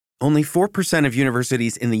Only 4% of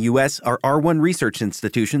universities in the U.S. are R1 research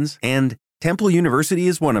institutions, and Temple University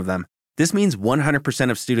is one of them. This means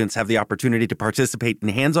 100% of students have the opportunity to participate in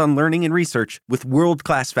hands-on learning and research with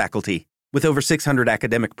world-class faculty. With over 600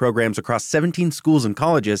 academic programs across 17 schools and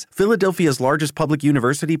colleges, Philadelphia's largest public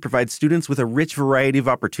university provides students with a rich variety of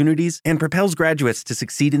opportunities and propels graduates to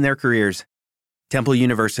succeed in their careers. Temple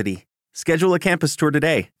University. Schedule a campus tour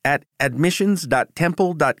today at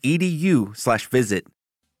admissions.temple.edu/visit.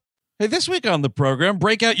 Hey, this week on the program,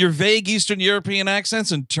 break out your vague Eastern European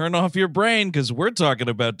accents and turn off your brain because we're talking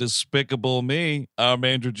about Despicable Me. I'm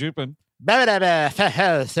Andrew Jupin.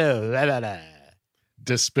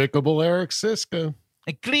 Despicable Eric Siska.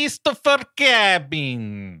 Christopher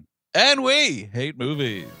Cabin. And we hate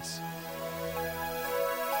movies.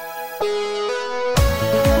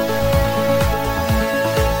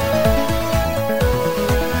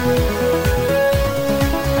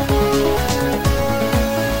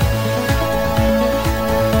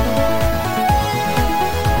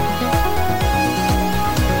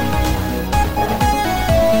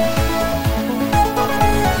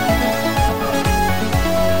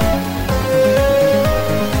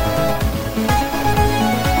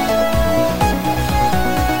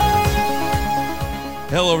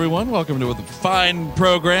 Hello, everyone. Welcome to the fine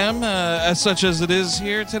program, as such as it is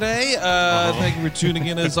here today. Thank you for tuning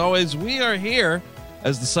in. As always, we are here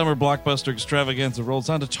as the summer blockbuster extravaganza rolls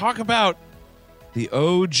on to talk about the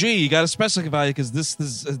OG. You got to specify because this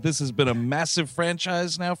has been a massive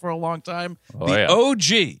franchise now for a long time.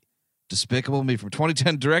 OG, Despicable Me from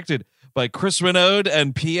 2010, directed by Chris Renaud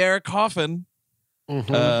and Pierre Coffin.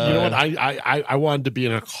 Mm-hmm. You know what? I wanted to be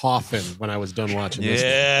in a coffin when I was done watching this.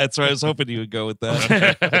 Yeah, that's right. I was hoping you would go with that.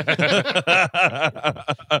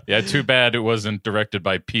 Yeah, too bad it wasn't directed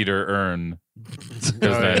by Peter Earn.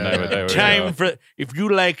 Time for, if you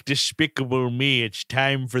like Despicable Me, it's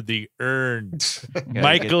time for the urn.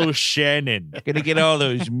 Michael Shannon. Gonna get all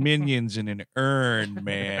those minions in an urn,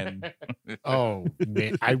 man. Oh,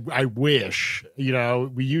 man. I wish. You know,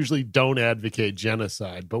 we usually don't advocate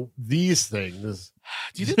genocide, but these things.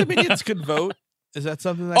 Do you think the minions could vote? Is that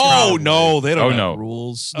something that? No, they don't have no.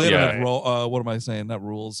 rules. They don't have what am I saying? Not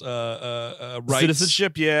rules. Rights.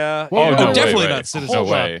 Citizenship, yeah. Well, no, no, definitely wait. not citizenship.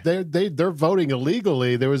 Hold way. up. They're voting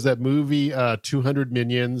illegally. There was that movie, 200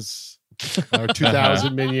 Minions, or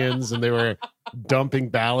 2,000 Minions, and they were dumping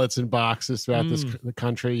ballots in boxes throughout the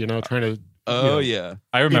country, you know, trying to Yeah.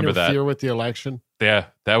 I remember that. interfere with the election. Yeah,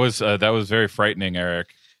 that was very frightening, Eric.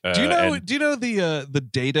 Do you know the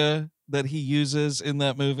data that he uses in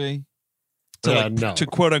that movie to No. to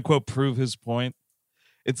quote unquote prove his point?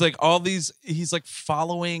 It's like all these. He's like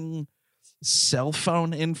following cell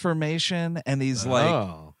phone information, and he's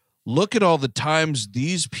like, look at all the times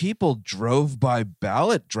these people drove by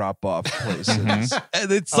ballot drop-off places.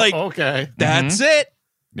 And it's like, okay. that's it.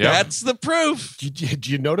 Yep. That's the proof. Do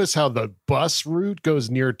you notice how the bus route goes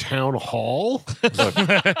near town hall? Look,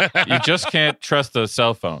 you just can't trust those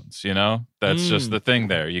cell phones, you know? That's just the thing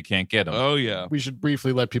there. You can't get them. Oh, yeah. We should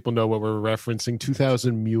briefly let people know what we're referencing.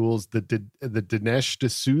 2,000 Mules, the Dinesh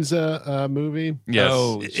D'Souza movie. Yes.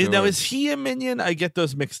 Oh, Now, is he a minion? I get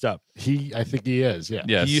those mixed up. I think he is, yeah.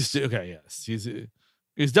 Yes. He used to. Okay, yes. He's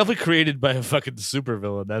definitely created by a fucking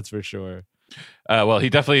supervillain, that's for sure. Well, he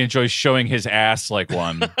definitely enjoys showing his ass like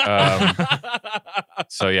one.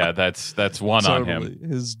 So yeah, that's one on him.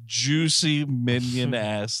 His juicy minion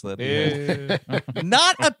ass that he has.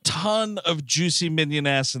 Not a ton of juicy minion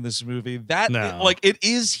ass in this movie. It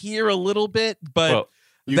is here a little bit, but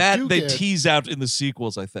they tease out in the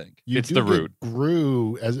sequels, I think. It's the root.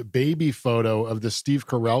 Gru as a baby photo of the Steve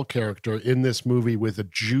Carell character in this movie with a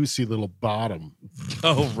juicy little bottom.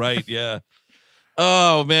 Oh, right, yeah.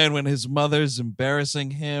 Oh, man, when his mother's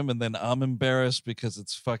embarrassing him, and then I'm embarrassed because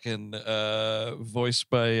it's fucking voiced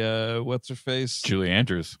by, what's-her-face? Julie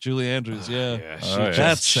Andrews. Yeah. That's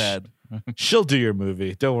That's sad. She'll do your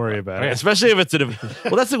movie. Don't worry about it. Especially if it's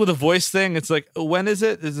well, that's like with a voice thing. It's like, when is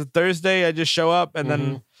it? Is it Thursday? I just show up and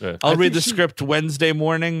then I'll read the script Wednesday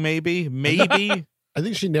morning, maybe. I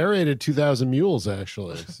think she narrated 2,000 Mules,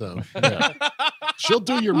 actually. So, yeah. She'll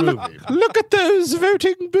do your movie. Look at those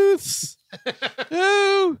voting booths.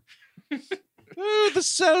 Oh, the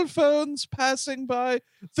cell phones passing by,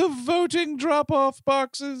 the voting drop-off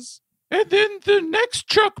boxes. And then the next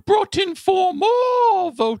truck brought in 4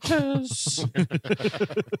 more voters.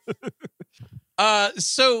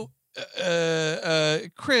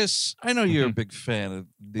 Chris, I know you're a big fan of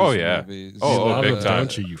these movies. Oh, big time.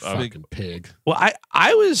 Don't you fucking pig. Well,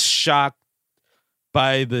 I was shocked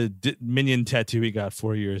by the Minion tattoo he got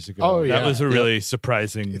 4 years ago. Oh, yeah. That was a really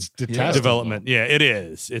surprising It's detestable. development. Yeah, it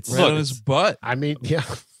is. It's Right on his butt. I mean, yeah.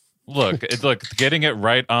 Look, getting it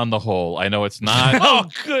right on the whole. I know it's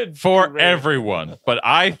not good for everyone, but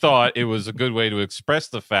I thought it was a good way to express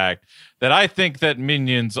the fact that I think that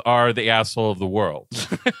minions are the asshole of the world,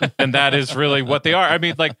 and that is really what they are. I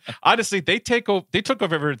mean, like honestly, they took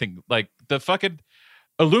over everything. Like the fucking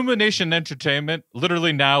Illumination Entertainment,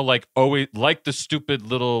 literally now, like always, like the stupid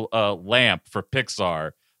little lamp for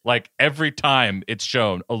Pixar. Like every time it's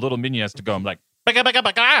shown, a little minion has to go. I'm like,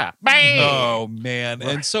 bang! Oh man!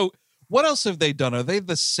 And so, what else have they done? Are they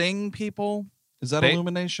the Sing people? Is that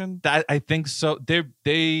Illumination? I think so.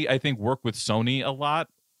 They I think work with Sony a lot.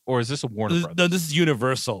 Or is this a Warner Brothers? No, this is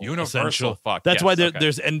Universal. Universal, fuck. That's why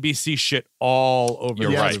there's NBC shit all over.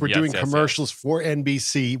 Yes, right. we're doing commercials for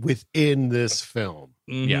NBC within this film.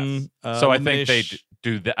 Yes. So I think they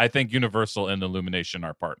do that. I think Universal and Illumination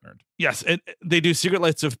are partnered. Yes, they do Secret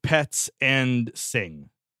Lives of Pets and Sing.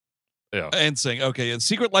 Yeah. And Sing. Okay, and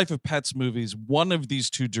Secret Life of Pets movies, one of these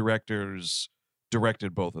two directors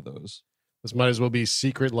directed both of those. This might as well be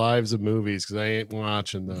Secret Lives of Movies because I ain't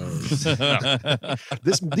watching those.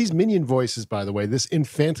 These minion voices, by the way, this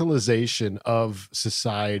infantilization of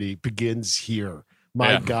society begins here.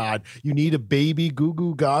 My God, you need a baby goo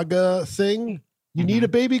goo gaga thing? You need a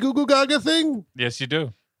baby goo goo gaga thing? Yes, you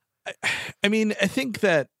do. I mean, I think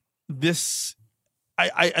that this,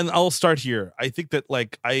 and I'll start here. I think that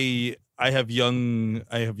like I have young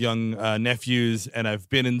nephews, and I've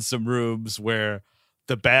been in some rooms where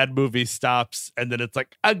the bad movie stops and then it's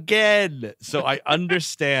like again. So I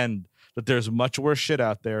understand that there's much worse shit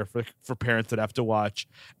out there for parents that have to watch.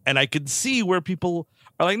 And I can see where people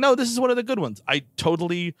are like, no, this is one of the good ones. I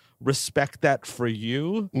totally respect that for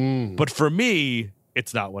you. But for me,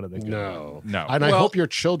 it's not one of the good ones. No. And I hope your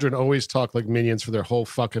children always talk like minions for their whole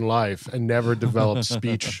fucking life and never develop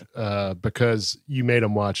speech because you made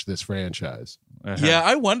them watch this franchise. Yeah,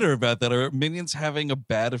 I wonder about that. Are minions having a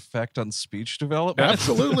bad effect on speech development?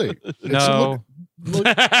 Absolutely. No. Look,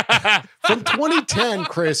 from 2010,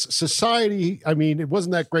 Chris, society, I mean, it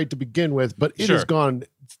wasn't that great to begin with, but it has gone,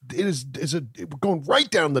 going right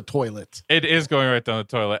down the toilet. It is going right down the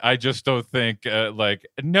toilet. I just don't think,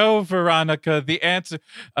 no, Veronica, the answer,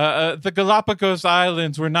 the Galapagos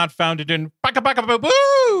Islands were not founded in I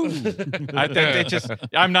think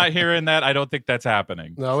I'm not hearing that. I don't think that's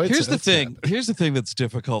happening. No, here's the thing. Here's the thing that's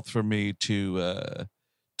difficult for me to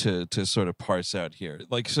sort of parse out here.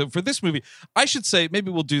 Like, so for this movie, I should say, maybe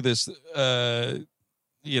we'll do this, weigh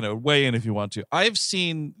in if you want to. I've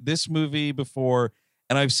seen this movie before,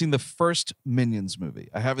 and I've seen the first Minions movie.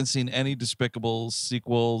 I haven't seen any Despicables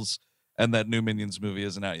sequels, and that new Minions movie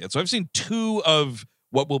isn't out yet. So I've seen 2 of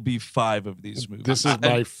what will be 5 of these movies. This is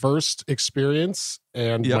my first experience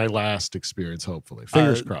and my last experience, hopefully.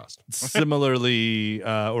 Fingers crossed. Similarly,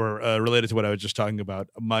 or related to what I was just talking about,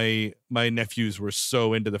 my nephews were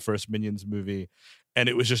so into the first Minions movie, and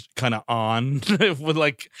it was just kind of on. with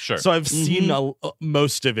like, sure. So I've seen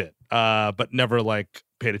most of it, but never like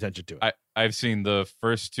paid attention to it. I've seen the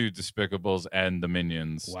first 2 Despicables and the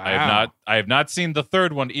Minions. Wow. I have not seen the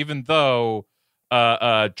third one, even though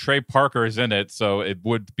Trey Parker is in it, so it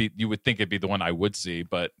would be, you would think it'd be the one I would see,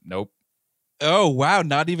 but nope. Oh wow!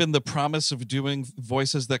 Not even the promise of doing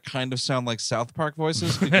voices that kind of sound like South Park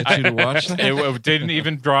voices could get you to watch that. It didn't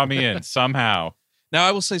even draw me in somehow. Now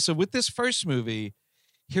I will say, so with this first movie,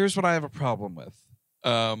 here's what I have a problem with.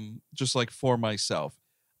 Just like for myself,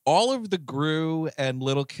 all of the Gru and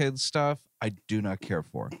little kids stuff, I do not care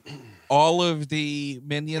for. All of the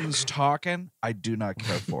minions talking, I do not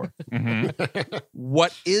care for.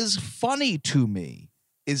 What is funny to me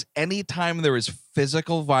is anytime there is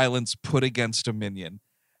physical violence put against a minion.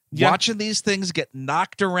 Watching these things get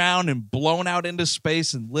knocked around and blown out into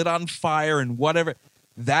space and lit on fire and whatever,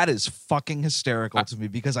 that is fucking hysterical to me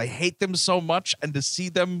because I hate them so much, and to see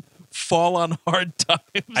them fall on hard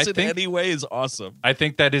times in any way is awesome. I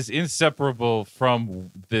think that is inseparable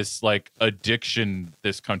from this like addiction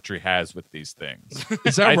this country has with these things.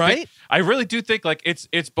 Is that right? I really do think like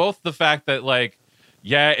it's both the fact that like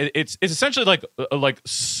it's essentially like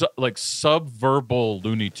subverbal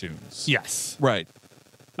Looney Tunes. Yes, right.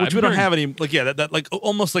 Which we don't have any like that like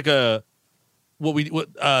almost like a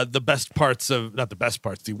the best parts of, not the best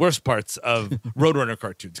parts, the worst parts of Roadrunner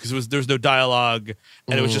cartoons, because there's no dialogue,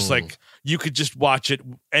 and it was just like you could just watch it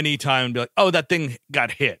anytime and be like, oh, that thing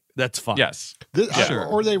got hit. That's fun. Yes. Sure.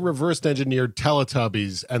 Or they reversed engineered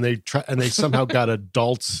Teletubbies and they somehow got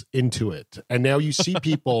adults into it. And now you see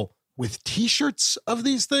people with T-shirts of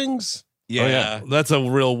these things. Yeah. That's a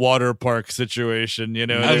real water park situation, you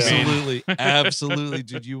know what I mean? Absolutely. Absolutely,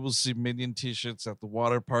 dude. You will see Minion t-shirts at the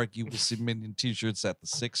water park. You will see Minion t-shirts at the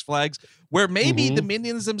Six Flags, where maybe the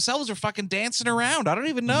Minions themselves are fucking dancing around. I don't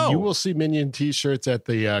even know. You will see Minion T-shirts at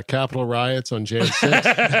the Capitol riots on Jan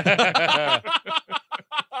 6th.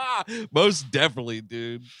 Most definitely,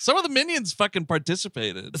 dude. Some of the Minions fucking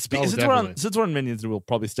participated. Since definitely. we're on Minions, and we'll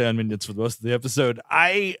probably stay on Minions for the most of the episode.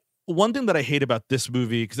 One thing that I hate about this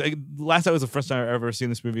movie, because last night was the first time I've ever seen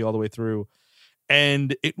this movie all the way through,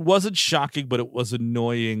 and it wasn't shocking, but it was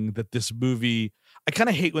annoying that this movie. I kind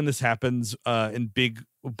of hate when this happens in big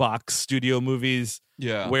box studio movies,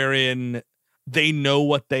 wherein they know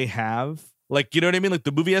what they have. Like, you know what I mean? Like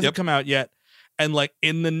the movie hasn't come out yet. And like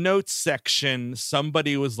in the notes section,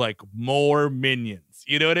 somebody was like, more Minions.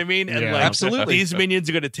 You know what I mean? And like, absolutely, these Minions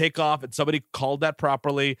are going to take off, and somebody called that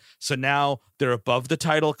properly. So now they're above the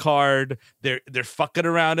title card. They're fucking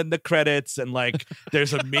around in the credits, and like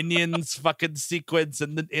there's a Minions fucking sequence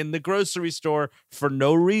in the grocery store for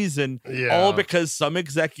no reason, all because some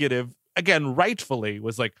executive, again, rightfully,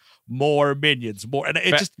 was like, more Minions, more. And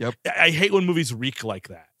it just, I hate when movies reek like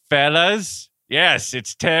that. Fellas, yes,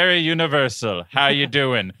 it's Terry Universal. How you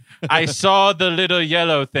doing? I saw the little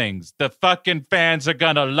yellow things. The fucking fans are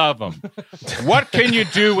gonna love them. What can you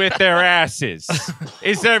do with their asses?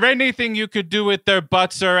 Is there anything you could do with their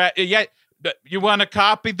butts or you want to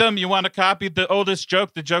copy them? You want to copy the oldest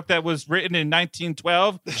joke, the joke that was written in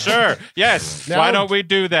 1912? Sure. Yes. Now, why don't we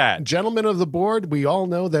do that? Gentlemen of the board, we all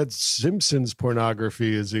know that Simpsons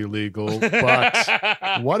pornography is illegal,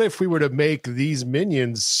 but what if we were to make these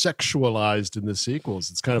Minions sexualized in the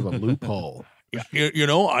sequels? It's kind of a loophole. You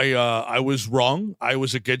know, I was wrong. I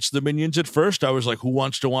was against the Minions at first. I was like, who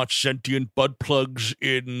wants to watch sentient butt plugs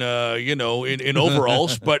in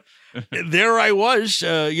overalls? But there I was.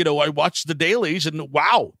 I watched the dailies, and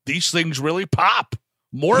wow, these things really pop.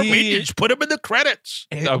 More Minions. Put them in the credits.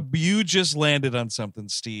 You just landed on something,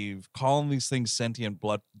 Steve. Calling these things sentient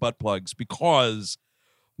butt plugs, because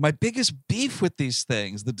my biggest beef with these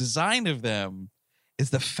things, the design of them, is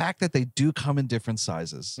the fact that they do come in different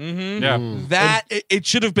sizes. Mm-hmm. Yeah. That it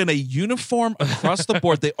should have been a uniform across the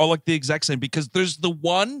board. They all look the exact same, because there's the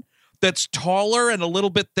one that's taller and a little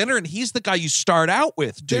bit thinner, and he's the guy you start out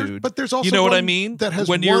with, dude. But there's also, you know what I one mean? that has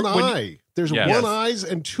When one you're- eye. There's Yes. one eyes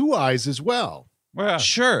and two eyes as well. Well,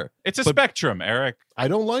 Sure. it's a But- spectrum, Eric. I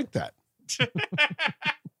don't like that.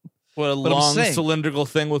 What a But I'm long saying- cylindrical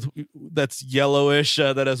thing that's yellowish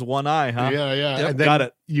that has one eye, huh? Yeah. Yep, And then got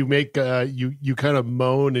it. you make you kind of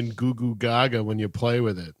moan and goo goo gaga when you play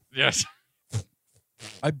with it. Yes.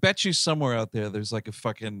 I bet you somewhere out there there's like a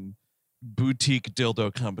fucking boutique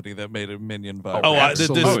dildo company that made a Minion vibe. Oh,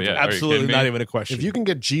 absolutely. this Oh, is yeah. Are you absolutely kidding not me? even a question. If you can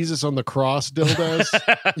get Jesus on the cross dildos,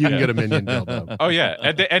 you can get a Minion dildo. Oh yeah,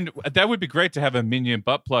 and that would be great to have a Minion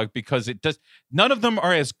butt plug, because it does. None of them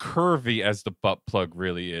are as curvy as the butt plug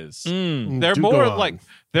really is. They're Do more go on.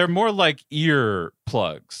 like ear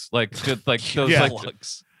plugs, like those Yeah. like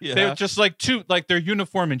Plugs. they're just like they're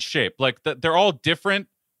uniform in shape. Like they're all different,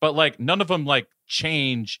 but like none of them like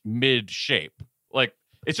change mid shape. Like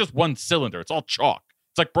it's just one cylinder. It's all chalk.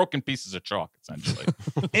 It's like broken pieces of chalk, essentially.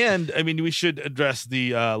 And I mean, we should address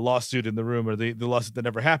the lawsuit in the room, or the lawsuit that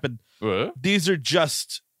never happened. These are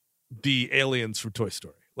just the aliens from Toy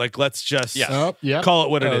Story. Like, let's just call it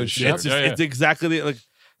what it is. Sure. It's exactly like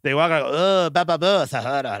they walk out, ba ba ba,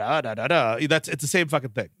 da da da da da. It's the same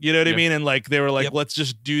fucking thing. You know what I mean? And like they were like, let's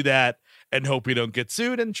just do that and hope we don't get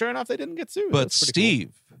sued. And sure enough, they didn't get sued. But That's pretty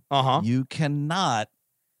Steve, cool. you cannot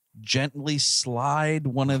gently slide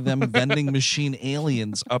one of them vending machine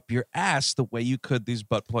aliens up your ass the way you could these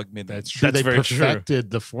butt plug Minions. That's true. That's They very true.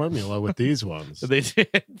 perfected the formula with these ones. They did.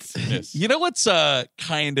 You know what's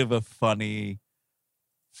kind of a funny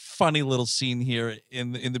little scene here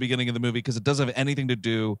in the beginning of the movie, because it doesn't have anything to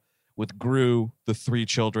do with Gru, the three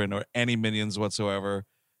children, or any Minions whatsoever,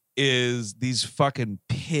 is these fucking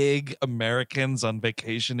pig Americans on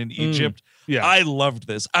vacation in Egypt. Yeah. I loved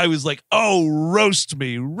this. I was like, oh, roast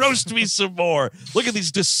me some more. Look at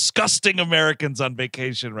these disgusting Americans on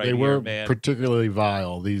vacation right They here, were man. particularly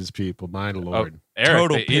vile, these people. My Lord. Eric,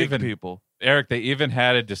 Total they pig even, people. Eric, they even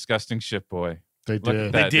had a disgusting shit boy. They Look did.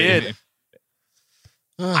 at that. They did.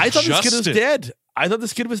 I thought this kid was Justin. dead. I thought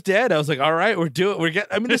this kid was dead. I was like, all right,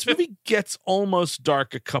 I mean, this movie gets almost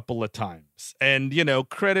dark a couple of times. And,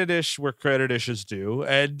 credit-ish where credit-ish is due.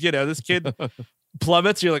 And, this kid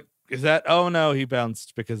plummets. You're like, is that? Oh, no, he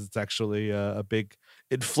bounced because it's actually a big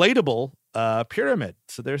inflatable pyramid.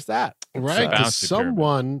 So there's that. Right. Bouncy Because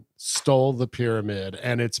someone stole the pyramid,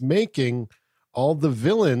 and it's making all the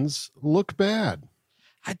villains look bad.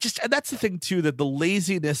 and that's the thing too, that the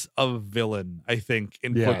laziness of villain, I think,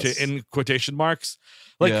 in quotation marks,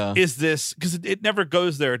 like, is this, because it never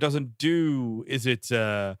goes there. It doesn't do, is it,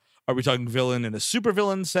 are we talking villain in a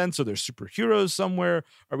supervillain sense? Or there's superheroes somewhere?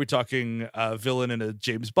 Are we talking villain in a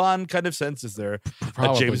James Bond kind of sense? Is there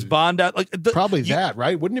a James Bond out? Like that,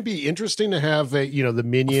 right? Wouldn't it be interesting to have the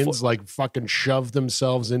minions like fucking shove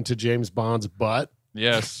themselves into James Bond's butt?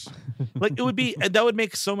 Yes. Like, it would be, that would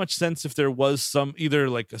make so much sense if there was some, either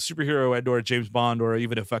like a superhero and or a James Bond, or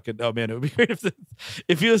even a fucking, oh man, it would be great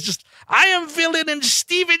if he was just, I am villain in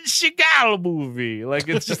Steven Seagal movie. Like,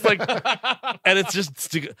 it's just like, and it's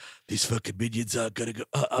just, these fucking minions are gonna go,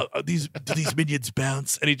 these minions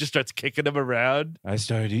bounce, and he just starts kicking them around. I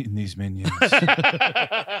started eating these minions.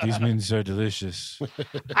 These minions are delicious.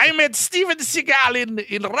 I met Steven Seagal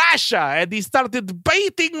in Russia, and he started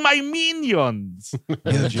biting my minions.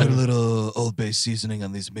 Yeah, put a little Old Bay seasoning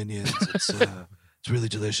on these minions. It's really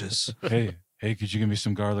delicious. Hey, could you give me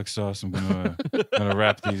some garlic sauce? I'm gonna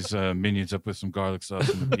wrap these minions up with some garlic sauce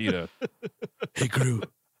and the pita. Hey, crew,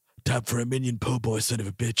 time for a minion po' boy, son of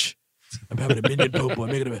a bitch. I'm having a minion po' boy.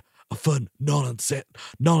 Making a fun Nolan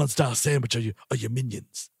style sandwich. Are you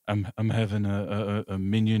minions? I'm having a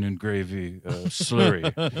minion and gravy slurry,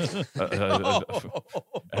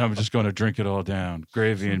 and I'm just going to drink it all down.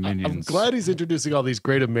 Gravy and minions. I'm glad he's introducing all these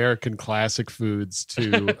great American classic foods to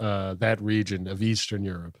that region of Eastern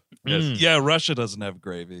Europe. Yeah, Russia doesn't have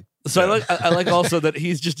gravy. So I like also that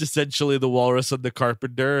he's just essentially the walrus and the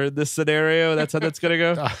carpenter in this scenario. That's how that's gonna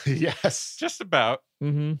go. Yes, just about.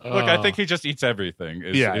 Mm-hmm. Look, I think he just eats everything.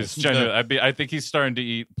 Is genuine. I think he's starting to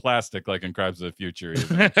eat plastic, like in Crimes of the Future.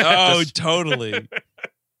 Oh, totally.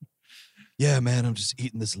 Yeah, man, I'm just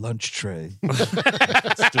eating this lunch tray.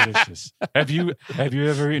 It's delicious. Have you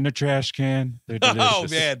ever eaten a trash can? They're delicious. Oh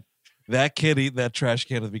man, that kid eating that trash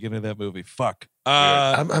can at the beginning of that movie. Fuck.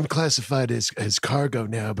 I'm classified as cargo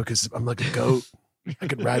now because I'm like a goat. I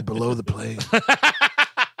can ride below the plane.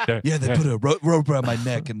 Yeah, they put a rope around my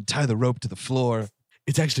neck and tie the rope to the floor.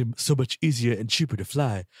 It's actually so much easier and cheaper to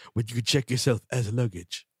fly when you can check yourself as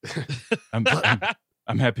luggage.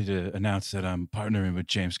 I'm happy to announce that I'm partnering with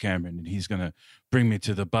James Cameron, and he's going to bring me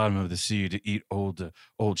to the bottom of the sea to eat old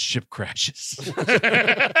ship crashes.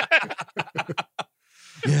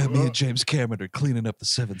 Yeah, me and James Cameron are cleaning up the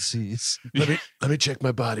 7 seas. Let me check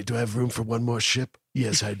my body. Do I have room for one more ship?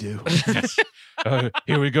 Yes, I do. Yes.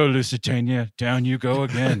 Here we go, Lusitania. Down you go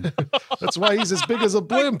again. That's why he's as big as a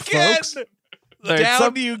blimp, folks.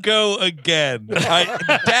 Down you go again.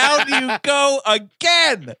 Down you go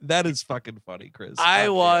again. That is fucking funny, Chris. I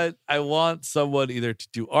want someone either to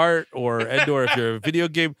do art or if you're a video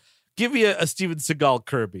game, give me a Steven Seagal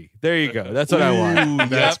Kirby. There you go. That's what I want.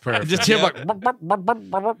 That's perfect. Just him like.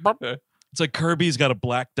 It's like Kirby's got a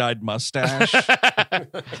black dyed mustache.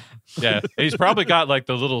 Yeah, he's probably got like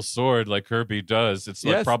the little sword like Kirby does. It's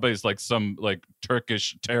like probably it's like some like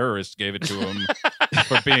Turkish terrorist gave it to him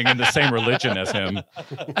for being in the same religion as him.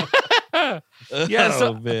 Yeah,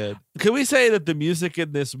 so man. Can we say that the music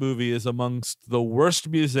in this movie is amongst the worst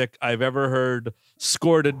music I've ever heard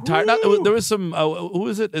scored entire? There was some. Who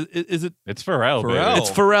is it? Is it? It's Pharrell. Pharrell. Baby.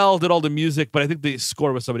 It's Pharrell did all the music, but I think the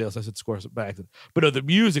score was somebody else. I said score by accident. But no, the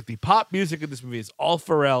music, the pop music in this movie is all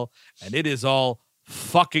Pharrell, and it is all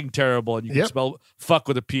fucking terrible. And you can spell fuck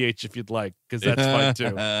with a PH if you'd like, because that's fine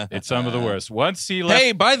too. It's some of the worst. Once he left.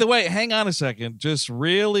 Hey, by the way, hang on a second, just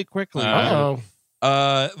really quickly.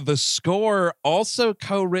 The score also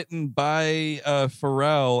co-written by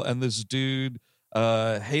Pharrell and this dude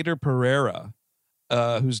Hader Pereira,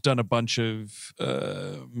 who's done a bunch of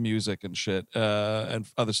music and shit and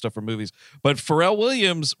other stuff for movies. But Pharrell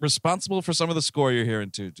Williams responsible for some of the score you're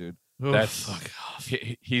hearing too, dude. That's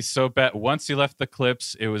he's so bad. Once he left the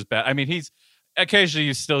Clips, it was bad. I mean, he's occasionally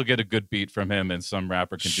you still get a good beat from him, and some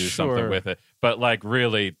rapper can do something with it. But like,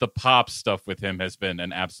 really, the pop stuff with him has been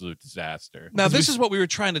an absolute disaster. Now, this is what we were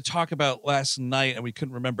trying to talk about last night, and we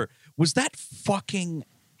couldn't remember. Was that fucking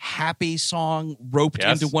Happy song roped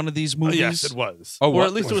into one of these movies? Yes, it was. Oh, or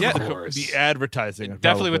at least it was the advertising.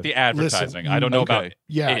 Definitely with the advertising. I don't know about.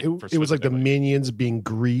 Yeah, it was like the Minions being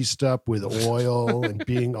greased up with oil and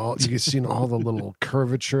being all. You can see all the little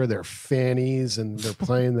curvature of their fannies, and they're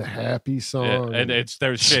playing the Happy song. And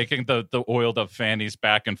they're shaking the oiled up fannies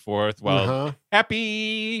back and forth while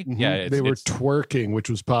happy. Mm-hmm. Yeah, they were twerking, which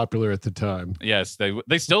was popular at the time. Yes,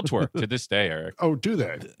 they still twerk to this day, Eric. Oh, do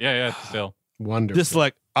they? Yeah, still. Wonderful. Just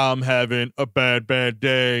like, I'm having a bad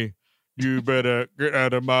day. You better get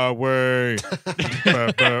out of my way. People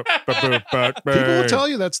will tell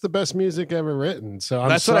you that's the best music ever written. So I'm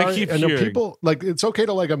That's sorry. what I keep know hearing. people like it's okay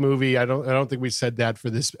to like a movie. I don't think we said that for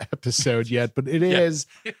this episode yet, but it is.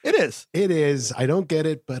 It is. It is. I don't get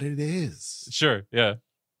it, but it is. Sure, yeah.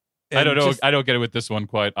 I And don't know. just- I don't get it with this one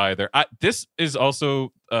quite either. This is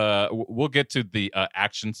also. We'll get to the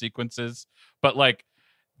action sequences, but like,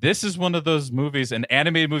 this is one of those movies, and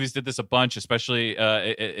animated movies did this a bunch, especially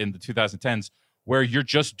in the 2010s, where you're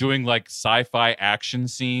just doing like sci-fi action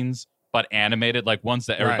scenes, but animated, like ones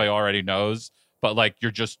that everybody already knows, but like you're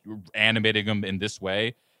just animating them in this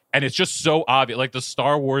way. And it's just so obvious, like the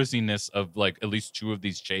Star Warsiness of like at least two of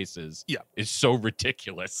these chases is so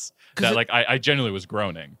ridiculous that like I genuinely was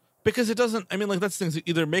groaning. Because it doesn't. I mean, like that's things.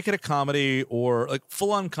 Either make it a comedy or like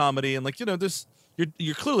full on comedy, and like this.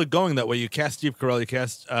 You're clearly going that way. You cast Steve Carell. You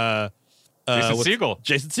cast Jason Segel.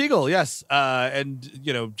 Jason Segel, yes, and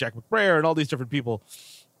Jack McBrayer and all these different people.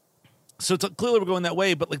 So it's clearly we're going that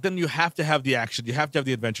way. But like then you have to have the action. You have to have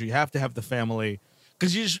the adventure. You have to have the family.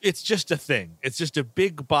 Because it's just a thing. It's just a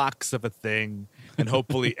big box of a thing, and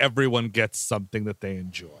hopefully everyone gets something that they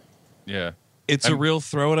enjoy. Yeah. It's a real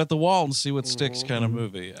throw it at the wall and see what sticks kind of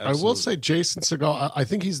movie. I will say Jason Segel, I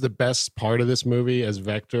think he's the best part of this movie as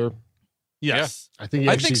Vector. Yes. I think he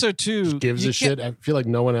I actually think so too. gives You a shit. I feel like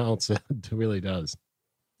no one else really does.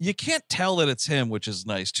 You can't tell that it's him, which is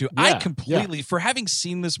nice too. I completely, for having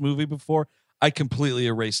seen this movie before, I completely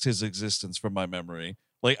erased his existence from my memory.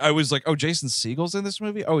 Like I was like, oh, Jason Segel's in this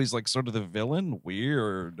movie. Oh, he's like sort of the villain.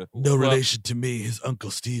 Weird. No relation to me, his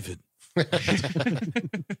Uncle Steven.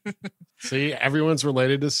 See, everyone's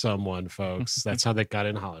related to someone, folks. That's how they got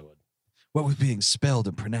in Hollywood. What was being spelled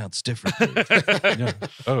and pronounced differently?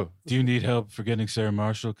 Oh, do you need help for getting Sarah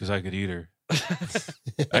Marshall? Because I could eat her.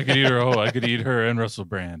 I could eat her. Oh, I could eat her and Russell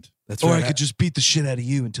Brand. That's Or right. I could just beat the shit out of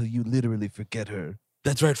you until you literally forget her.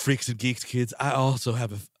 That's right, freaks and geeks, kids. I also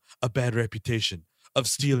have a bad reputation of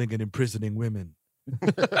stealing and imprisoning women.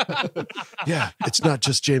 Yeah, it's not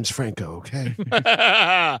just James Franco, okay?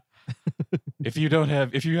 If you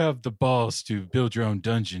have the balls to build your own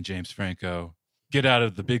dungeon, James Franco, get out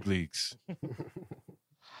of the big leagues.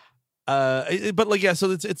 But like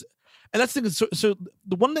so it's and that's the thing. So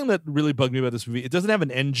the one thing that really bugged me about this movie, it doesn't have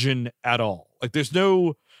an engine at all. Like there's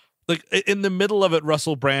no like in the middle of it,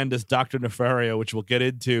 Russell Brand as Dr. Nefario, which we'll get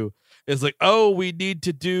into, is like, oh, we need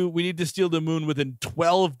to steal the moon within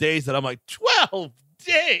 12 days. And I'm like, 12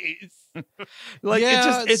 days. Like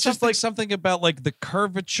it's just like something about like the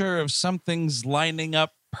curvature of some things lining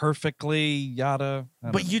up perfectly, yada.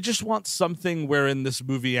 But you just want something wherein this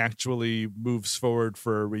movie actually moves forward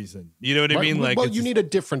for a reason. You know what I mean? Like, well, you need a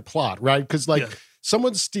different plot, right? Because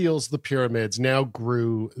someone steals the pyramids. Now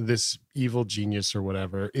Gru, this evil genius or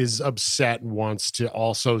whatever, is upset and wants to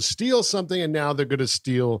also steal something, and now they're going to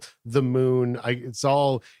steal the moon. It's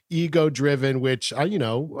all ego-driven, which I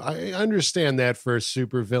understand that for a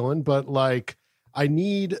supervillain, but like I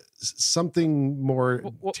need something more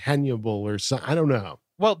tenable or something. I don't know.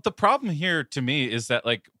 Well, the problem here to me is that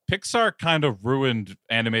like Pixar kind of ruined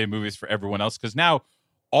animated movies for everyone else because now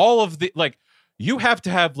all of the like you have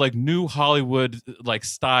to have like new Hollywood like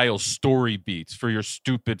style story beats for your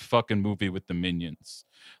stupid fucking movie with the Minions.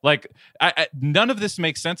 Like none of this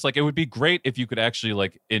makes sense. Like it would be great if you could actually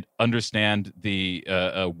like understand the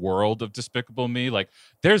world of Despicable Me. Like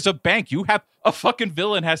there's a bank. You have a fucking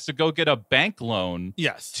villain has to go get a bank loan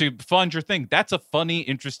to fund your thing. That's a funny,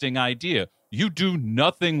 interesting idea. You do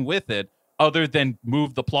nothing with it other than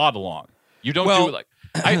move the plot along. You don't do like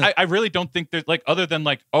I really don't think there's like other than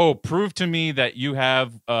like, oh, prove to me that you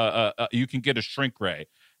have you can get a shrink ray.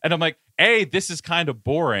 And I'm like, this is kind of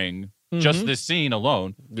boring, just this scene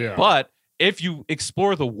alone. Yeah. But if you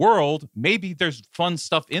explore the world, maybe there's fun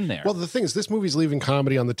stuff in there. Well, the thing is, this movie's leaving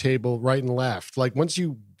comedy on the table right and left. Like once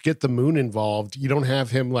you get the moon involved, you don't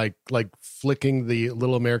have him like flicking the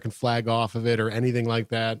little American flag off of it or anything like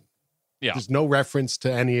that. Yeah. There's no reference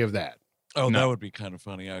to any of that. Oh, that would be kind of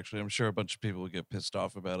funny, actually. I'm sure a bunch of people would get pissed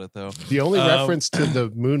off about it, though. The only reference to the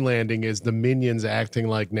moon landing is the Minions acting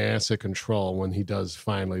like NASA control when he does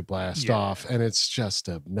finally blast off, and it's just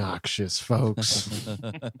obnoxious, folks.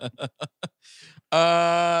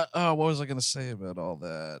 What was I going to say about all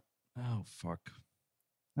that? Oh, fuck.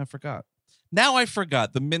 I forgot. Now I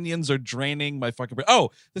forgot. The Minions are draining my fucking brain.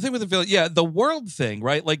 Oh, the thing with the villain. Yeah, the world thing,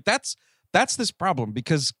 right? Like, that's this problem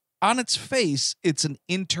because on its face, it's an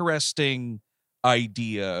interesting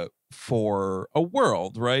idea for a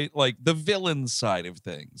world, right? Like the villain side of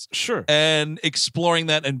things. Sure. And exploring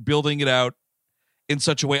that and building it out in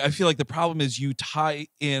such a way. I feel like the problem is you tie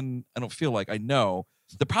in, I don't feel like I know,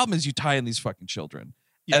 the problem is you tie in these fucking children.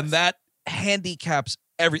 Yes. And that handicaps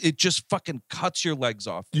it just fucking cuts your legs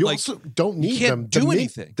off. You like, also don't need can't them. do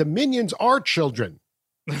anything. The minions are children.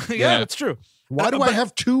 Yeah, that's true. Why do But- I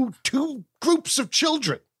have two groups of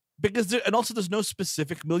children? Because there's no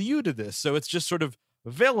specific milieu to this, so it's just sort of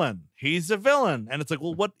villain. He's a villain, and it's like,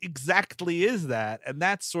 well, what exactly is that? And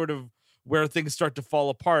that's sort of where things start to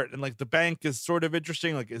fall apart. And like the bank is sort of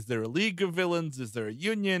interesting. Like, is there a league of villains? Is there a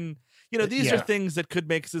union? These are things that could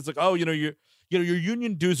make sense. Like, oh, your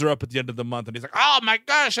union dues are up at the end of the month, and he's like, oh my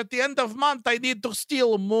gosh, at the end of month, I need to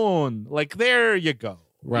steal a moon. Like, there you go.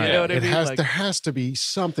 Right. You know what I mean? There has to be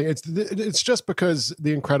something. It's just because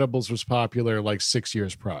The Incredibles was popular like 6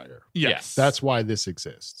 years prior. Yes. That's why this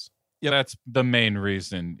exists. Yeah, that's the main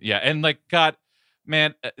reason. Yeah, and like, God,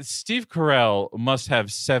 man, Steve Carell must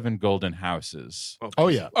have 7 golden houses. Oh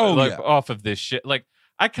yeah. Off of this shit. Like,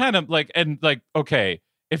 I kind of like, and like, okay,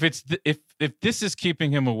 if it's if this is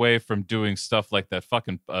keeping him away from doing stuff like that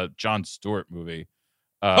fucking Jon Stewart movie.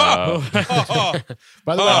 By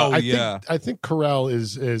the way, I think Carell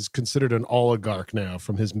is considered an oligarch now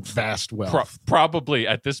from his vast wealth. Probably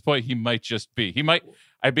at this point he might just be. He might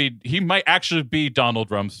actually be Donald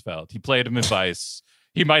Rumsfeld. He played him in Vice.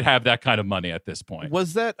 He might have that kind of money at this point.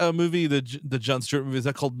 Was that a movie, the Jon Stewart movie? Is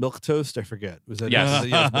that called Milk Toast? I forget. Was that? Yes.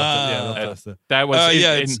 Milk Toast. That was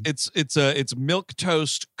it's Milk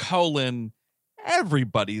Toast :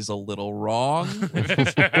 everybody's a little wrong.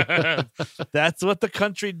 That's what the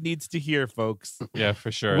country needs to hear, folks. Yeah,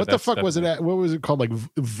 for sure. What the fuck was it at? What was it called? Like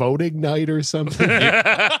voting night or something?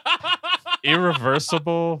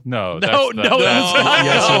 Irreversible? No. Yes,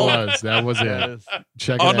 Yes, it was. That was it.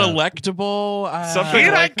 Check it out. Unelectable. Something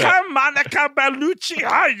Here like I come, Monica Bellucci.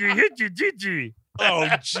 Hi, Gigi. Oh,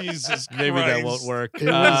 Jesus Christ. Maybe that won't work. It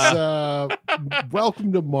was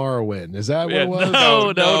Welcome to Morrowind. Is that what it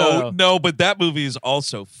was? No, but that movie is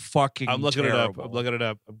also fucking I'm looking terrible. it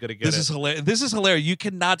up. I'm gonna get This it. is hilarious. This is hilarious. You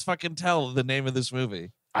cannot fucking tell the name of this movie.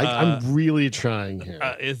 I'm really trying here.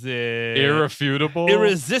 Is it Irrefutable?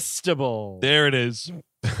 Irresistible? There it is.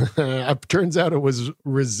 Turns out it was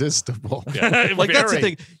resistible. Like, that's the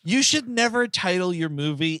thing. You should never title your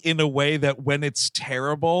movie in a way that when it's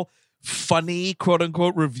terrible, funny quote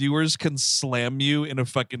unquote reviewers can slam you in a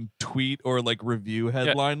fucking tweet or like review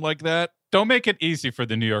headline like that. Don't make it easy for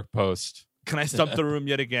the New York Post. Can I stump the room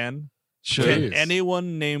yet again? Sure. Can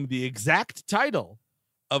anyone name the exact title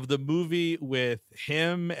of the movie with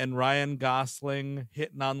him and Ryan Gosling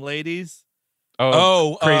hitting on ladies?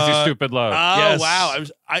 Oh, Crazy Stupid Love. Oh, Yes. wow.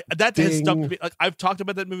 That has stumped Ding. me. Like, I've talked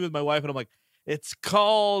about that movie with my wife, and I'm like, it's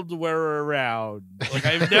called We're Around. Like,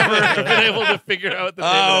 I've never been able to figure out the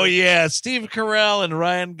name Oh of it. yeah, Steve Carell and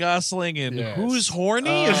Ryan Gosling and Yes. Who's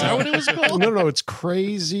Horny? Is that what it was called? No, it's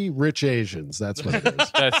Crazy Rich Asians. That's what it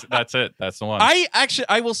is. That's it. That's the one.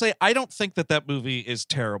 I will say I don't think that movie is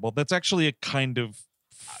terrible. That's actually a kind of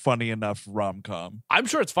funny enough rom-com. I'm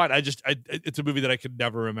sure it's fine. It's a movie that I could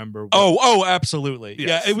never remember. Oh, absolutely.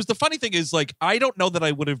 Yes. Yeah, it was the funny thing is like I don't know that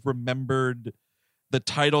I would have remembered the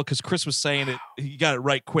title because Chris was saying it. He got it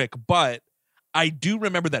right quick, but I do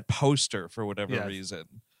remember that poster for whatever reason.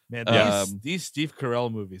 Man, Um, these Steve Carell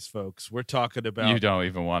movies, folks. We're talking about. you don't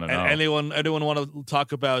even want to know. Anyone want to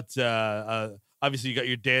talk about? Obviously, you got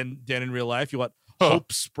your Dan in real life. You want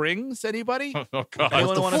Hope Springs? Anybody? Oh God!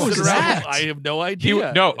 Anyone want to fuck sit is around? that? I have no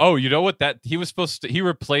idea. You know what? That he was supposed to. He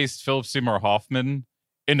replaced Philip Seymour Hoffman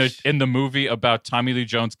in the movie about Tommy Lee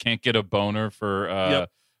Jones can't get a boner for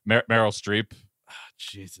Meryl Streep.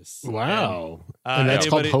 Jesus! Wow. And that's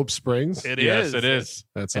called Hope Springs? It Yes, is. it is.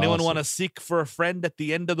 That's Anyone awesome. want to seek for a friend at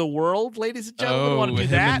the end of the world, ladies and gentlemen? Want to do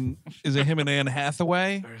that Is it him and Anne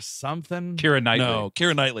Hathaway? or something? Keira Knightley. No,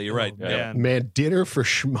 Keira Knightley. You're right. Oh, man. Man, Dinner for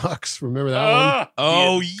Schmucks. Remember that one? Ah!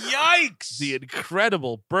 Oh, yikes! The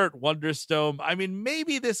incredible Burt Wonderstone. I mean,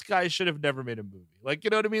 maybe this guy should have never made a movie. Like, you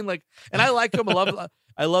know what I mean? Like, and I like him.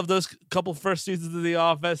 I love those couple first seasons of The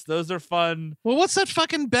Office. Those are fun. Well, what's that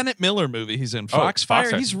fucking Bennett Miller movie he's in? Oh, Foxfire?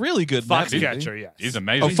 Foxcatcher. He's really good in that movie. Foxcatcher, yes. He's Oh,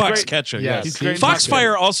 amazing. Foxcatcher, Yes, yes. he's great in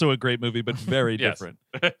Foxfire, also a great movie, but very Yes. different.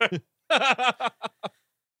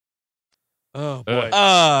 Oh boy.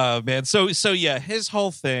 Man. So yeah, his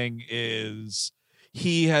whole thing is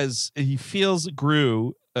he feels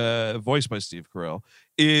Gru, voiced by Steve Carell,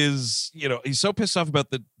 is, he's so pissed off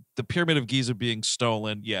about the Pyramid of Giza being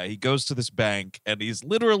stolen. Yeah, he goes to this bank and he's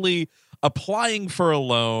literally applying for a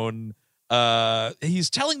loan. He's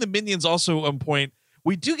telling the minions also on point.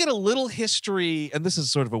 We do get a little history, and this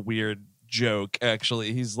is sort of a weird joke,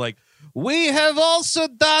 actually. He's like, we have also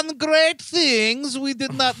done great things. We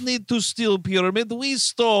did not need to steal pyramid. We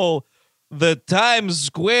stole the Times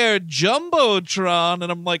Square Jumbotron.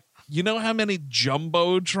 And I'm like, you know how many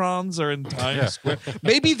jumbotrons are in Times Square?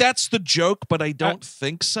 Maybe that's the joke, but I don't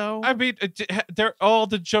think so. I mean, they're all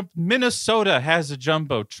the jump. Minnesota has a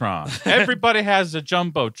jumbotron. Everybody has a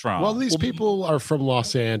jumbotron. Well, these people are from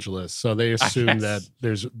Los Angeles, so they assume that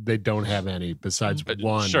they don't have any besides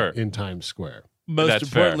one in Times Square. Most That's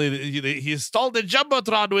importantly, he installed a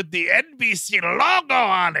jumbotron with the NBC logo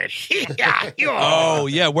on it. Oh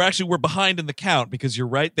yeah, we're behind in the count because you're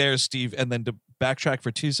right there, Steve. And then to backtrack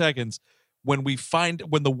for 2 seconds, when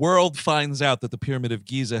the world finds out that the Pyramid of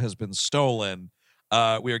Giza has been stolen,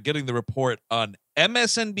 we are getting the report on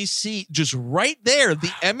MSNBC, just right there,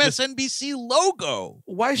 the MSNBC logo.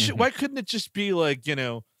 Why couldn't it just be like,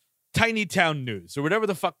 Tiny Town News or whatever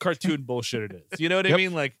the fuck cartoon bullshit it is? You know what I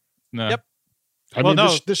mean? Like, no. Yep. I mean,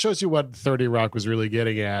 this shows you what 30 Rock was really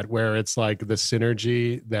getting at, where it's like the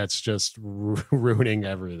synergy that's just ruining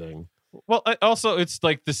everything. Well, also it's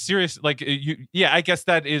like the serious, like I guess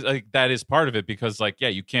that is part of it because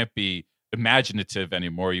you can't be imaginative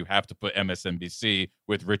anymore. You have to put MSNBC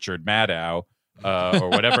with Richard Maddow or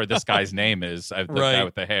whatever this guy's name is, the guy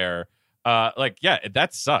with the hair. That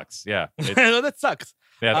sucks. Yeah, that sucks.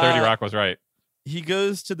 Yeah, 30 Rock was right. He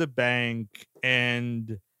goes to the bank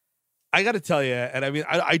and. I got to tell you, and I mean,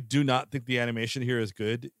 I do not think the animation here is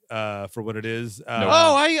good for what it is.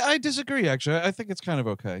 I disagree. Actually, I think it's kind of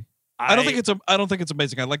okay. I don't think it's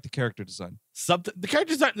amazing. I like the character design. The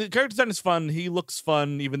character design is fun. He looks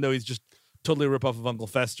fun, even though he's just totally a ripoff of Uncle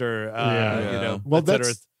Fester. Well,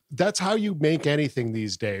 that's how you make anything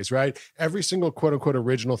these days, right? Every single quote unquote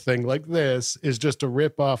original thing like this is just a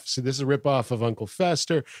ripoff. So this is a ripoff of Uncle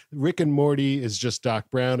Fester. Rick and Morty is just Doc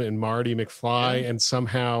Brown and Marty McFly, and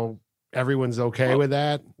somehow everyone's okay with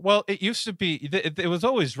that. Well, it used to be, it was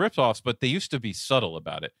always ripoffs, but they used to be subtle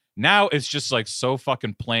about it. Now it's just like so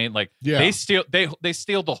fucking plain. Like they steal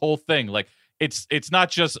the whole thing. Like it's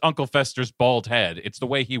not just Uncle Fester's bald head. It's the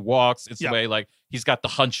way he walks. It's the way like he's got the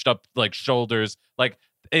hunched up like shoulders. Like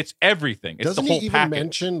it's everything. It's Doesn't the whole he even package.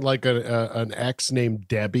 mention like an ex named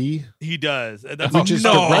Debbie? He does, which is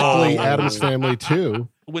directly Addams Family too.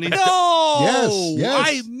 When he's yes,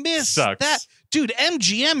 I missed that. Dude,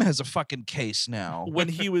 MGM has a fucking case now. When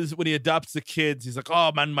he adopts the kids, he's like,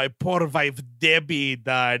 "Oh man, my poor wife Debbie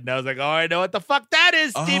died." And I was like, "Oh, I know what the fuck that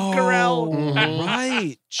is, Steve Carell."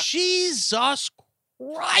 Right. Jesus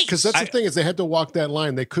Christ. Because that's the thing is they had to walk that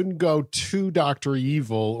line. They couldn't go to Dr.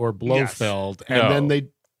 Evil or Blofeld, and then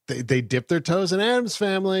they dip their toes in Addams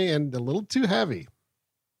Family and a little too heavy.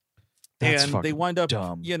 That's and they wind up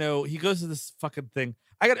dumb. He goes to this fucking thing.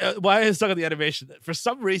 Why I was stuck on the animation. For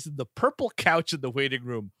some reason, the purple couch in the waiting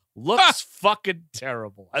room looks fucking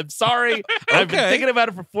terrible. I'm sorry. I've been thinking about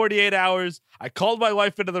it for 48 hours. I called my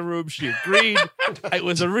wife into the room. She agreed. It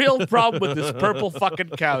was a real problem with this purple fucking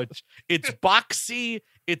couch. It's boxy.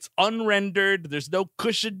 It's unrendered. There's no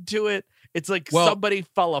cushion to it. It's like somebody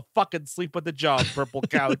fell asleep at the job, purple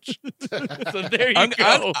couch. So there you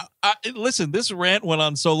go. Listen, this rant went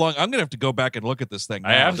on so long. I'm going to have to go back and look at this thing now.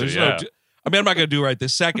 I have to, I'm not going to do it right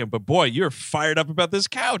this second, but boy, you're fired up about this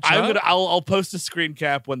couch. I'll post a screen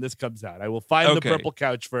cap when this comes out. I will find the purple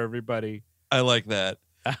couch for everybody. I like that.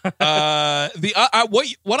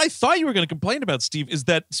 What I thought you were going to complain about, Steve, is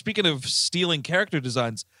that speaking of stealing character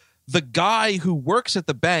designs, the guy who works at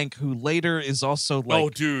the bank, who later is also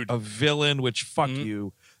like a villain, which fuck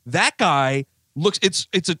you. That guy looks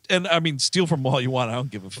and I mean, steal from all you want. I don't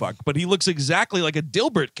give a fuck, but he looks exactly like a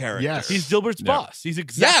Dilbert character. Yes, he's Dilbert's boss. He's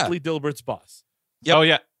exactly Dilbert's boss. Yep. Oh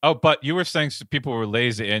yeah. Oh, but you were saying people were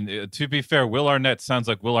lazy, and to be fair, Will Arnett sounds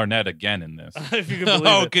like Will Arnett again in this. If you can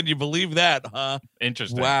believe it. Can you believe that? Huh?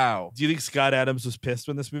 Interesting. Wow. Do you think Scott Adams was pissed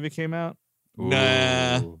when this movie came out?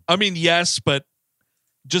 Nah. I mean, yes, but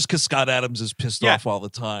just because Scott Adams is pissed off all the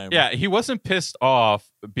time. Yeah, he wasn't pissed off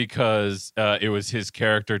because it was his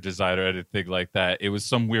character design or anything like that. It was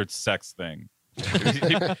some weird sex thing.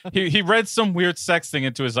 he read some weird sex thing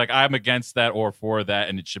into his like, I'm against that or for that,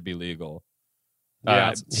 and it should be legal.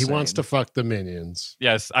 Yeah, he wants to fuck the minions.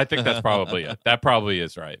 Yes, I think that's probably it. That probably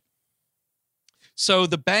is right. So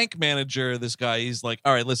the bank manager, this guy, he's like,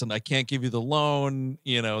 all right, listen, I can't give you the loan.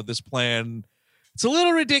 This plan, it's a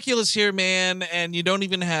little ridiculous here, man. And you don't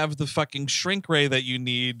even have the fucking shrink ray that you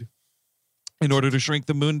need in order to shrink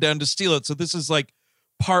the moon down to steal it. So this is like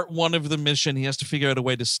part one of the mission. He has to figure out a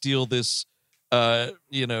way to steal this,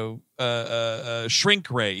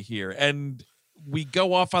 shrink ray here. And we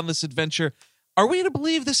go off on this adventure. Are we to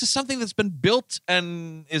believe this is something that's been built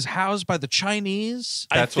and is housed by the Chinese?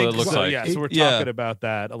 That's what it looks like. Yeah, so we're talking about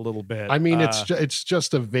that a little bit. I mean, it's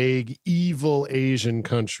just a vague, evil Asian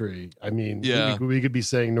country. I mean, Yeah. we could be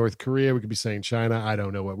saying North Korea, we could be saying China. I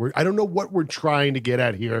don't know what we're trying to get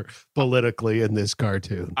at here politically in this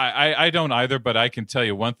cartoon. I don't either, but I can tell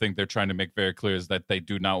you one thing they're trying to make very clear is that they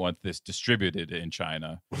do not want this distributed in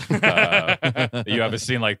China. You have a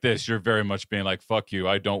scene like this, you're very much being like, fuck you,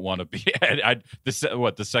 I don't want to be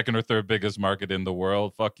the second or third biggest market in the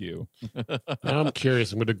world? Fuck you. I'm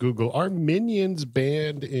curious. I'm going to Google, are Minions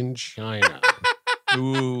banned in China?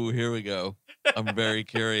 Ooh, here we go. I'm very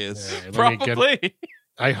curious. Probably.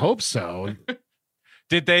 I hope so.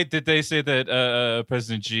 Did they say that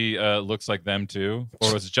President Xi looks like them too,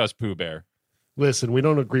 or was it just Pooh Bear? Listen, we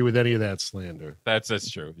don't agree with any of that slander. That's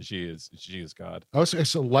true. She is God. Oh,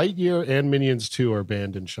 so Lightyear and Minions 2 are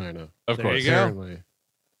banned in China. Of There course. you go. Apparently.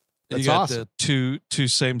 That's You got awesome. the two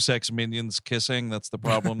same-sex minions kissing. That's the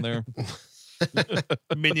problem there.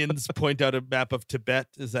 Minions point out a map of Tibet.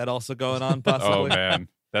 Is that also going on? Possibly. Oh man,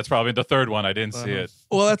 that's probably the third one. I didn't see it.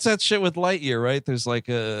 Well, that's that shit with Lightyear, right? There's like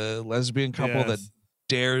a lesbian couple that Yes.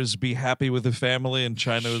 dares be happy with a family, and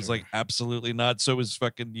China was like, absolutely not. So is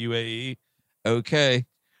fucking UAE. Okay,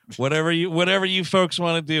 whatever you folks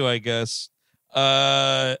want to do, I guess.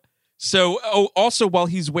 Also, while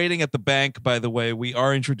he's waiting at the bank, by the way, we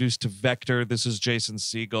are introduced to Vector. This is Jason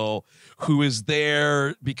Segel, who is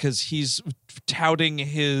there because he's touting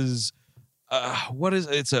his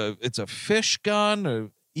it's a fish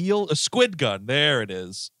gun, a squid gun. There it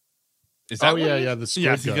is. Is that? Oh yeah, the squid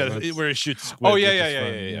Yes, gun. he's got That's- where he shoots squid. Oh yeah, which yeah, is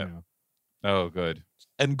yeah, fun. yeah. Oh good.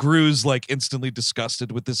 And Gru's like instantly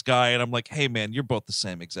disgusted with this guy, and I'm like, "Hey, man, you're both the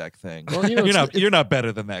same exact thing. Well, you know, You're not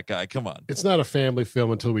better than that guy. Come on." It's not a family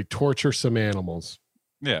film until we torture some animals.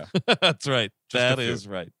 Yeah. That's right. Just a That few. is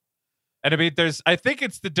right. And I mean, I think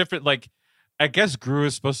it's the different, like, I guess Gru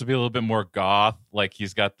is supposed to be a little bit more goth. Like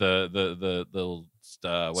he's got the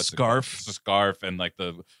what's Scarf. the scarf and like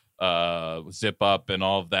the zip up and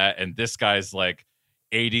all of that. And this guy's like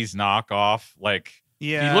 80s knockoff. Like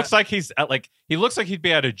Yeah. he looks like he looks like he'd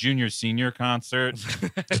be at a junior senior concert.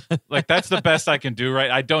 Like that's the best I can do, right?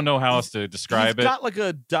 I don't know how else to describe He's it. got like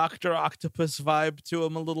a Dr. Octopus vibe to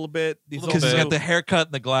him a little bit. Because he's got the haircut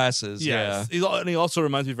and the glasses. Yes. And he also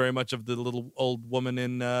reminds me very much of the little old woman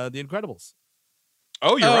in The Incredibles.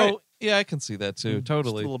 Oh, you're right. Yeah, I can see that too.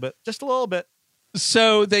 Totally. Just a little bit.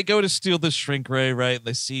 So they go to steal the shrink ray, right?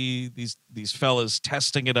 They see these fellas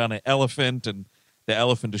testing it on an elephant, and the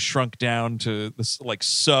elephant is shrunk down to this like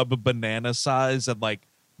sub banana size, and like,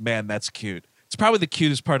 man, that's cute. It's probably the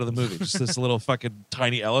cutest part of the movie. Just this little fucking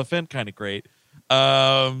tiny elephant, kind of great.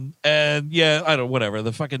 And yeah, I don't whatever.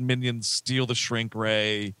 The fucking minions steal the shrink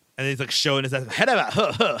ray. And he's like showing his head about.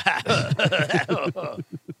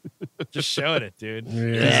 Just showing it, dude.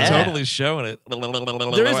 He's totally showing it.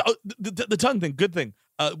 There is the tongue thing. Good thing.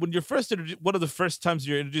 When you're first introduced, one of the first times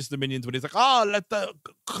you're introduced to the minions, when he's like, "Oh,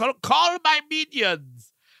 call my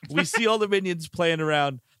minions." We see all the minions playing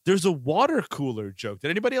around. There's a water cooler joke. Did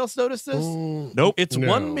anybody else notice this? Nope. It's No.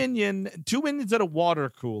 one minion, two minions at a water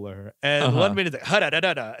cooler, and one minion's like,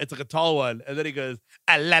 "Ha-da-da-da-da." It's like a tall one, and then he goes,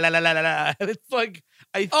 "Ah, la la la la la la." And it's like,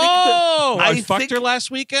 I think I think- fucked her last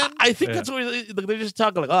weekend. I think that's what they're just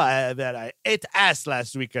talking like, I ate ass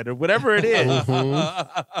last weekend or whatever it is.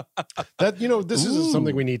 That this is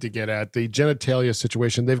something we need to get at, the genitalia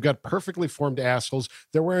situation. They've got perfectly formed assholes.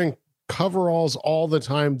 They're wearing coveralls all the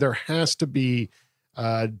time. There has to be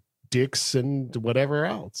dicks and whatever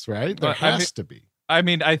else, right? There has to be. I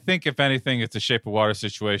mean, I think if anything, it's a Shape of Water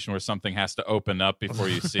situation where something has to open up before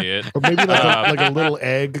you see it. Or maybe like a little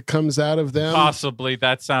egg comes out of them. Possibly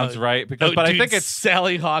that sounds right. Because, but dude, I think it's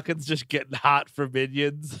Sally Hawkins just getting hot for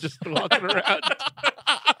minions, just walking around.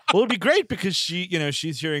 Well, it'd be great because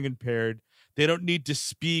she's hearing impaired. They don't need to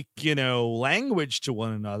speak, language to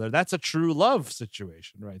one another. That's a true love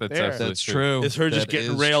situation right That's there. absolutely That's true. It's her just That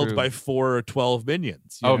getting is railed true. by 4 or 12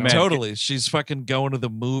 minions. you Oh, know? man. Totally. She's fucking going to the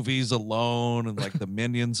movies alone, and like the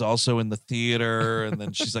minions also in the theater, and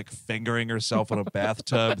then she's like fingering herself in a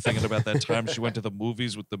bathtub, thinking about that time she went to the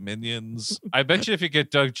movies with the minions. I bet you if you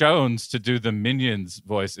get Doug Jones to do the Minions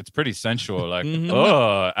voice, it's pretty sensual. Like,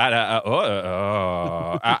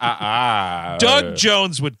 Doug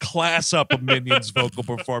Jones would class up a minions vocal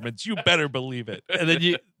performance. You better believe it. And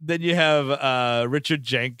then you have Richard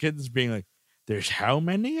Jenkins being like, "There's how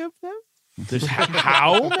many of them? There's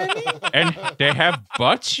how many?" And they have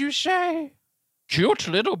butts, you say? Cute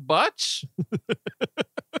little butts?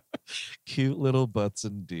 Cute little butts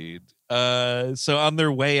indeed. So on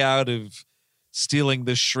their way out of stealing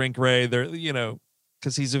the shrink ray, they're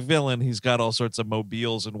because he's a villain. He's got all sorts of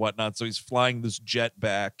mobiles and whatnot. So he's flying this jet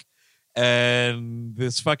back. And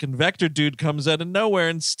this fucking Vector dude comes out of nowhere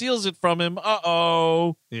and steals it from him.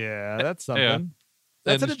 Uh-oh. Yeah, that's something. Yeah.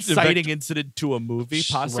 That's an And exciting incident to a movie,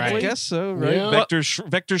 possibly. I guess so, right? Yeah.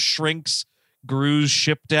 Vector shrinks Gru's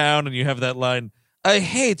ship down, and you have that line, I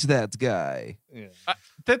hate that guy. Yeah.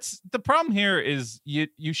 That's the problem here is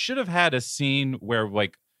you should have had a scene where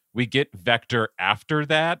like we get Vector after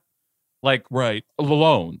that. Like Right.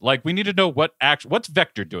 alone. Like we need to know what's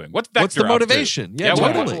Vector doing? What's Vector What's the up to? motivation? Yeah,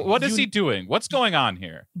 what- totally. what is he doing? What's going on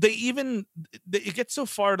here? It gets so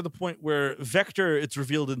far to the point where Vector, it's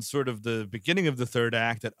revealed in sort of the beginning of the third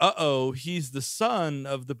act that, he's the son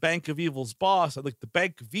of the Bank of Evil's boss. And like the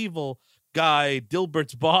Bank of Evil guy,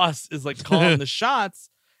 Dilbert's boss, is like calling the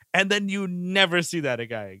shots. And then you never see that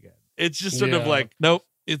guy again. It's just sort of Yeah. like, Nope.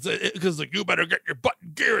 it's because like, you better get your butt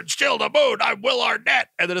in gear and steal the moon. I'm Will Arnett.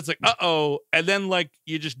 And then it's like, and then like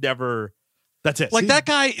you just never. That's it. Like that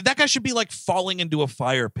guy should be like falling into a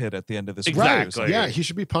fire pit at the end of this movie. Exactly. Right. Yeah, he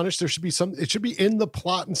should be punished. There should be it should be in the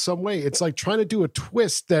plot in some way. It's like trying to do a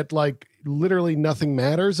twist that like literally nothing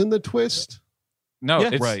matters in the twist. No, Yeah.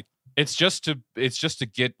 it's Right. It's just to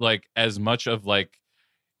get like as much of like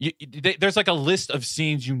there's like a list of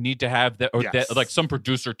scenes you need to have that Yes. like some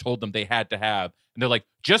producer told them they had to have, and they're like,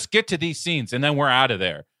 just get to these scenes and then we're out of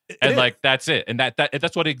there. And is. like that's it. And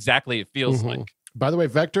that's what exactly it feels Mhm. like. By the way,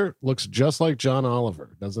 Vector looks just like John Oliver,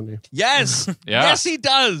 doesn't he? Yes. Yeah. Yes, he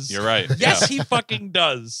does. You're right. Yes, Yeah. he fucking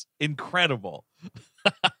does. Incredible.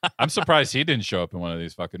 I'm surprised he didn't show up in one of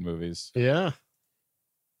these fucking movies. Yeah.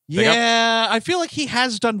 They got- Yeah, I feel like he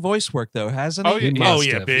has done voice work though, hasn't he? Oh, He yeah. must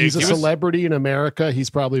yeah, have. big. He's a He was- celebrity in America. He's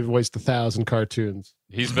probably voiced 1,000 cartoons.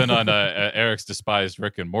 He's been on Eric's despised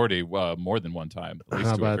Rick and Morty more than one time. At least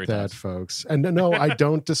How 2 or about 3 that, times. folks? And no, I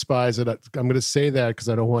don't despise it. I'm going to say that because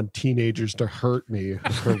I don't want teenagers to hurt me,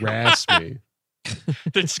 harass me.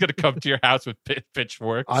 They're just gonna come to your house with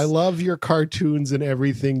pitchforks. I love your cartoons and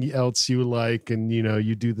everything else you like, and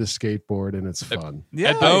you do the skateboard and it's fun.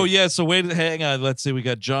 Yeah. Oh yeah. So wait, hang on. Let's see. We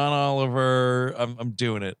got John Oliver. I'm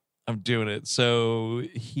doing it. So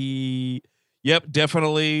yep,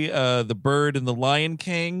 definitely. The Bird and the Lion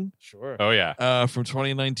King. Sure. Oh yeah. From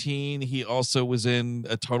 2019. He also was in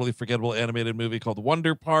a totally forgettable animated movie called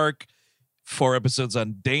Wonder Park. 4 episodes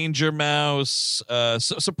on Danger Mouse. So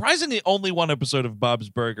surprisingly, only 1 episode of Bob's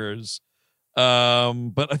Burgers.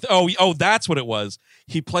 But that's what it was.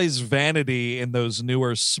 He plays Vanity in those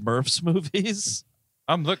newer Smurfs movies.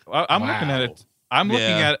 I'm looking at it. I'm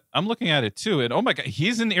looking at it too. And oh my god,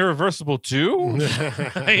 he's in Irreversible too.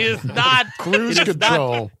 He is not Cruise it is not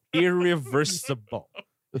control. irreversible.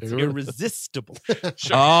 It's irresistible.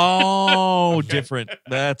 Oh, different.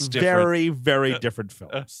 That's different. Very, very different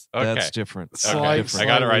films. Okay. That's different. Okay. Slight- I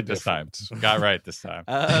got it right slightly this time. different. Got it right this time.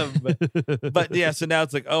 But yeah, so now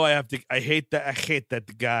it's like, I hate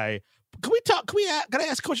that guy. Can I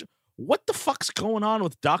ask a question? What the fuck's going on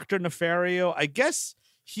with Dr. Nefario? I guess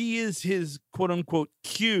he is his quote unquote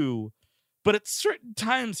Q, but at certain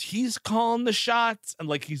times he's calling the shots and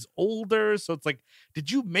like he's older. So it's like, did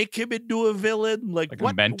you make him into a villain? Like Like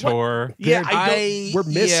what? a mentor. Yeah, We're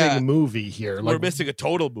missing yeah. a movie here. We're Like, missing a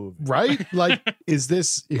total movie. right? Like, is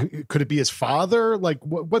this? Could it be his father? Like,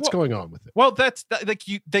 what's Well- going on with it? Well, like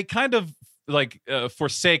they kind of like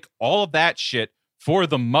forsake all of that shit for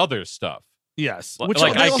the mother stuff, Yes, Like, which I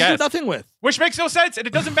I also do guess. nothing with. which makes no sense and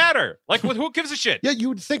it doesn't matter. Like, who gives a shit? Yeah, you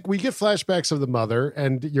would think we get flashbacks of the mother,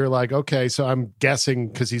 and you're like, okay, so I'm guessing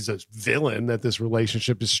because he's a villain that this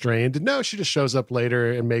relationship is strained. No, she just shows up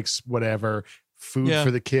later and makes whatever food Yeah.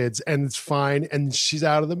 for the kids, and it's fine, and she's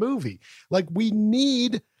out of the movie. Like we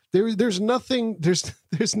need. There's nothing.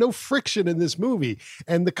 There's no friction in this movie,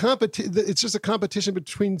 and it's just a competition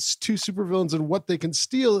between 2 supervillains and what they can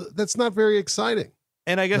steal. That's not very exciting.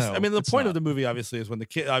 And I guess, No, I mean, the it's point not. of the movie, obviously, is when the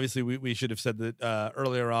kid, obviously, we should have said that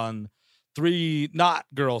earlier on, 3 not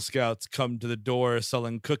Girl Scouts come to the door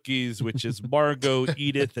selling cookies, which is Margot,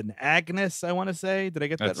 Edith, and Agnes, I want to say. Did I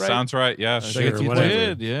get that, That right? sounds right. Yeah, Sure, If you whatever.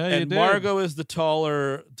 did, yeah, you And did. Margot is the tall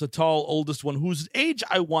oldest one, whose age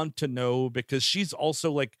I want to know because she's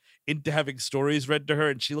also like into having stories read to her,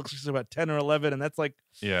 and she looks like she's about 10 or 11, and that's like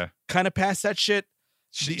yeah. kind of past that shit.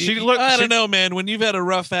 She looked. I don't know, man. When you've had a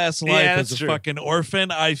rough ass life Yeah, as that's a true. fucking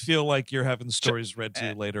orphan, I feel like you're having stories read to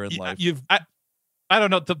you later in life. You've I don't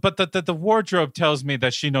know, but the wardrobe tells me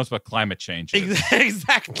that she knows what climate change is.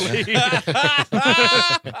 exactly.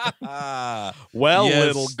 Well, Yes.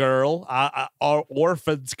 little girl, our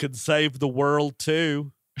orphans can save the world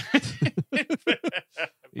too.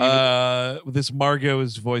 This Margot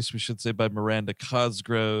is voiced, we should say, by Miranda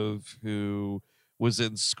Cosgrove, who was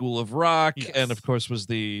in School of Rock, Yes. and of course was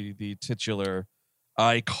the titular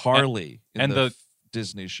iCarly in and the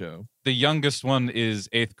Disney show. The youngest one is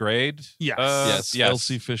 8th grade. Yes. Yes,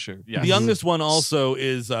 Elsie Fisher. Yes. The youngest one also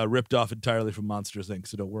is ripped off entirely from Monsters Inc.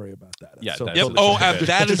 So don't worry about that. Yeah, So that's Yep. totally Oh, different. and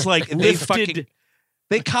that is like they Lifted- fucking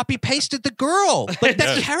they copy pasted the girl. Like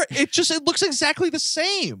that character, it looks exactly the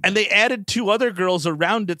same. And they added 2 other girls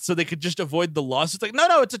around it so they could just avoid the loss. It's like,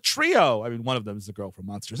 no, it's a trio. I mean, one of them is the girl from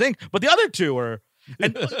Monsters Inc., but the other 2 are.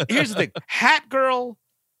 And here's the thing: Hat Girl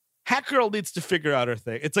needs to figure out her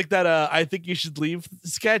thing. It's like that. I think you should leave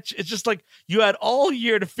sketch. It's just like you had all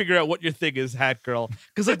year to figure out what your thing is, Hat Girl.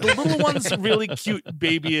 Because like the little one's really cute,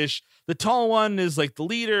 babyish. The tall one is like the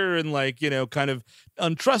leader and like kind of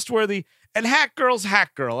untrustworthy. And Hat Girl's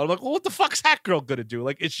Hat Girl. I'm like, well, what the fuck's Hat Girl gonna do?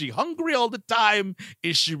 Like, is she hungry all the time?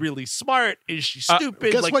 Is she really smart? Is she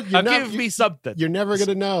stupid? guess Like, what? give me something. You're never going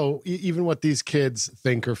to know even what these kids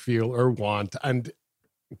think or feel or want. And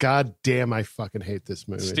God damn, I fucking hate this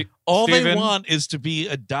movie. All they Steven? want is to be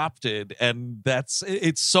adopted, and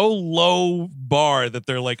it's so low bar that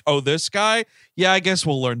they're like, oh, this guy, yeah, I guess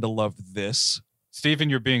we'll learn to love this. Stephen,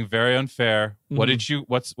 you're being very unfair. What Mhm. did you?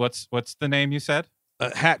 What's the name you said?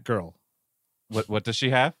 Hat Girl. What does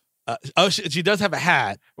she have? She does have a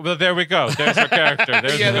hat. Well, there we go. There's her character.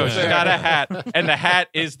 There's Yeah, we go. that's She's right. got a hat, and the hat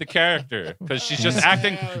is the character because she's just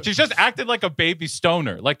acting. She's just acting like a baby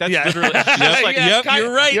stoner. Like that's literally. She's just like, Yep,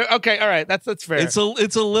 you're right. Okay, all right. That's fair. It's a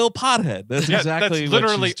little pothead. That's yeah, exactly that's what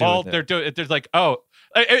literally she's doing all there. they're doing. There's like, oh,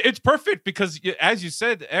 it's perfect because as you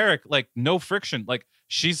said, Eric, like no friction. Like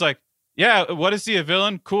she's like, yeah, what is he, a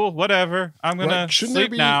villain? Cool, whatever. I'm gonna Right? Shouldn't there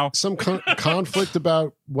sleep be now. some conflict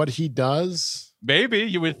about what he does? Maybe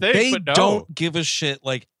you would think, They but no. don't give a shit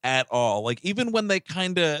like at all. Like even when they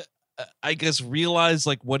kind of, I guess, realize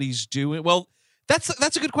like what he's doing. Well, that's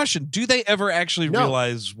a good question. Do they ever actually No.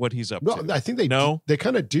 realize what he's up No, to? I think they No? they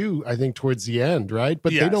kind of do. I think towards the end, right?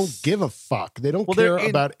 But they don't Yes. give a fuck. They don't Well, they're care in-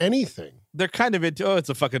 about anything. They're kind of into. Oh, it's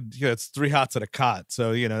a fucking. It's 3 hots at a cot.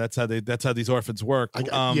 So that's how these orphans work.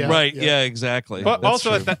 Yeah. Right? Yeah, exactly. But That's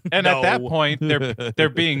also, true. at No. that point, they're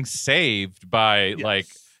being saved by like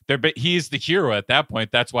he's the hero at that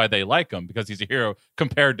point. That's why they like him because he's a hero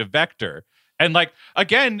compared to Vector. And like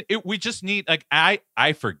again, we just need like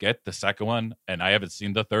I forget the second one, and I haven't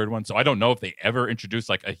seen the third one, so I don't know if they ever introduced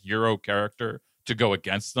like a hero character to go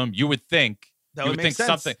against them. You would think That you would would make think sense.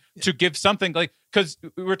 something to give something like because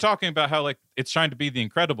we were talking about how like it's trying to be the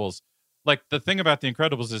Incredibles. Like the thing about the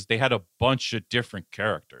Incredibles is they had a bunch of different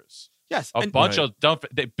characters. Yes, A and- bunch of dumb.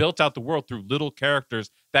 They built out the world through little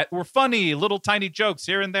characters that were funny, little tiny jokes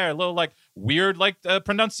here and there, little like weird like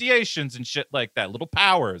pronunciations and shit like that, little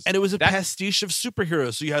powers. And it was a That- pastiche of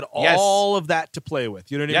superheroes, so you had Yes. all of that to play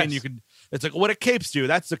with. You know what I mean? Yes. You could. It's like, what do capes do?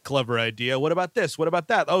 That's a clever idea. What about this? What about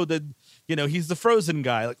that? Oh, he's the Frozen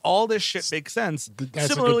guy. Like all this shit makes sense. That's a good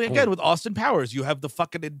Similarly, point. again with Austin Powers, you have the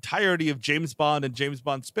fucking entirety of James Bond and James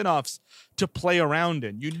Bond spinoffs to play around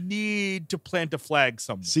in. You need to plant a flag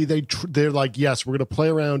somewhere. See, they're like, yes, we're going to play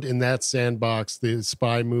around in that sandbox, the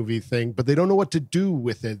spy movie thing, but they don't know what to do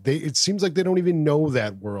with it. It seems like they don't even know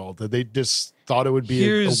that world. That they just thought it would be a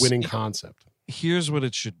Here's- winning concept. Here's what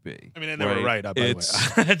it should be. I mean, they were right, by the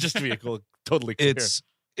It's way. Just to be totally clear.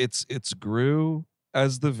 it's Gru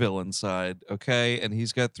as the villain side, okay, and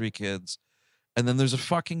he's got 3 kids, and then there's a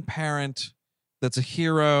fucking parent that's a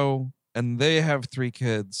hero, and they have 3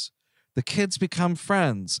 kids. The kids become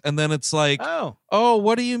friends, and then it's like, oh,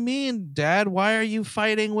 what do you mean, Dad? Why are you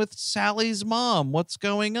fighting with Sally's mom? What's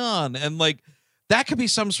going on? And like that could be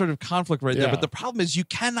some sort of conflict right there. Yeah. But the problem is you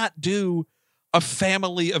cannot do a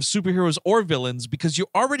family of superheroes or villains because you're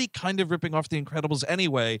already kind of ripping off the Incredibles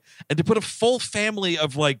anyway. And to put a full family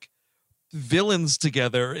of like villains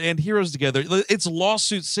together and heroes together, it's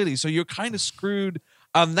lawsuit city. So you're kind of screwed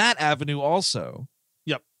on that avenue also.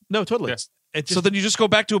 Yep. No, totally. Yes. It just, So then you just go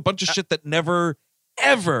back to a bunch of shit that never,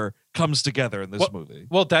 ever comes together in this movie.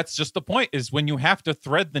 Well, that's just the point. Is when you have to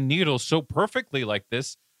thread the needle so perfectly like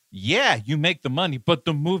this. Yeah, you make the money, but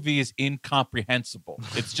the movie is incomprehensible.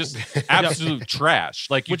 It's just absolute trash.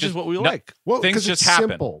 Like, which is what we like. Well, Things because just it's happen.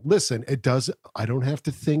 simple. Listen, it does. I don't have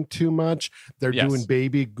to think too much. They're Yes. doing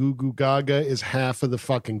baby goo goo gaga is half of the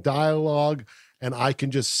fucking dialogue, and I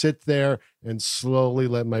can just sit there and slowly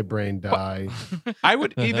let my brain die. I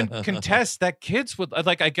would even contest that kids would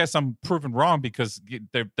like. I guess I'm proven wrong because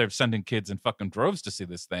they're sending kids in fucking droves to see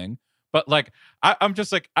this thing. But like, I'm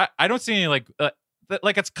just like, I don't see any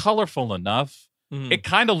like it's colorful enough. Mhm. It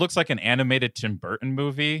kind of looks like an animated Tim Burton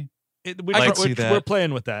movie. I could see that. We're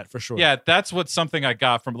playing with that for sure. Yeah, that's what something I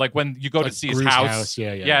got from like when you go to see his Gru's house.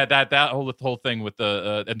 Yeah. That whole thing with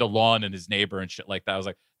the and the lawn and his neighbor and shit like that. I was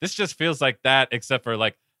like, this just feels like that, except for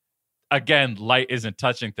like, again, light isn't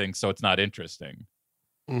touching things, so it's not interesting.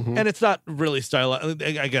 Mm-hmm. And it's not really stylized.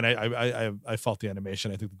 Again, I fault the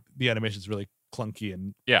animation. I think the animation is really clunky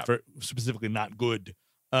and specifically not good.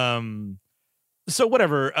 So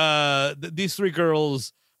whatever. These three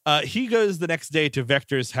girls. He goes the next day to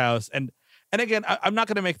Vector's house, and again, I'm not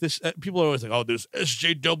going to make this. People are always like, "Oh, there's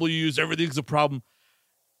SJWs. Everything's a problem."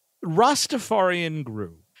 Rastafarian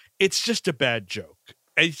Gru. It's just a bad joke.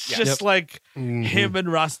 It's just like him and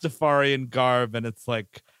Rastafarian garb, and it's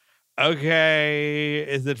like, okay,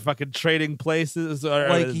 is it fucking trading places? Or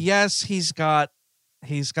like, yes, he's got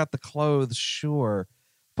the clothes, sure,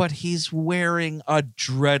 but he's wearing a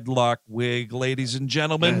dreadlock wig, ladies and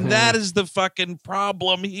gentlemen. Mm-hmm. That is the fucking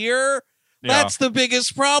problem here. That's the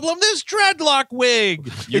biggest problem. This dreadlock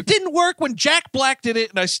wig. It didn't work when Jack Black did it,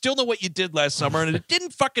 and I still know what you did last summer, and it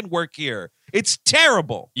didn't fucking work here. It's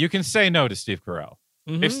terrible. You can say no to Steve Carell.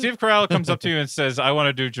 Mm-hmm. If Steve Carell comes up to you and says, I want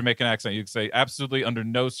to do a Jamaican accent, you can say, absolutely, under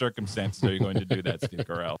no circumstances are you going to do that, Steve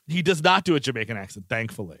Carell. He does not do a Jamaican accent,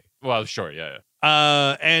 thankfully. Well, sure, yeah.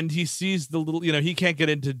 And he sees the little, he can't get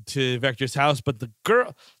into Vector's house, but the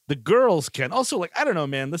girls can. Also, like, I don't know,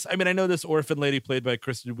 man. I know this orphan lady played by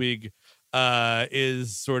Kristen Wiig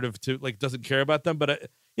is sort of doesn't care about them, but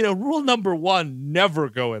rule number one, never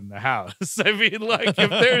go in the house. I mean, like,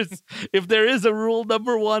 if there is a rule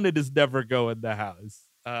number one, it is never go in the house.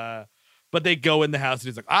 But they go in the house and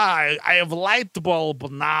he's like, I have light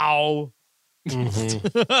bulb now.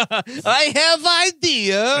 Mm-hmm. I have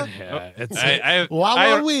idea. Yeah,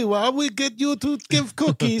 Why we get you to give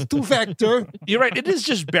cookies to Vector? You're right. It is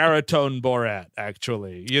just baritone Borat,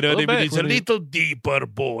 actually. You know what I mean? It's a little deeper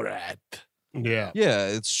Borat. Yeah. Yeah,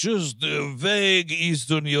 it's just a vague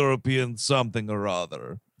Eastern European something or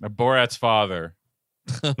other. Borat's father.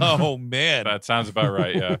 Oh, man. That sounds about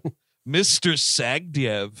right, yeah. Mr.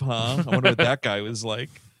 Sagdiev, huh? I wonder what that guy was like.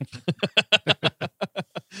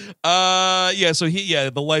 So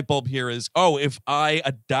the light bulb here is, if I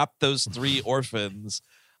adopt those three orphans,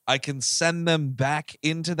 I can send them back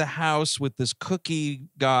into the house with this cookie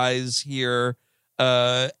guys here,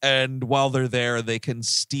 and while they're there, they can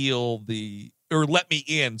steal or let me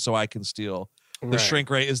in so I can steal. The shrink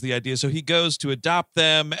ray is the idea. So he goes to adopt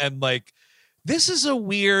them, and like, this is a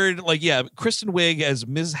weird, Kristen Wiig as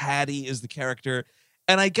Ms. Hattie is the character.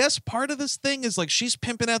 And I guess part of this thing is like she's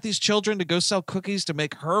pimping out these children to go sell cookies to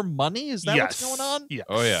make her money. Is that what's going on? Yes.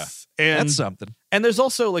 Oh, yeah. And that's something. And there's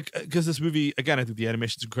also because this movie, again, I think the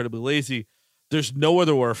animation's incredibly lazy. There's no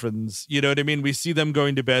other orphans. You know what I mean? We see them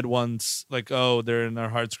going to bed once, like, they're in their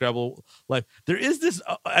hard scrabble life. There is this,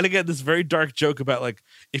 and again, this very dark joke about like,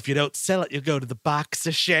 if you don't sell it, you go to the box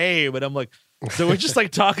of shame. And I'm like, so we're just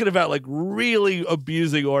like talking about like really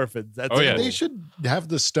abusing orphans. That's They should have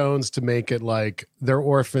the stones to make it like they're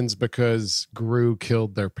orphans because Gru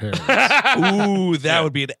killed their parents. Ooh, that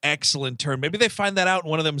would be an excellent turn. Maybe they find that out in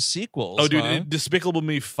one of them sequels. Oh, dude, Despicable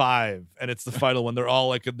Me 5, and it's the final one. They're all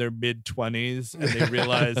like in their mid-20s, and they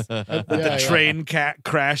realize that the train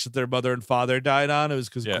crash that their mother and father died on, it was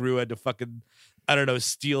because Gru had to fucking, I don't know,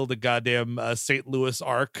 steal the goddamn St. Louis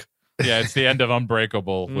Ark. Yeah, it's the end of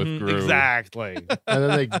Unbreakable with Gru. Exactly. And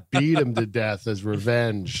then they beat him to death as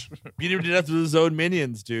revenge. Beat him to death with his own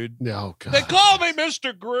minions, dude. Oh, God. They call me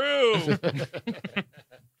Mr. Gru.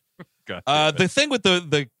 The thing with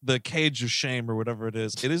the cage of shame or whatever it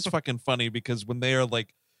is fucking funny because when they are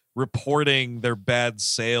like reporting their bad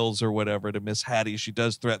sales or whatever to Miss Hattie, she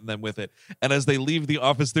does threaten them with it. And as they leave the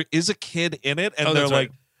office, there is a kid in it, and they're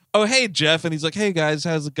like, "Oh, hey, Jeff," and he's like, "Hey guys,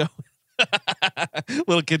 how's it going?"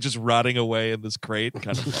 Little kid just rotting away in this crate,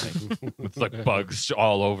 kind of funny. With like bugs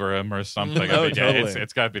all over him or something. Totally.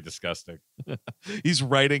 It's got to be disgusting. He's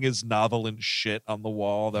writing his novel and shit on the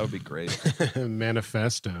wall. That would be great.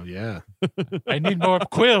 Manifesto, yeah. I need more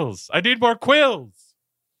quills.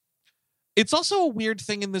 It's also a weird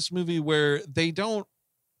thing in this movie where they don't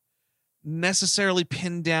necessarily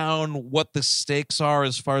pin down what the stakes are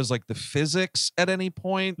as far as like the physics at any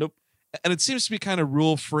point. Nope. And it seems to be kind of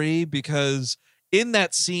rule free because in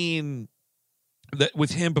that scene that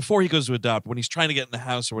with him before he goes to adopt, when he's trying to get in the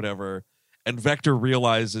house or whatever, and Vector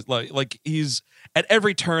realizes like he's at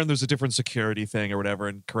every turn there's a different security thing or whatever,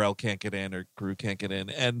 and Carell can't get in or Gru can't get in,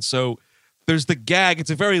 and so there's the gag.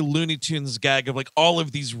 It's a very Looney Tunes gag of like all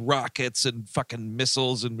of these rockets and fucking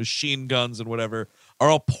missiles and machine guns and whatever are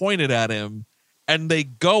all pointed at him. And they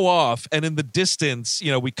go off, and in the distance,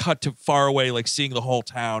 we cut to far away, like seeing the whole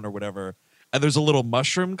town or whatever. and there's a little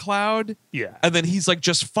mushroom cloud. Yeah. And then he's like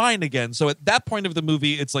just fine again. So at that point of the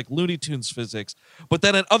movie, it's like Looney Tunes physics. But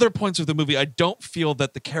then at other points of the movie, I don't feel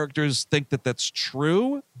that the characters think that that's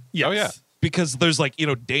true. Yes. Oh, yeah. Because there's like,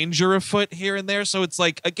 danger afoot here and there. So it's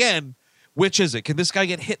like, again, which is it? Can this guy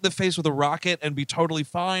get hit in the face with a rocket and be totally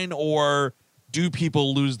fine? Or do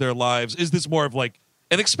people lose their lives? Is this more of like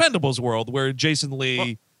an Expendables world where Jason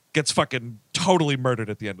Lee gets fucking totally murdered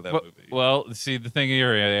at the end of that movie? Well, see, the thing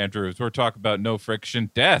here, Andrew, is we're talking about no friction,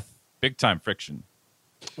 death, big time friction.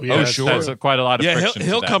 Oh, sure. That's quite a lot of Yeah, friction.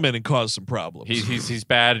 he'll come in and cause some problems. He's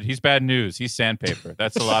bad. He's bad news. He's sandpaper.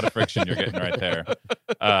 That's a lot of friction you're getting right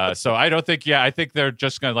there. So I don't think. Yeah, I think they're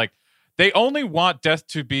just gonna like. They only want death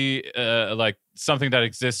to be like something that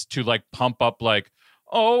exists to like pump up like,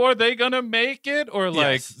 oh, are they gonna make it? Or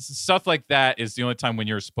like stuff like that is the only time when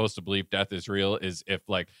you're supposed to believe death is real is if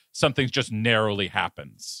like something just narrowly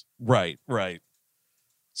happens. Right.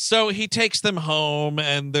 So he takes them home,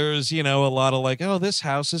 and there's, a lot of like, oh, this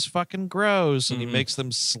house is fucking gross. And he makes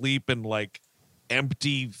them sleep in like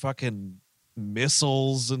empty fucking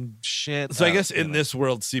missiles and shit. So I guess in this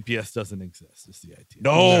world, CPS doesn't exist. Is the idea?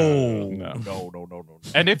 No.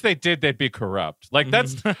 And if they did, they'd be corrupt. Like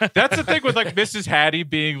that's the thing with like Mrs. Hattie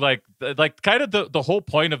being like kind of the whole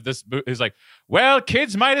point of this is like, well,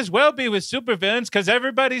 kids might as well be with supervillains because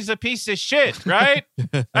everybody's a piece of shit, right?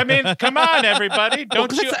 I mean, come on, everybody,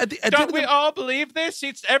 don't we all believe this?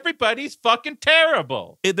 It's everybody's fucking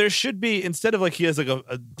terrible. There should be, instead of like he has like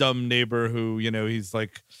a dumb neighbor who he's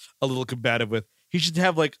like a little combative with, he should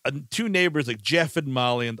have like two neighbors like Jeff and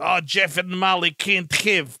Molly, and Jeff and Molly can't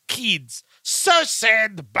have kids, so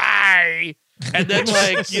sad, bye. And then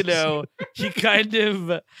like he kind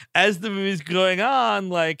of, as the movie's going on,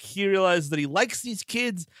 like he realizes that he likes these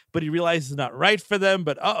kids, but he realizes it's not right for them.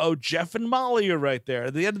 But Jeff and Molly are right there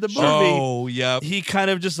at the end of the movie. He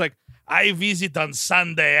kind of just like, I visit on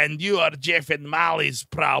Sunday, and you are Jeff and Molly's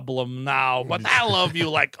problem now, but I love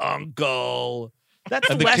you like uncle. That's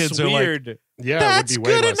less weird. Like, yeah, that's would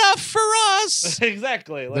be good way less. enough for us.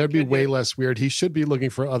 Exactly. Like, that'd be way less weird. He should be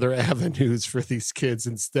looking for other avenues for these kids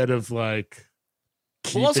instead of like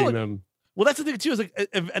keeping them. Well, that's the thing too. Is like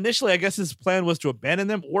initially, I guess his plan was to abandon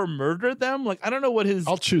them or murder them. Like I don't know what his.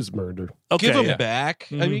 I'll choose murder. Okay, give them back.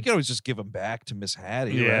 I mean, you can always just give them back to Miss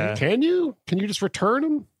Hattie. Right? Can you? Can you just return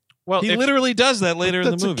them? Well, he literally does that later in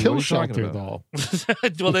the movie. That's a kill what are you talking shelter, about?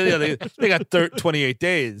 though. Well, they got 28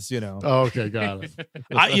 days. Oh, okay, got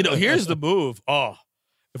it. Here's the move. Oh,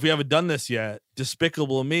 if we haven't done this yet,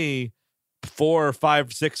 Despicable Me, 4,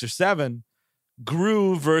 5, 6, or 7,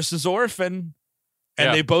 Gru versus Orphan.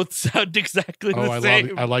 And they both sound exactly the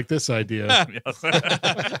same. I like this idea.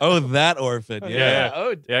 That Orphan.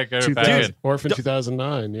 Yeah. Go back in. Orphan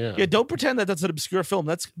 2009. Yeah. Yeah, don't pretend that that's an obscure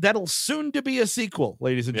film. That'll soon to be a sequel,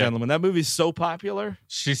 ladies and gentlemen. That movie's so popular.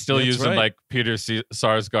 She's still using like Peter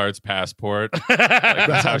Sarsgaard's passport.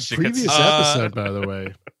 That's how she previous episode, by the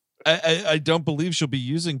way. I don't believe she'll be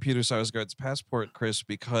using Peter Sarsgaard's passport, Chris,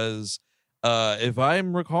 because if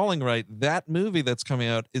I'm recalling right, that movie that's coming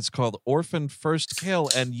out is called Orphan First Kill,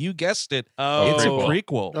 and you guessed it, it's a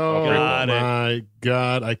prequel. Oh my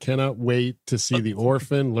God. I cannot wait to see the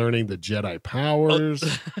orphan learning the Jedi powers.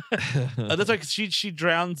 That's like she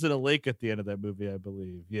drowns in a lake at the end of that movie, I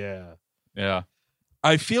believe. Yeah.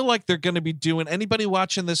 I feel like they're going to be doing. Anybody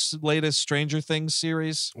watching this latest Stranger Things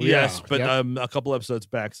series? Yes, but a couple episodes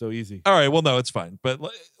back, so easy. All right, well, no, it's fine. But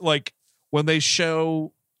like when they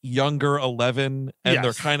show younger 11 and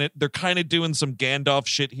they're kind of doing some Gandalf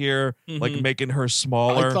shit here, like making her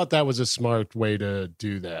smaller. I thought that was a smart way to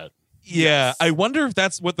do that. Yeah, I wonder if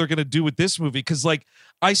that's what they're going to do with this movie, because like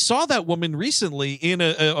I saw that woman recently in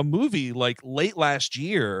a movie like late last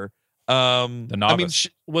year. The Novice. I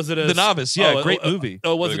mean, was it The Novice? Yeah, great movie.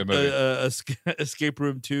 Was really it Escape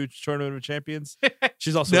Room 2 Tournament of Champions?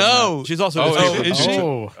 She's also no. She's also is she?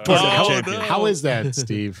 How is that,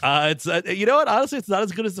 Steve? It's you know what? Honestly, it's not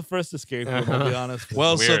as good as the first Escape Room. I'll be honest.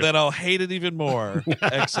 Well, so then I'll hate it even more.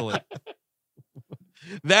 Excellent.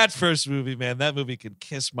 That first movie, man. That movie can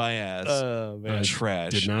kiss my ass. Oh man, I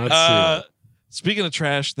trash. did not see it. Speaking of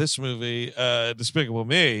trash, this movie, Despicable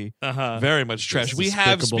Me, very much trash. We Despicable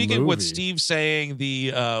have, speaking of what movie. Steve's saying,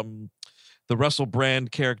 the Russell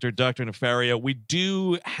Brand character, Dr. Nefario, we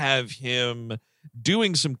do have him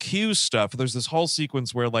doing some Q stuff. There's this whole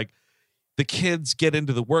sequence where like the kids get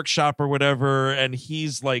into the workshop or whatever, and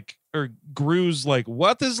he's like, or Gru's like,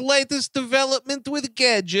 what is latest development with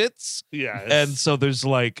gadgets? Yeah. And so there's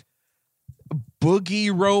like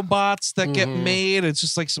boogie robots that get made. It's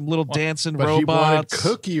just like some little dancing But robots. he wanted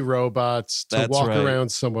cookie robots to walk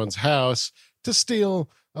around someone's house to steal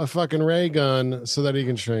a fucking ray gun so that he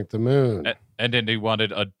can shrink the moon. And then he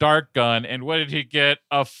wanted a dart gun, and what did he get?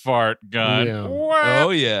 A fart gun. Yeah. What? Oh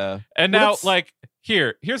yeah. And Well, now, that's- like,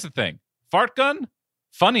 here's the thing: fart gun,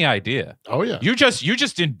 funny idea. Oh yeah. You just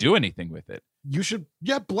didn't do anything with it. You should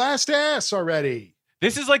blast ass already.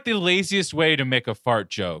 This is like the laziest way to make a fart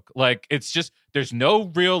joke. Like, it's just there's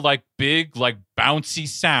no real like big like bouncy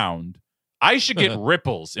sound. I should get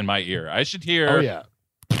ripples in my ear. I should hear. Oh yeah.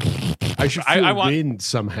 I should feel I want- wind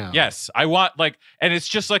somehow. Yes, I want like, and it's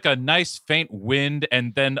just like a nice faint wind,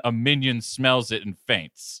 and then a minion smells it and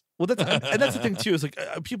faints. Well, that's the thing too. Is like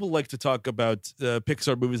people like to talk about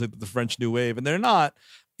Pixar movies like the French New Wave, and they're not.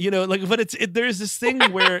 Like, but there's this thing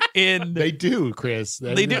where in They do, Chris.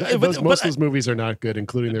 They do, Most but of those movies are not good,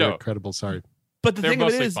 including No. They're Incredible. Sorry. But the They're thing of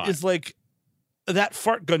it mostly is, fine. is like that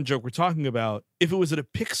fart gun joke we're talking about. If it was in a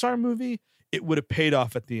Pixar movie, it would have paid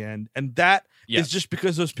off at the end, and that Yes. is just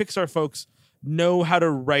because those Pixar folks know how to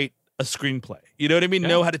write a screenplay. You know what I mean? Yeah.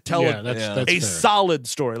 Know how to tell Yeah, a that's a fair. solid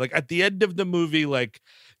story. Like at the end of the movie, like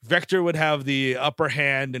Vector would have the upper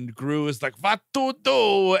hand, and Gru is like "What to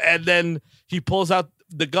do?" And then he pulls out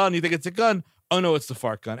the gun. You think it's a gun? Oh no, it's the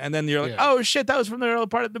fart gun. And then you're like, Yeah. oh shit, that was from the early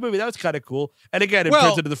part of the movie. That was kind of cool. And again, it Well,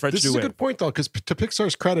 turns into the French This New is a Wave. good point, though, because to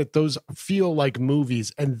Pixar's credit, those feel like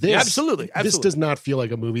movies, and this Absolutely. this does not feel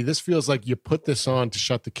like a movie. This feels like you put this on to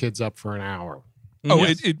shut the kids up for an hour. Oh,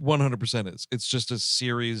 Yes. it 100% is. It's just a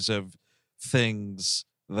series of things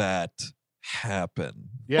that happen.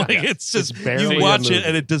 Yeah, Like, it's just barely you a watch it movie.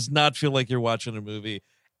 and it does not feel like you're watching a movie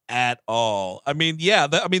at all. I mean, yeah,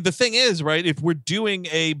 the thing is, right, if we're doing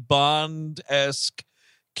a Bond-esque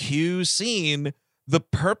Q scene, the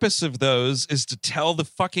purpose of those is to tell the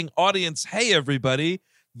fucking audience, hey, everybody,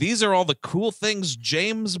 these are all the cool things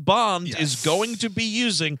James Bond is Yes. going to be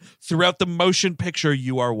using throughout the motion picture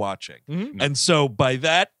you are watching. Mhm. And so by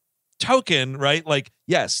that token, right, like,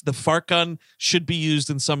 yes, the fart gun should be used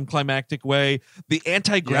in some climactic way. The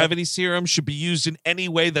anti-gravity serum should be used in any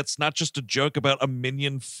way that's not just a joke about a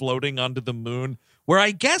minion floating onto the moon. Where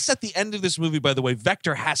I guess at the end of this movie, by the way,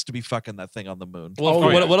 Vector has to be fucking that thing on the moon. Well, Oh,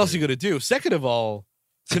 yeah. what else are you going to do? Second of all,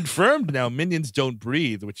 confirmed now, minions don't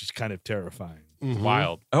breathe, which is kind of terrifying. Mhm.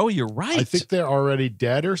 Wild. Oh, you're right. I think they're already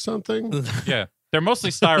dead or something. Yeah, they're mostly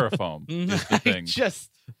styrofoam. is the I thing. just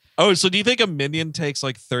Oh, so do you think a minion takes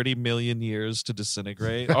like 30 million years to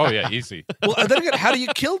disintegrate? Oh yeah, easy. well, and then again, how do you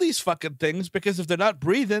kill these fucking things? Because if they're not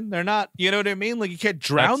breathing, they're not. You know what I mean? Like you can't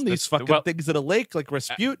drown these fucking well, things in a lake like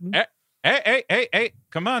Rasputin. Hey!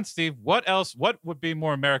 Come on, Steve. What else? What would be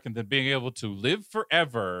more American than being able to live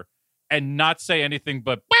forever and not say anything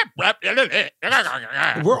but?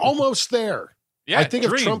 We're almost there. Yeah, I think if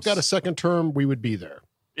Trump dreams. got a second term, we would be there.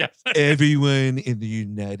 Yes. Everyone in the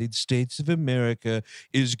United States of America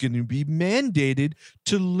is going to be mandated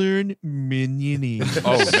to learn minionese.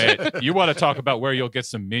 Oh man, you want to talk about where you'll get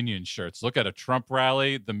some minion shirts? Look at a Trump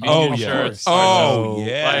rally. The minion Oh, yeah. shirts. Oh, are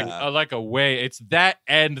yeah. like a way. It's that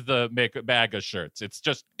and the MAGA shirts. It's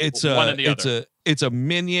just It's one a and the other. it's a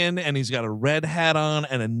minion, and he's got a red hat on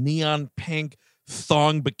and a neon pink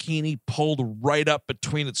thong bikini pulled right up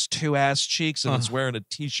between its two ass cheeks, and it's wearing a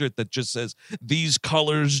t-shirt that just says "These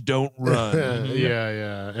colors don't run."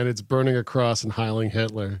 yeah. And it's burning a cross and heiling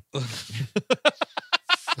Hitler.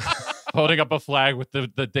 Holding up a flag with the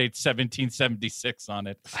date 1776 on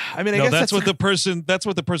it. I mean, I No, guess that's what the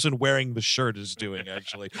person wearing the shirt is doing,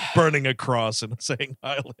 actually, burning a cross and saying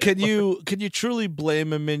 "Heil Hitler." Can you truly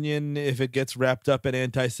blame a minion if it gets wrapped up in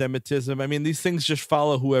anti-Semitism? I mean, these things just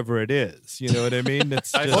follow whoever it is. You know what I mean?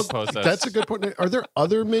 It's I just suppose That's a good point. Are there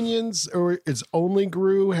other minions, or is only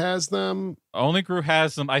Gru has them? Only Gru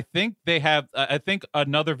has them. I think they have. I think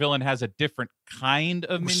another villain has a different kind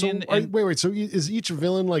of minion. So, wait. So is each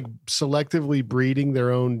villain like selectively breeding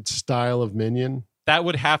their own style of minion? That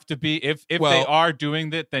would have to be if Well- they are doing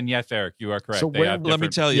that. Then yes, Eric, you are correct. So They where- have Let me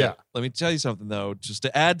different- tell you. Yeah. Let me tell you something though, just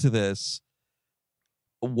to add to this.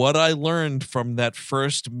 What I learned from that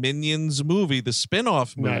first Minions movie, the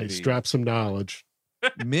spin-off movie, Nice. Drop some knowledge.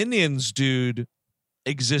 Minions, dude,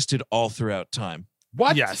 existed all throughout time.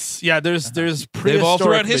 What? yes, yeah. There's They've all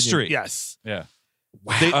throughout prehistoric history. minion- Yes,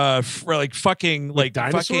 Yeah. For like fucking like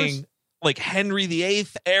dinosaurs? fucking like Henry VIII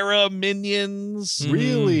era minions.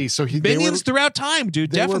 Really? So they were, Minions throughout time,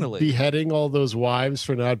 dude. they were Definitely. beheading all those wives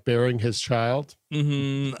for not bearing his child.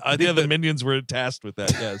 mm-hmm. I Yeah, think the minions were tasked with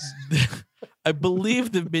that. Yes. I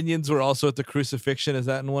believe the minions were also at the crucifixion. Is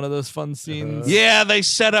that in one of those fun scenes? Yeah, they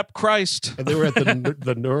set up Christ. And they were at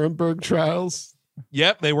the Nuremberg trials.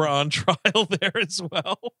 Yep, they were on trial there as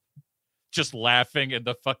well. just laughing and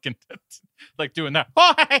the fucking like doing that.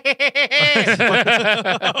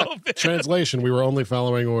 Translation: we were only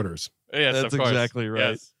following orders. Yes, That's of course. exactly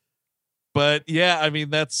right. Yes. But yeah, I mean,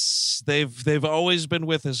 they've always been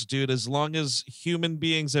with us, dude. As long as human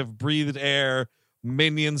beings have breathed air,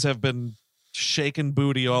 minions have been shaking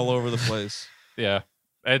booty all over the place. Yeah.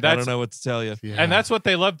 And I don't know what to tell you. Yeah. And that's what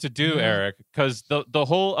they love to do, Eric, because the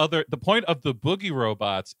point of the boogie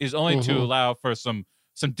robots is only to allow for some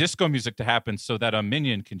disco music to happen so that a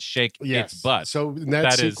minion can shake its butt. So in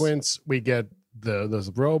that sequence, we get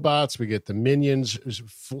those robots, we get the minions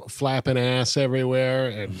flapping ass everywhere,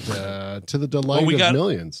 and to the delight of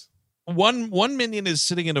millions. One minion is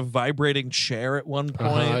sitting in a vibrating chair at one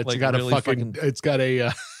point. It's got really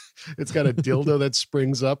it's got a dildo that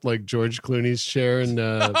springs up like George Clooney's chair and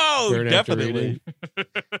definitely.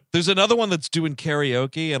 There's another one that's doing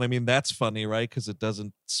karaoke, and I mean that's funny, right? Because it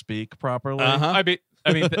doesn't speak properly. I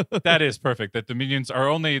mean that is perfect. That the minions are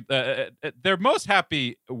only they're most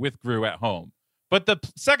happy with Gru at home, but the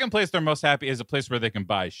second place they're most happy is a place where they can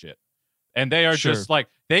buy shit, and they are just like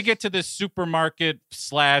they get to this supermarket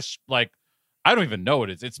 / like. I don't even know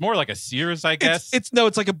what it is. It's more like a Sears, I guess. It's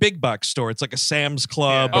like a big box store. It's like a Sam's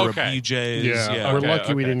Club or a BJ's. Yeah. We're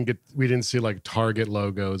lucky we didn't see like Target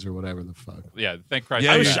logos or whatever the fuck. Yeah, thank Christ.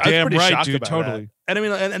 Yeah, I was damn pretty right, shocked dude. about Totally. that. And I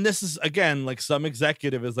mean, and this is again like some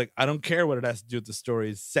executive is like, I don't care what it has to do with the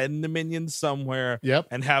stories. Send the minions somewhere,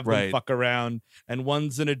 and have them fuck around. And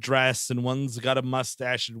one's in a dress, and one's got a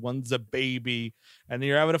mustache, and one's a baby, and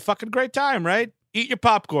you're having a fucking great time, right? Eat your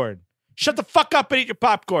popcorn. Shut the fuck up and eat your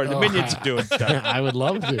popcorn. The minions are doing stuff. I would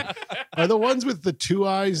love to. Are the ones with the two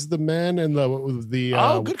eyes the men and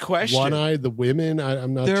the good question. one eye the women?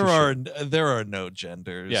 I'm not. There are no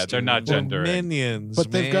genders. Yeah, they're not gender minions,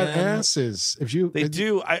 but they've got asses. They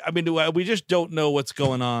do. I mean, we just don't know what's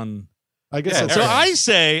going on. I guess. So I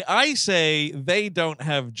say they don't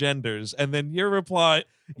have genders, and then your reply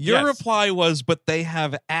was, but they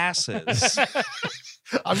have asses.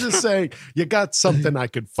 I'm just saying, you got something I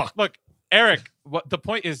could fuck. Look, Eric, what the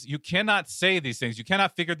point is, you cannot say these things. You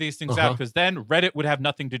cannot figure these things out because then Reddit would have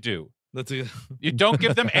nothing to do. You don't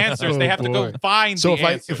give them answers. They have to go find the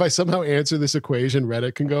answers. If I somehow answer this equation,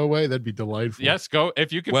 Reddit can go away. That'd be delightful. Yes, go.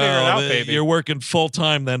 If you can figure it out, baby. You're working full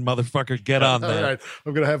time then, motherfucker. Get on that. All right.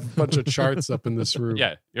 I'm going to have a bunch of charts up in this room.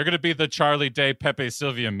 Yeah, you're going to be the Charlie Day, Pepe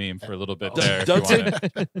Sylvia meme for a little bit there.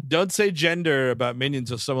 Don't say gender about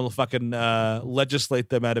minions or someone will fucking legislate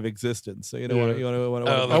them out of existence. So you want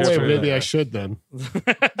to. Maybe I should then.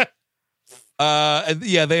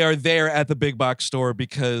 They are there at the big box store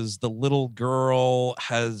because the little girl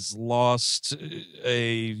has lost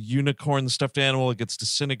a unicorn stuffed animal. It gets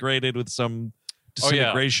disintegrated with some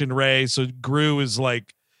disintegration ray. So Gru is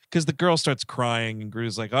like, because the girl starts crying and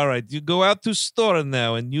Gru's like, all right, you go out to store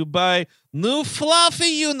now and you buy new fluffy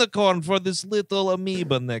unicorn for this little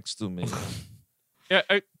amoeba next to me. Yeah,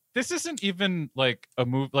 this isn't even like a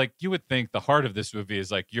move. Like you would think the heart of this movie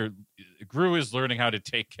is like Gru is learning how to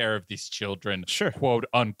take care of these children, quote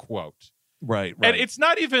unquote. Right. And it's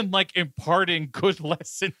not even like imparting good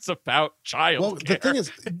lessons about child care. The thing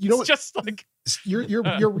is, it's just like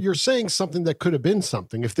you're saying something that could have been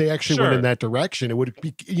something. If they actually went in that direction, it would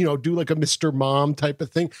be, do like a Mr. Mom type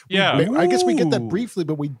of thing. Yeah. I guess we get that briefly,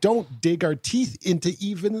 but we don't dig our teeth into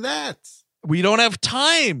even that. We don't have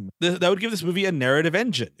time. That would give this movie a narrative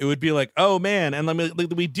engine. It would be like, oh man, and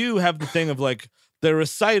we do have the thing of like the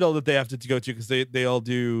recital that they have to go to because they all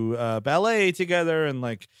do ballet together, and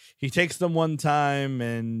like he takes them one time,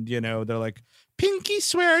 and they're like, Pinky,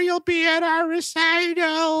 swear you'll be at our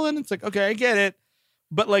recital, and it's like, okay, I get it,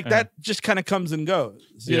 but like that just kind of comes and goes.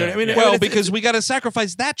 You know what I mean? Well, because we got to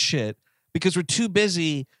sacrifice that shit because we're too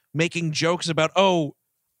busy making jokes about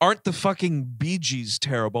aren't the fucking Bee Gees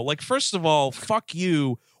terrible? Like, first of all, fuck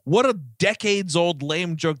you. What a decades-old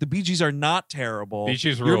lame joke. The Bee Gees are not terrible. Bee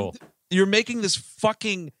Gees rule. You're making this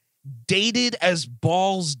fucking dated as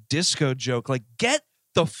balls disco joke. Like, get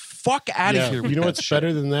the fuck out of here. You know what's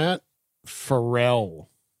better than that? Pharrell.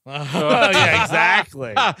 Yeah,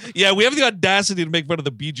 exactly. Yeah, we have the audacity to make fun of the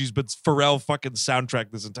Bee Gees, but Pharrell fucking soundtrack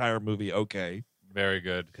this entire movie. Okay. Very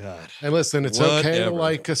good. God. And listen, it's okay to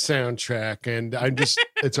like a soundtrack, and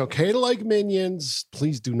it's okay to like Minions.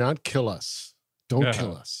 Please do not kill us. Don't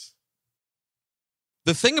kill us.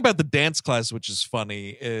 The thing about the dance class, which is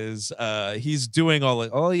funny, is he's doing all like,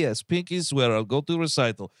 oh yes, Pinky swear I'll go to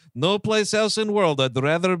recital. No place else in world I'd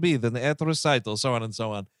rather be than at recital, so on and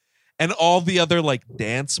so on. And all the other like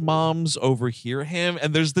dance moms overhear him,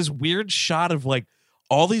 and there's this weird shot of like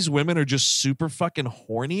all these women are just super fucking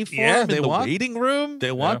horny for him in the waiting room.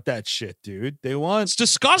 They want that shit, dude. It's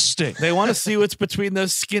disgusting. They want to see what's between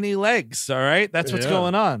those skinny legs. All right, that's what's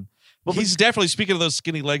going on. Well, he's definitely, speaking of those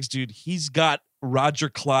skinny legs, dude, he's got Roger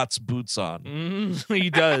Klotz boots on. He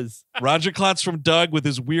does. Roger Klotz from Doug with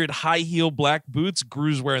his weird high heel black boots.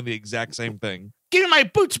 Gru's wearing the exact same thing. Give me my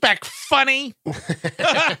boots back, funny.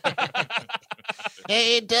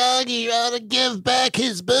 Hey, Doug, you ought to give back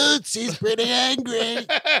his boots. He's pretty angry.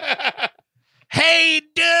 Hey,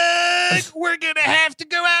 Doug, we're going to have to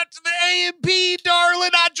go out to the A&P,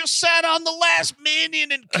 darling. I just sat on the last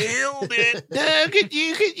Minion and killed it. Doug, could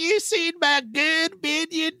you see my good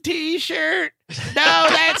Minion t-shirt? No,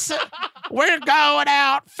 we're going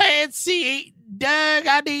out fancy. Doug,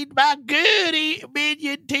 I need my good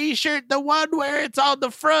Minion t-shirt, the one where it's on the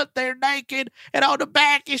front they're naked and on the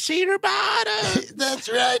back you see their bottom. That's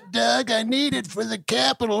right, Doug. I need it for the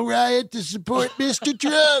Capitol riot to support Mr.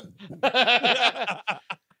 Trump.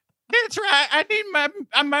 That's right. I need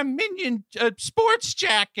my Minion sports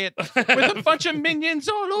jacket with a bunch of minions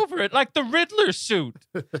all over it, like the Riddler suit.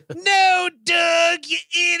 No, Doug, you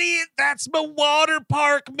idiot. That's my water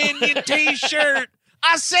park Minion t-shirt.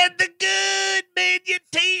 I said the good Minion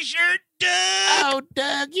t-shirt, Doug. Oh,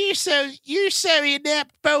 Doug, you're so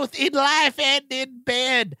inept both in life and in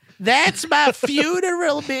bed. That's my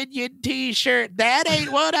funeral Minion t-shirt. That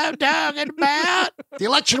ain't what I'm talking about. The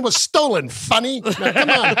election was stolen, funny. Now, come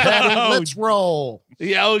on, Patty, let's roll.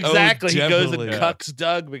 Yeah, exactly. He goes and definitely. cucks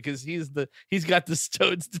Doug because he's got the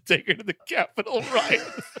stones to take her to the Capitol riot.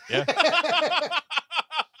 Yeah.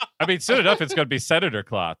 I mean, soon enough, it's going to be Senator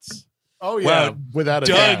Klotz. Oh, yeah, Well, without a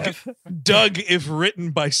doubt. Doug, if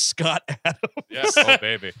written by Scott Adams. Yeah. Oh,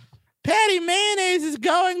 baby. Patty Mayonnaise is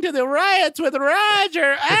going to the riots with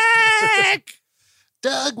Roger. Ack!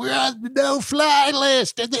 Doug, we're on the no-fly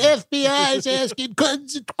list, and the FBI is asking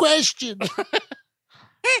tons of questions.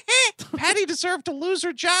 Patty deserved to lose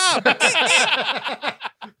her job.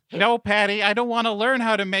 No, Patty, I don't want to learn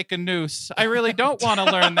how to make a noose. I really don't want to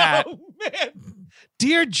learn that. Oh, man.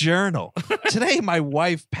 Dear Journal, today my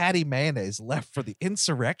wife, Patty Mayonnaise, left for the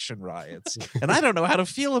insurrection riots, and I don't know how to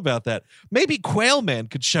feel about that. Maybe Quail Man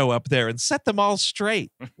could show up there and set them all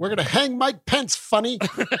straight. We're going to hang Mike Pence, funny.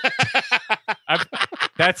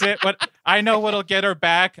 That's it. What I know what'll get her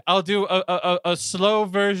back. I'll do a slow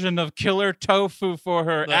version of Killer Tofu for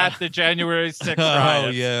her at the January 6th riots. Oh,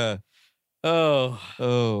 yeah.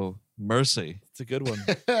 Oh, mercy. It's a good one.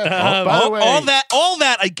 By the way, All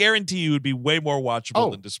that, I guarantee you would be way more watchable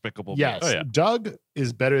than Despicable Me. yes, Oh, yeah. Doug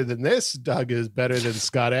is better than this. Doug is better than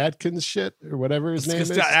Scott Atkins shit, or whatever his name is.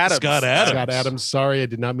 Scott Adams. Scott Adams. Sorry, I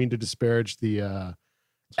did not mean to disparage the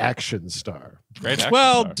action star. Great action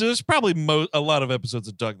Well, star. there's probably a lot of episodes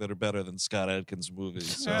of Doug that are better than Scott Adkins'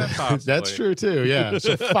 movies. So. Possibly. That's true too. Yeah.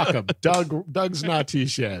 So fuck him. Doug's not too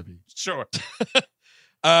shabby. Sure.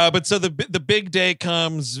 But so the big day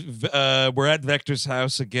comes. We're at Vector's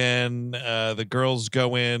house again. The girls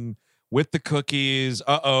go in with the cookies.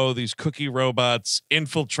 These cookie robots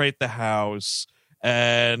infiltrate the house,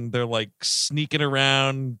 and they're like sneaking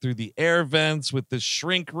around through the air vents with the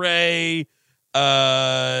shrink ray.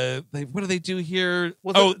 What do they do here?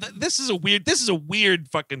 This is a weird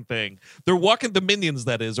fucking thing. They're walking, the minions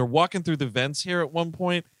that is, are walking through the vents here at one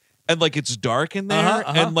point, and like it's dark in there,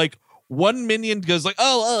 and like one minion goes like,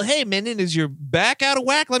 oh, hey, minion, is your back out of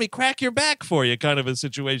whack? Let me crack your back for you, kind of a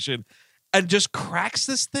situation. And just cracks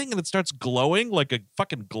this thing and it starts glowing like a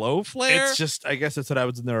fucking glow flare. It's just, I guess that's what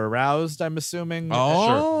happens when they're aroused, I'm assuming. Oh.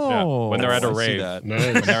 Sure. Yeah. When they're at a I see rave. that.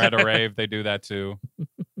 When they're at a rave, they do that too.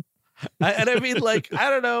 I mean, like, I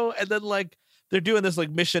don't know. And then, like, they're doing this, like,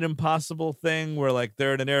 Mission Impossible thing where, like,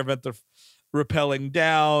 they're in an air vent, they're rappelling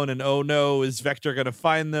down, and oh no, is Vector going to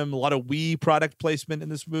find them? A lot of Wii product placement in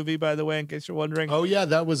this movie, by the way, in case you're wondering. Oh yeah,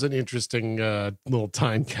 that was an interesting little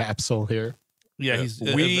time capsule here. Yeah, he's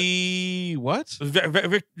what?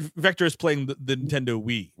 Vector is playing the Nintendo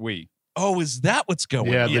Wii. Wii. Oh, is that what's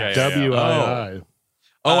going Yeah, on? the WII.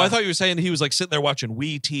 Oh, I thought you were saying he was like sitting there watching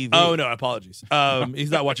Wii TV. Oh no, apologies.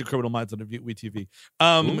 He's not watching Criminal Minds on Wii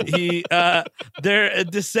TV. They're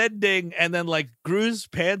descending, and then like Gru's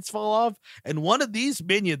pants fall off, and one of these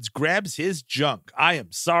minions grabs his junk. I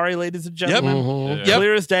am sorry, ladies and gentlemen. Mhm. Yeah.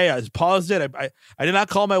 Clear as day. I paused it. I did not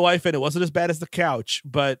call my wife in. It wasn't as bad as the couch,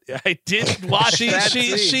 but I did watch that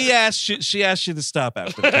scene. she asked you to stop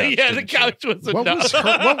after the couch. Yeah, the didn't she? couch was What enough.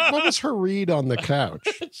 was her read on the couch?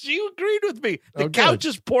 She agreed with me. The Oh, good. couch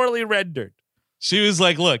is poorly rendered. She was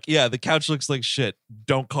like, "Look, yeah, the couch looks like shit.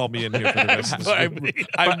 Don't call me in here for the rest of this movie."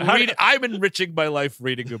 I'm enriching my life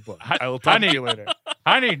reading a book. I will talk to you later.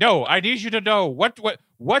 Honey, no, I need you to know what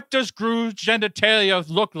What does Gru's genitalia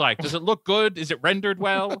look like? Does it look good? Is it rendered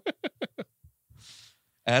well?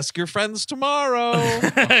 Ask your friends tomorrow.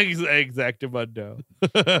 Exactamundo.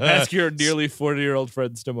 Ask your nearly 40-year-old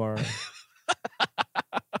friends tomorrow.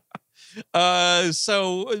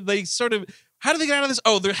 So they sort of, how do they get out of this?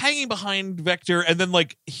 Oh, they're hanging behind Vector, and then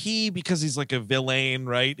like because he's like a villain,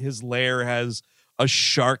 right? His lair has a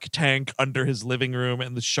shark tank under his living room,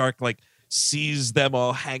 and the shark like sees them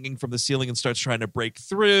all hanging from the ceiling and starts trying to break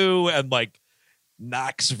through, and like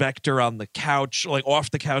knocks Vector on the couch, like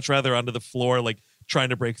off the couch rather, onto the floor, like trying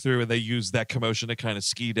to break through, and they use that commotion to kind of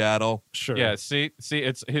skedaddle. Sure. Yeah, see,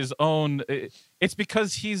 it's his own. It's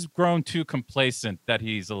because he's grown too complacent that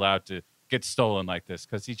he's allowed to get stolen like this,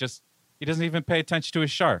 because he doesn't even pay attention to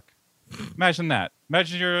his shark. Imagine that.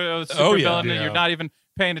 Imagine you're a super villain and you're not even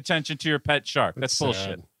paying attention to your pet shark. That's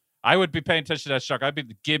bullshit. Sad. I would be paying attention to that shark. I'd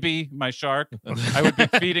be Gibby, my shark. I would be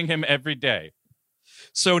feeding him every day.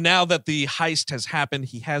 So now that the heist has happened,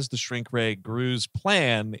 he has the shrink ray. Gru's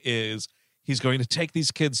plan is he's going to take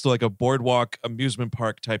these kids to like a boardwalk amusement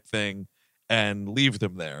park type thing and leave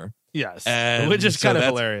them there. Yes. And Which is so kind of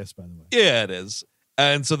that's- hilarious, by the way. Yeah, it is.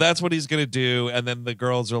 And so that's what he's going to do. And then the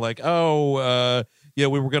girls are like, we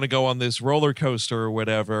were going to go on this roller coaster or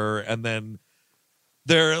whatever. And then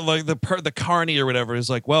they're like, the carny or whatever is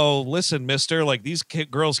like, well, listen, mister, like these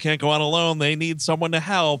girls can't go on alone. They need someone to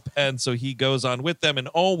help. And so he goes on with them. And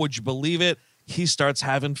would you believe it? He starts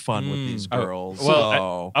having fun with these girls.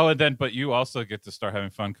 But you also get to start having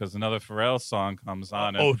fun because another Pharrell song comes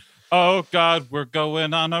on. And, oh God, we're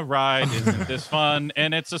going on a ride. Isn't this fun?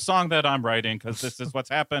 And it's a song that I'm writing because this is what's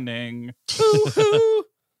happening.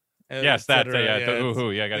 Yes, that's it. Yeah, the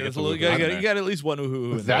ooh-hoo. Yeah, I gotta get the you got at least one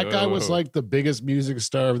ooh-hoo. That guy was like the biggest music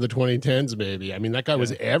star of the 2010s, maybe. I mean, that guy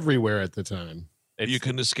was everywhere at the time. You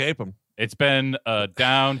couldn't escape him. It's been a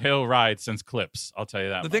downhill ride since Clips. I'll tell you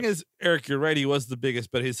that. The thing is, Eric, you're right. He was the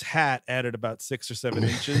biggest, but his hat added about 6 or 7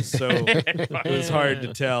 inches, so it was hard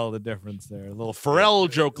to tell the difference there. A little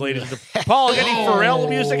Pharrell joke, ladies. Paul, got any Pharrell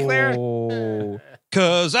music there?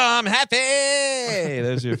 Cause I'm happy.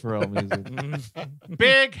 There's your Pharrell music.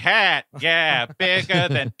 Big hat. Yeah, bigger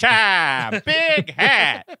than time. Big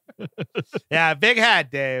hat. Yeah, big hat,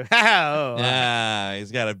 Dave. Yeah,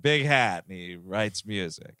 he's got a big hat and he writes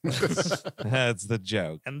music. That's the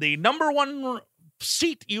joke. And the number one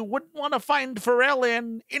seat you wouldn't want to find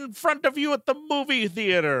Pharrell in front of you at the movie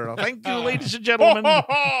theater. Thank you, ladies and gentlemen.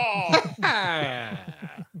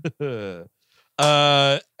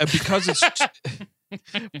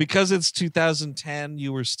 Because it's 2010,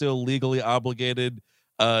 you were still legally obligated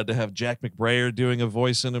to have Jack McBrayer doing a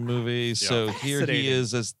voice in a movie. So here he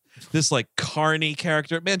is as this like carny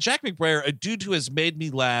character. Man, Jack McBrayer, a dude who has made me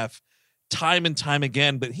laugh time and time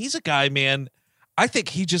again, but he's a guy, man, I think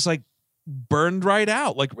he just like burned right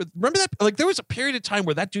out. Like, remember that? Like, there was a period of time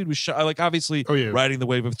where that dude was like obviously riding the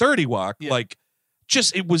wave of 30 Walk. Yeah. Like,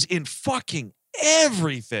 just it was in fucking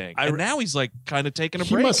everything. And now he's like kind of taking a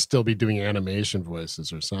break. He must still be doing animation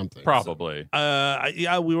voices or something. Probably. I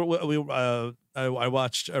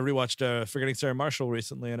rewatched Forgetting Sarah Marshall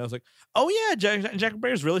recently, and I was like, oh yeah, Jack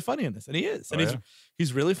McBrayer really funny in this, and he is, and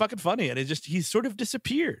he's really fucking funny, and he's sort of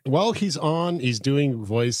disappeared. Well, he's doing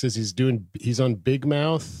voices. He's on Big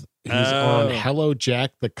Mouth. He's on Hello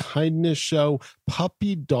Jack, The Kindness Show,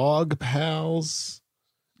 Puppy Dog Pals.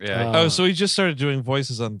 Yeah. So he just started doing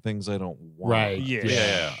voices on things I don't want. Right.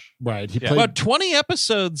 Yeah. Right. He played about 20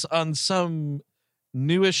 episodes on some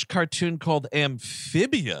newish cartoon called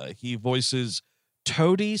Amphibia. He voices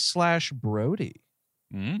Toady/Brody.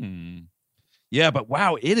 Mm. Yeah, but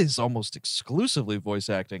wow, it is almost exclusively voice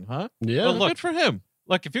acting, huh? Yeah. Well, good for him.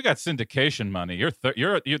 Look, if you got syndication money, you're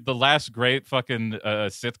the last great fucking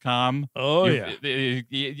sitcom. Oh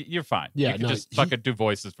you're fine. Yeah, you can just fucking do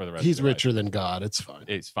voices for the rest. He's of your richer life. than God. It's fine.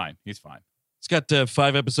 He's fine. He's fine. He's got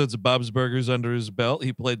 5 episodes of Bob's Burgers under his belt.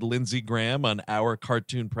 He played Lindsey Graham on Our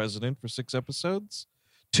Cartoon President for 6 episodes.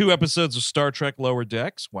 2 episodes of Star Trek Lower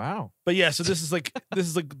Decks. Wow. But yeah, so this is like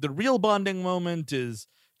the real bonding moment is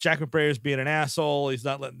Jack McBrayer's being an asshole. He's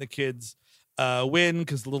not letting the kids win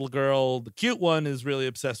because the little girl, the cute one, is really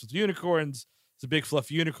obsessed with unicorns. It's a big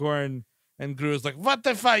fluffy unicorn, and Gru's like, "What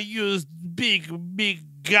if I used big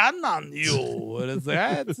gun on you?" And it's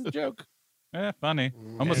like, it's a joke. Yeah, funny.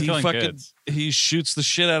 Almost killing kids. He shoots the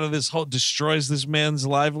shit out of destroys this man's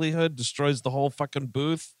livelihood, destroys the whole fucking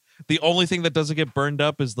booth. The only thing that doesn't get burned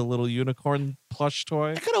up is the little unicorn plush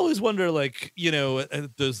toy. I could always wonder, like,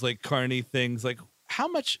 those like carny things, like how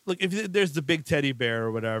much, like if there's the big teddy bear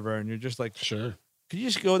or whatever, and you're just like, sure, could you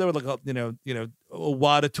just go there with like a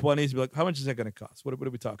wad of 20s and be like, how much is that going to cost? What are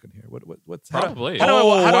we talking here? What's probably? How do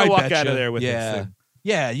I walk out of there with this thing?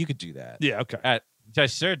 Yeah, you could do that. Yeah, okay.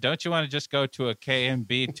 Just, sir, don't you want to just go to a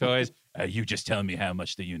K&B Toys? You just tell me how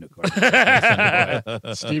much the unicorn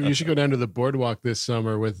is. Steve, you should go down to the boardwalk this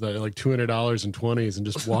summer with like $200 in 20s and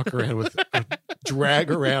just walk around with, drag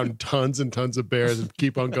around tons and tons of bears and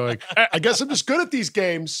keep on going. I guess I'm just good at these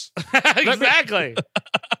games. Exactly.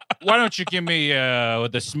 Why don't you give me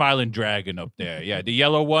the smiling dragon up there? Yeah, the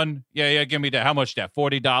yellow one. Yeah, give me that. How much that?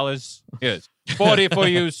 $40? Yes, 40 for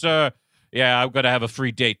you, sir. Yeah, I'm gonna have a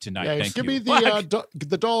free date tonight. Yeah, Thank give you. me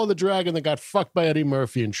the doll of the dragon that got fucked by Eddie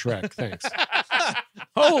Murphy and Shrek. Thanks.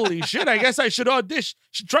 Holy shit! I guess I should audition.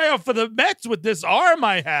 Should try out for the Mets with this arm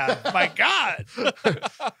I have. My God.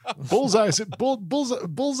 Bullseying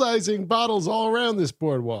bottles all around this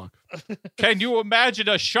boardwalk. Can you imagine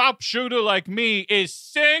a sharpshooter like me is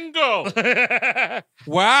single?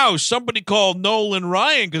 Wow, somebody called Nolan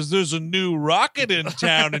Ryan because there's a new rocket in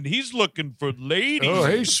town and he's looking for ladies. Oh,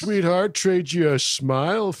 hey, sweetheart, trade you a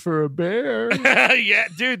smile for a bear. Yeah,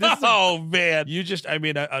 dude. This Oh, man. You just, I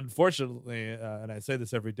mean, unfortunately, and I say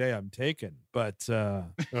this every day, I'm taken. But, you know.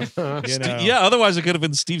 Yeah, otherwise it could have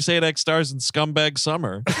been Steve Sadak stars in Scumbag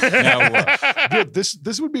Summer. Dude,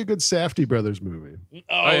 this would be a good Safdie Brothers movie.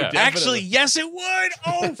 Oh, yeah. Actually, yes, it would.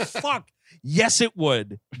 Oh, fuck. Yes, it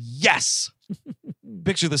would. Yes.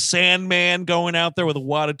 Picture the Sandman going out there with a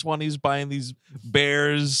wad of 20s buying these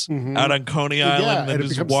bears out on Coney Island and it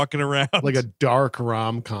just becomes walking around. like a dark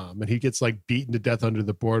rom-com, and he gets like beaten to death under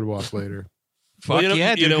the boardwalk later. Fuck Well, you know-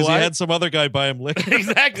 yeah, you dude, know because he what? had some other guy buy him liquor.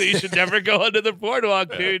 Exactly. You should never go under the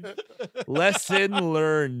boardwalk, dude. Lesson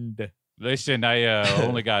learned. Listen, I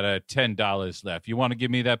only got $10 left. You want to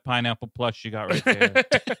give me that pineapple plush you got right there?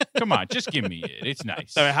 Come on, just give me it. It's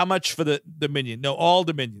nice. All right, how much for the Dominion? No, all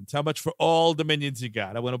Dominions. How much for all Dominions you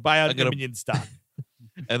got? I want to buy out Dominion stock.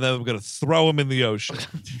 And then I'm going to throw him in the ocean.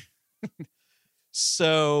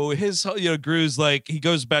 So Gru's like, he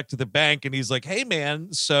goes back to the bank and he's like, hey,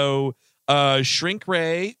 man, so Shrink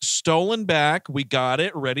Ray, stolen back. We got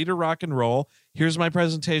it, ready to rock and roll. Here's my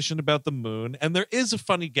presentation about the moon. And there is a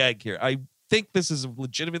funny gag here. I think this is a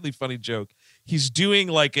legitimately funny joke. He's doing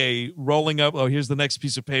like a rolling up, oh, here's the next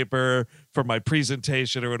piece of paper for my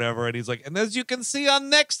presentation or whatever. And he's like, and as you can see on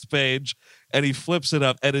next page, and he flips it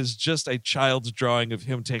up and it's just a child's drawing of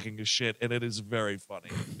him taking a shit. And it is very funny.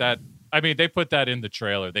 They put that in the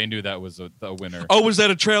trailer. They knew that was a winner. Oh, was that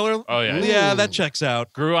a trailer? Oh, yeah. Yeah, that checks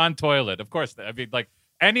out. Grew on toilet. Of course. I mean, like,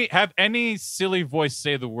 have any silly voice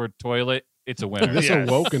say the word toilet, it's a winner. This Yes.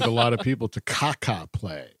 awokened a lot of people to caca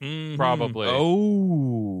play. Probably.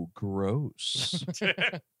 Oh, gross.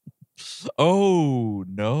 Oh,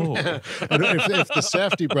 no. And if the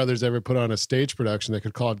Safdie brothers ever put on a stage production, they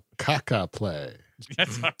could call it caca play. I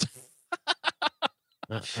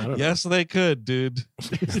don't know. Yes, they could, dude.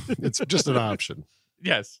 It's just an option.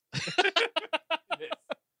 Yes.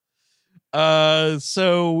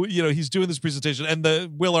 So, he's doing this presentation, and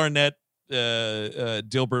the Will Arnett,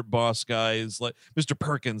 Dilbert boss guy is like, Mr.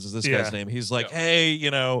 Perkins is this guy's name. He's like, hey,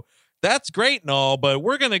 that's great and all, but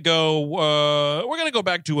we're gonna go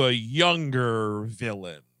back to a younger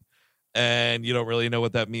villain. And you don't really know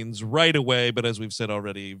what that means right away, but as we've said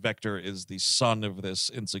already, Vector is the son of this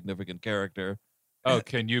insignificant character. Oh,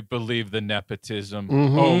 can you believe the nepotism?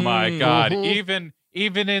 Oh my God! Even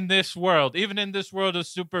in this world, of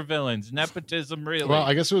supervillains, nepotism really. Well,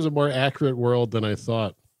 I guess it was a more accurate world than I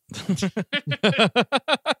thought.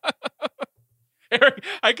 Eric,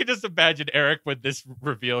 I could just imagine Eric when this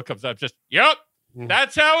reveal comes up. Just, yep,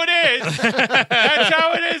 that's how it is. That's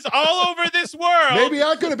how it is all over this world. Maybe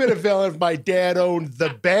I could have been a villain if my dad owned the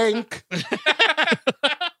bank.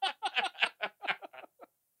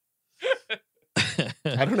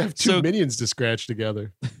 I don't have two minions to scratch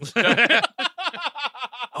together.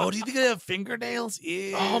 Oh, do you think they have fingernails?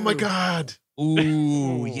 Ew. Oh my God.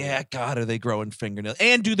 Ooh, yeah, God, are they growing fingernails?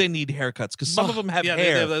 And do they need haircuts? Because some of them have Yeah,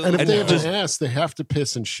 hair. And if they have just- an ass, they have to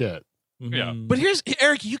piss and shit. Yeah. But here's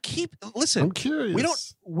Eric, listen. I'm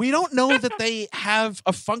curious. We don't know that they have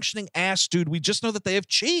a functioning ass, dude. We just know that they have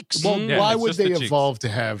cheeks. Well, Yeah, why it's would just the they cheeks. evolve to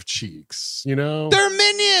have cheeks? They're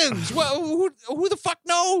minions. Well, who the fuck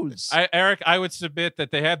knows? Eric, I would submit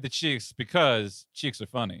that they have the cheeks because cheeks are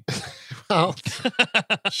funny. Well,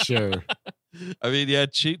 sure. I mean, yeah,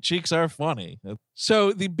 cheeks are funny.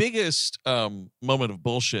 So the biggest moment of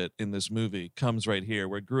bullshit in this movie comes right here,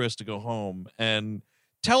 where Gru has to go home and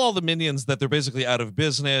tell all the minions that they're basically out of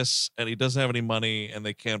business and he doesn't have any money and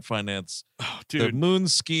they can't finance the moon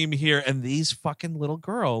scheme here. And these fucking little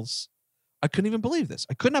girls, I couldn't even believe this.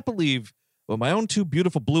 I could not believe what my own two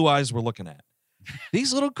beautiful blue eyes were looking at.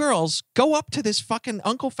 These little girls go up to this fucking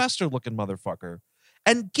Uncle Fester looking motherfucker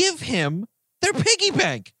and give him their piggy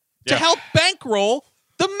bank to help bankroll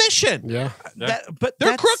the mission. Yeah, But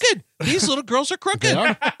They're that's- crooked. These little girls are crooked. they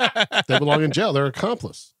are. They belong in jail. They're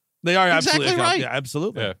accomplice. They are Exactly absolutely right. Yeah,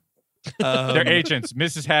 absolutely. Yeah. Um, They're agents.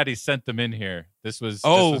 Mrs. Hattie sent them in here. This was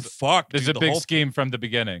Fuck. This is dude, a the big whole scheme from the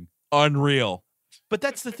beginning. unreal. But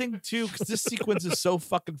that's the thing too, because this sequence is so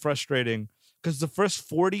fucking frustrating. Because the first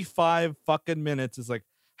 45 fucking minutes is like,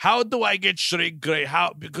 how do I get shrink ray?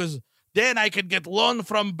 How? Because then I can get loan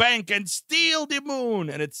from bank and steal the moon.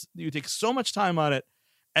 And you take so much time on it,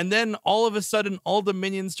 and then all of a sudden, all the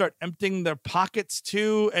minions start emptying their pockets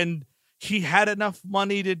too, and he had enough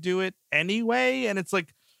money to do it anyway. And it's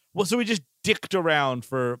like, well, so we just dicked around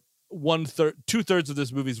for 2/3 of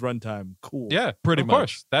this movie's runtime. Cool. Yeah, Pretty of much.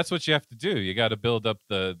 course. That's what you have to do. You got to build up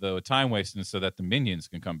the time wasting so that the minions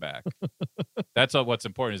can come back. That's what's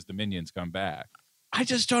important is the minions come back. I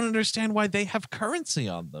just don't understand why they have currency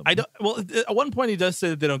on them. I don't. Well, at one point he does say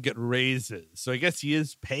that they don't get raises, so I guess he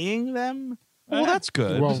is paying them. Well, that's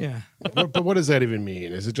good. Well, Yeah. but what does that even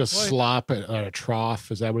mean? Is it just slop at a trough?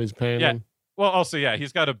 Is that what he's paying Yeah. them? Well, also, yeah,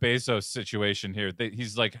 he's got a Bezos situation here.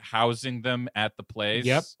 He's like housing them at the place.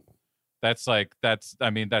 Yep. That's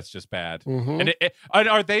just bad. Mhm. And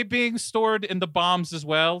are they being stored in the bombs as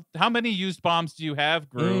well? How many used bombs do you have,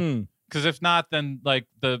 Gru? Because if not, then like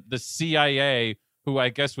the CIA, who I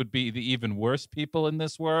guess would be the even worse people in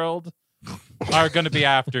this world, are going to be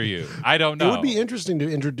after you. I don't know. It would be interesting to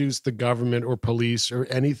introduce the government or police or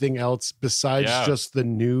anything else besides just the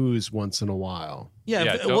news once in a while. Yeah.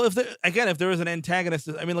 Yeah, If there was an antagonist,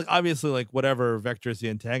 I mean, like obviously, like whatever Vector is the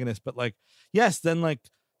antagonist, but like, yes, then like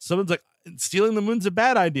someone's like stealing the moon's a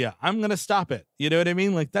bad idea. I'm gonna stop it. You know what I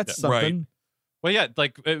mean? Like that's something. Right. Well, yeah,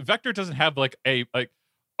 like Vector doesn't have like a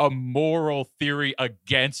moral theory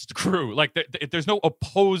against Crew. Like there's no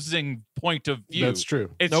opposing point of view. That's true.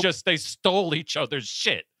 It's just they stole each other's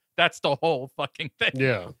shit. That's the whole fucking thing.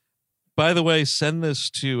 Yeah. By the way, send this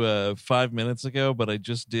to 5 minutes ago, but I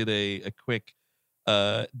just did a quick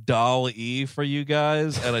doll E for you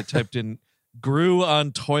guys, and I typed in "grew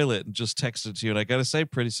on toilet" and just texted to you, and I gotta say,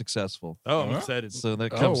 pretty successful. Oh, I'm excited. So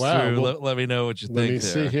that Oh, comes wow. through. Well, Let me know what you Let think. me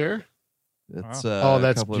see here. It's, Oh, a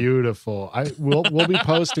that's couple of- beautiful. We'll be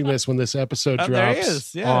posting this when this episode Oh, drops there he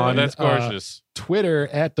is. Yeah. on That's gorgeous. Twitter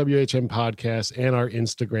at WHM Podcast and our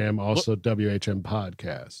Instagram also WHM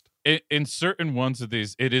Podcast. In certain ones of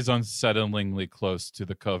these, it is unsettlingly close to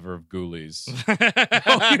the cover of Ghoulies.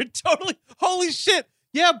 Oh, you're totally. Holy shit!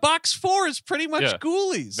 Yeah, box 4 is pretty much Yeah.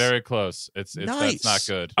 Ghoulies. Very close. It's Nice. That's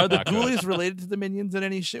not good. Are the Not good. Ghoulies related to the minions in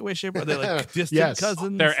any way, shape? Are they like distant Yes.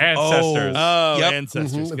 cousins? They're ancestors. Oh, Yep.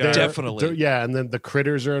 ancestors. Mhm. Got it. Definitely. Yeah, and then the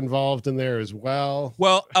critters are involved in there as well.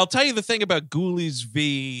 Well, I'll tell you the thing about Ghoulies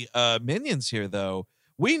v. Minions here, though.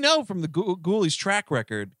 We know from the Ghoulies track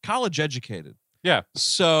record, college educated. Yeah.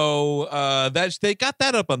 So they got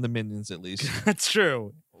that up on the Minions at least. That's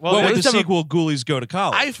true. Well, they with the just have a- sequel, Ghoulies go to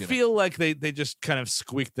college. I you know? feel like they just kind of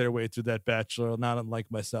squeaked their way through that Bachelor, not unlike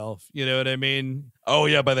myself. You know what I mean? Oh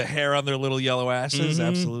yeah, by the hair on their little yellow asses. Mhm.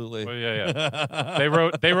 Absolutely. Well, yeah.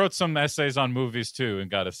 They wrote some essays on movies too and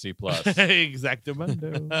got a C+.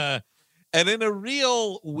 Exactamundo. And in a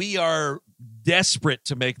real, we are desperate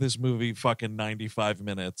to make this movie fucking 95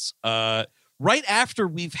 minutes. Right after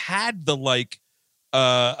we've had the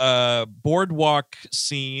boardwalk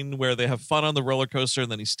scene where they have fun on the roller coaster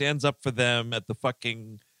and then he stands up for them at the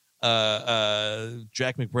fucking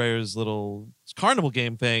Jack McBraier's little carnival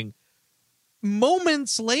game thing.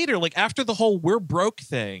 Moments later, like after the whole "we're broke"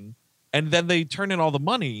 thing, and then they turn in all the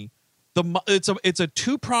money. It's a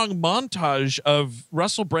 2-pronged montage of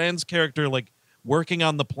Russell Brand's character like working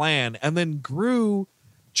on the plan, and then Gru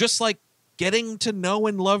just like getting to know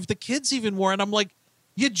and love the kids even more. And I'm like,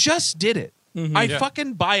 you just did it. I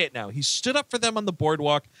fucking buy it now. He stood up for them on the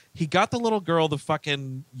boardwalk. He got the little girl the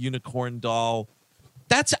fucking unicorn doll.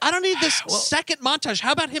 I don't need this second montage.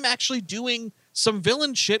 How about him actually doing some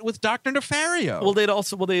villain shit with Dr. Nefario? Well,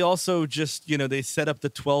 they also just, they set up the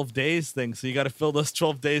 12 days thing, so you got to fill those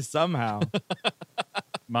 12 days somehow.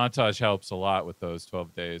 Montage helps a lot with those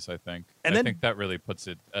 12 days, I think. And I then- think that really puts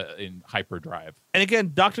it in hyperdrive. And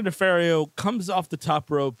again, Dr. Nefario comes off the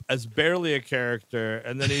top rope as barely a character,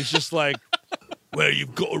 and then he's just like, well,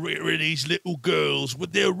 you've got to get rid of these little girls,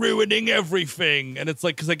 but they're ruining everything. And it's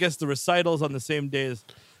like, because I guess the recital's on the same day as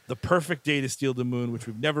the perfect day to steal the moon, which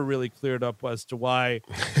we've never really cleared up as to why.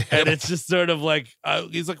 And it's just sort of like,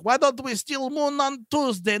 he's like, why don't we steal moon on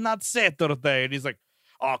Tuesday, not Saturday? And he's like,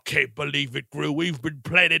 I can't believe it, Gru. We've been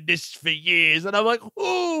planning this for years. And I'm like,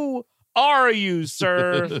 who are you,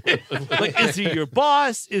 sir? Like, is he your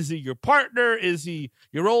boss? Is he your partner? Is he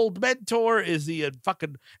your old mentor? Is he a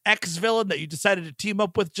fucking ex-villain that you decided to team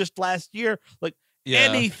up with just last year? Like,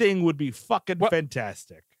 anything would be fucking Well-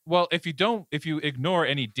 fantastic. Well, if you ignore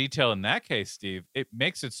any detail in that case, Steve, it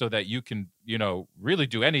makes it so that you can, really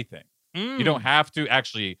do anything. You don't have to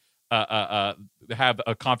actually have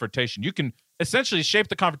a confrontation. You can essentially shape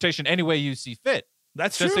the confrontation any way you see fit.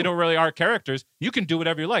 That's Since true. they don't really are characters, you can do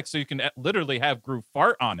whatever you like. So you can literally have Gru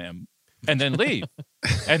fart on him and then leave.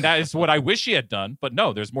 And that is what I wish he had done. But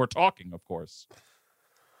no, there's more talking, of course.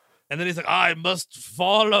 And then he's like, I must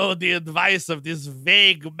follow the advice of this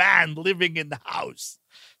vague man living in the house.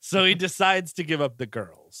 So he decides to give up the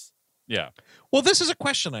girls. Yeah. Well, this is a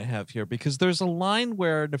question I have here because there's a line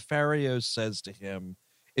where Nefario says to him,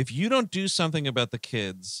 if you don't do something about the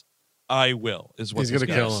kids, I will, is what He's this going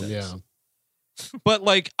to guy kill him, says. yeah. But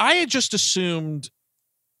like, I had just assumed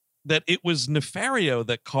that it was Nefario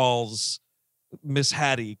that calls Miss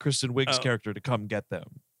Hattie, Kristen Wiig's character, to come get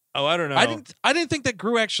them. Oh, I don't know. I didn't think that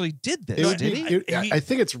Gru actually did this. It would Did be- he? I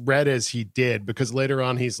think it's read as he did because later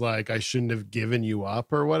on he's like, I shouldn't have given you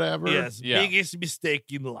up or whatever. Yes, Yeah. biggest mistake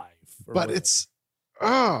in life. or But whatever. it's,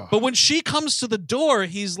 oh. But when she comes to the door,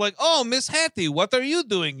 he's like, "Oh, Miss Hattie, what are you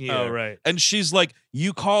doing here?" Oh, right. And she's like,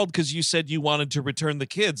 "You called because you said you wanted to return the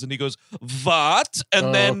kids." And he goes, "What?" And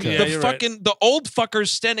Oh, then okay. Yeah, the you're fucking the old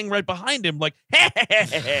fucker's standing right behind him, like,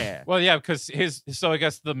 Well, yeah, because so I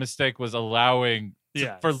guess the mistake was allowing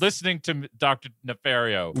Yes. for listening to Dr.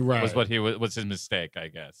 Nefario was Right. what was his mistake, I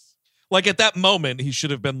guess. like at that moment, he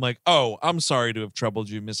should have been like, "Oh, I'm sorry to have troubled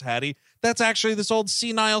you, Miss Hattie. That's actually this old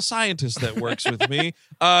senile scientist that works with me.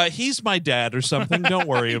 He's my dad or something. Don't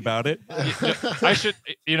worry about it." I should,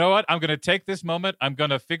 you know what? I'm going to take this moment. I'm going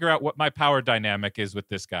to figure out what my power dynamic is with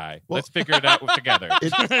this guy. Well- Let's figure it out together.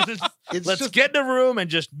 It's Let's just- get in a room and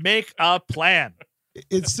just make a plan.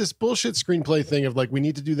 It's this bullshit screenplay thing of like, we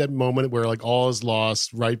need to do that moment where like all is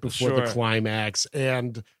lost right before the Sure. climax.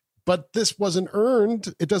 But this wasn't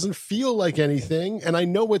earned. It doesn't feel like anything. And I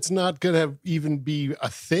know it's not going to even be a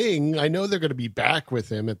thing. I know they're going to be back with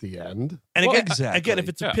him at the end. And Well, again, exactly. if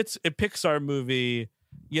it's Yeah. a Pixar movie,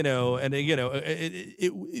 and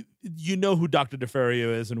you know who Dr.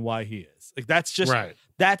 DeFario is and why he is. Like that's just Right.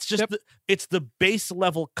 it's the base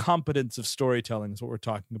level competence of storytelling is what we're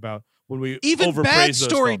talking about when we Even overpraise bad those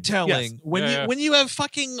films. storytelling, Yes. when you have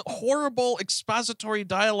fucking horrible expository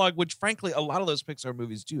dialogue, which frankly a lot of those Pixar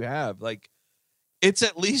movies do have, like it's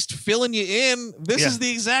at least filling you in. This Yeah. is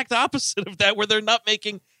the exact opposite of that, where they're not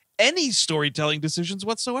making any storytelling decisions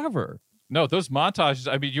whatsoever. No, those montages,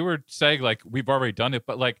 I mean, you were saying like we've already done it,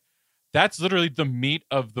 but like that's literally the meat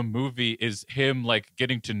of the movie is him like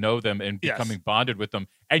getting to know them and Yes. becoming bonded with them.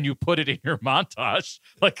 And you put it in your montage.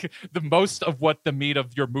 Like the most of what the meat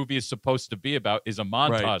of your movie is supposed to be about is a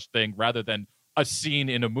montage Right. thing rather than a scene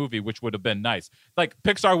in a movie, which would have been nice. Like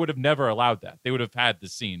Pixar would have never allowed that. They would have had the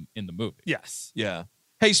scene in the movie. Yes. Yeah.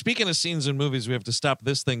 Hey, speaking of scenes in movies, we have to stop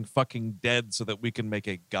this thing fucking dead so that we can make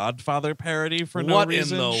a Godfather parody for no What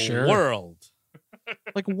reason. in the Sure. world?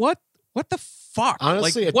 Like what? What the fuck?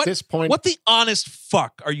 Honestly, like, at what, this point, what the honest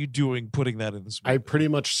fuck are you doing putting that in this movie? I pretty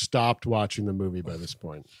much stopped watching the movie by this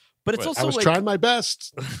point. But it's What? also I was like trying my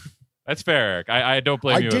best. That's fair, Eric. I don't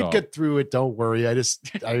blame I you at did all. get through it. Don't worry. I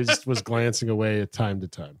just was glancing away at time to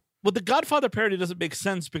time. well, the Godfather parody doesn't make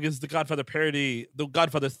sense because the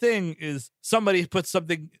Godfather thing is somebody puts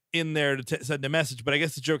something in there to send a message. But I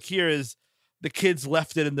guess the joke here is the kids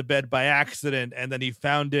left it in the bed by accident, and then he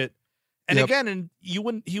found it. And Yep. again, and he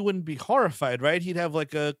wouldn't be horrified, right? He'd have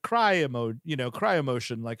like a cry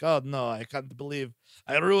emotion, like, oh no, I can't believe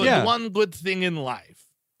I ruined Yeah. one good thing in life.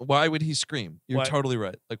 Why would he scream? You're Why- totally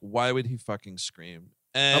right. Like, why would he fucking scream?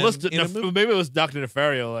 And Unless in a movie- maybe it was Dr.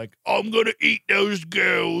 Nefario, like, I'm gonna eat those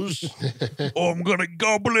girls. I'm gonna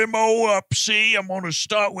gobble him all up. See, I'm gonna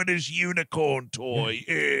start with his unicorn toy.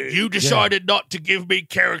 You decided not to give me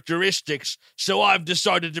characteristics, so I've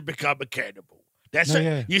decided to become a cannibal. That's No, it.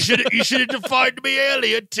 yeah. You should have defined me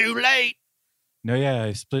earlier. Too late. No, yeah,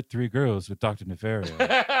 I split 3 girls with Dr. Nefario.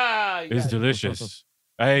 It was Yeah. delicious.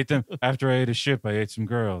 I ate them. After I ate a ship, I ate some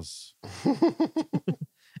girls.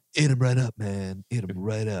 Eat him right up, man. Eat him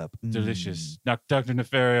right up. Delicious. Now, Dr.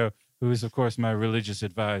 Nefario, who is, of course, my religious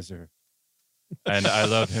advisor. And I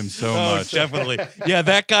love him so much. Definitely. Yeah,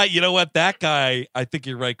 that guy, you know what? That guy, I think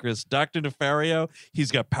you're right, Chris. Dr. Nefario, he's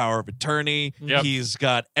got power of attorney. Yep. He's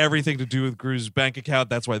got everything to do with Gru's bank account.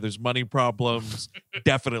 That's why there's money problems.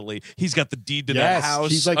 Definitely. He's got the deed to that Yes,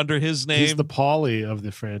 house he's like- under his name. He's the Paulie of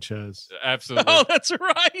the franchise. Absolutely. Oh, that's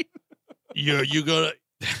right. You gotta.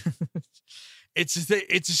 it's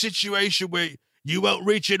a situation where you won't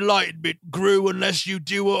reach enlightenment, Gru, unless you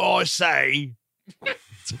do what I say.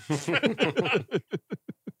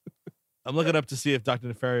 I'm looking up to see if Dr.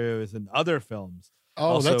 Nefario is in other films. Oh,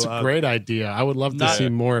 Also, that's a great idea. I would love to not- see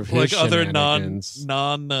more of his Like other shenanigans.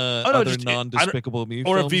 other just- non Despicable Me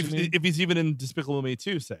Or films. if you mean? he's even in Despicable Me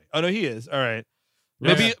 2, say. Oh no, he is. All right.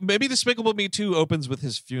 Maybe Despicable Me 2 opens with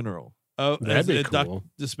his funeral. Oh, That'd be is it cool.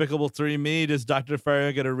 Despicable 3 Me? Does Dr.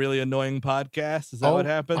 Fario get a really annoying podcast? Is that what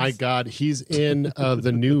happens? My God, he's in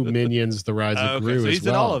the new Minions: The Rise of Okay, Gru so as he's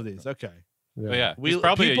well. in all of these. Okay. But yeah, We- he's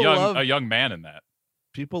probably people love- a young man in that.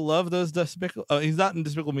 People love those Despicable. Oh, he's not in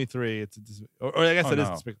Despicable Me 3. Or I guess Oh, it is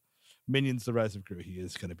no. Despicable. Minions: The Rise of Gru. He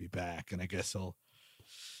is going to be back, and I guess he'll,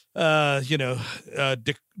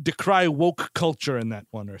 decry woke culture in that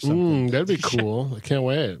one or something. That'd be cool. I can't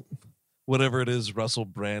wait. Whatever it is Russell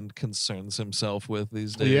Brand concerns himself with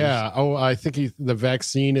these days. Yeah. Oh, I think the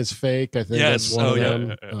vaccine is fake. I think Yes. that's one Oh, of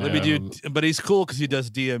yeah. them. Let me do, but he's cool because he does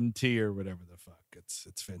DMT or whatever the fuck.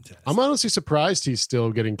 It's fantastic. I'm honestly surprised he's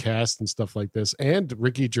still getting cast and stuff like this. And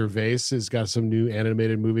Ricky Gervais has got some new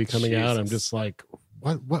animated movie coming out. I'm Jesus. just like,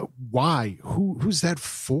 what? Why? Who's that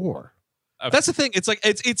for? That's the thing. It's like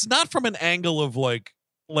it's not from an angle of like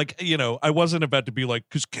I wasn't about to be like,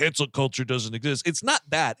 because cancel culture doesn't exist. It's not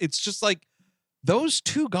that. It's just like those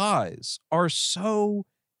two guys are so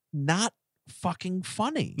not fucking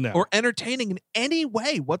funny No. or entertaining in any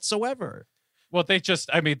way whatsoever. Well,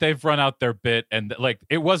 they've run out their bit, and like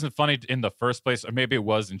it wasn't funny in the first place, or maybe it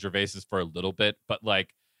was in Gervais's for a little bit, but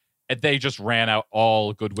like they just ran out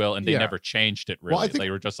all goodwill, and they Yeah. never changed it. Really, Well, I think- they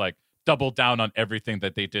were just like doubled down on everything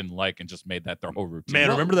that they didn't like, and just made that their whole routine. Man,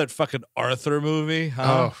 remember that fucking Arthur movie?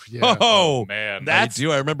 Huh? Oh, yeah. Oh, man, I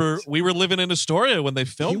do. I remember we were living in Astoria when they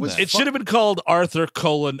filmed was that. It should have been called Arthur: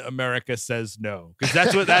 America Says No,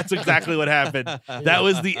 because that's exactly what happened. That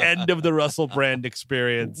was the end of the Russell Brand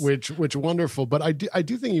experience. Which wonderful. But I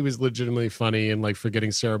do think he was legitimately funny and like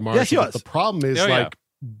forgetting Sarah Marshall. Yes, he But was. the problem is Oh, yeah. like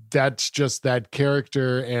that's just that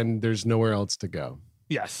character, and there's nowhere else to go.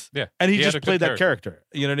 Yes, Yeah, and he He had a just good played that character.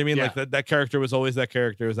 You know what I mean? Yeah. Like that character was always that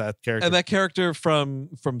character. Was that character? And that character from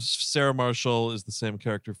Sarah Marshall is the same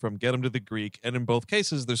character from Get Him to the Greek. And in both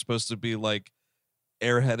cases, they're supposed to be like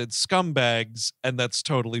airheaded scumbags, and that's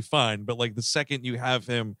totally fine. But like the second you have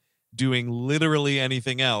him doing literally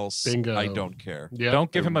anything else, Bingo. I don't care. Yeah. don't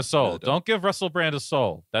give him a soul. really don't. Don't give Russell Brand a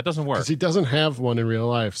soul. That doesn't work. Because he doesn't have one in real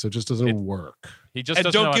life, so it just doesn't work. He just And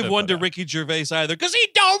doesn't know don't how give one put to that. Ricky Gervais either, because he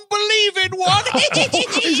don't believe in one.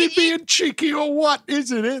 Is he being cheeky or what?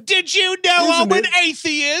 Isn't it? Did you know I'm Isn't an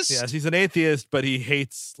atheist? yes, he's an atheist, but he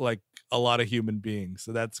hates like a lot of human beings.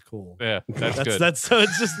 So that's cool. Yeah, that's good. That's so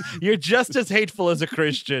it's just you're just as hateful as a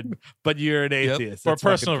Christian, but you're an atheist For That's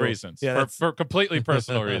fucking personal cool. reasons. Yeah, for, that's, for completely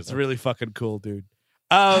personal that's reasons. really fucking cool, dude.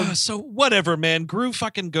 So whatever, man. Gru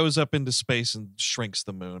fucking goes up into space and shrinks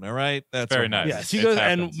the moon. All right, that's Very all right. nice. Yes, he It goes,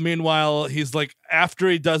 happens. and meanwhile, he's like, after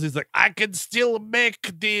he does, he's like, I can still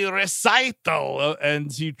make the recital,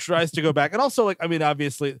 and he tries to go back, and also, like, I mean,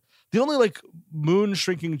 obviously, the only like moon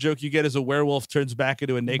shrinking joke you get is a werewolf turns back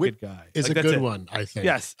into a naked guy. Is Like, a that's good it. one, I think.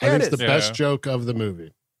 Yes, I think it it's the is. best Yeah. joke of the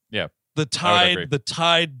movie. The agree.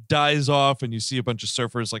 tide dies off, and you see a bunch of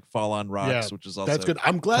surfers like fall on rocks, Yeah, which is also That's good.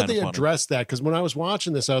 I'm glad kinda they funny. addressed that because when I was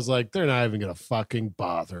watching this, I was like, they're not even going to fucking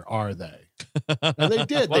bother, are they? And they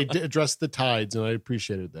did. They did address the tides, and I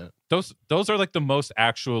appreciated that. Those are like the most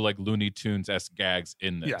actual like Looney Tunes esque gags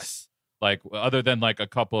in this. Yes. Like other than like a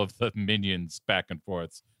couple of the minions back and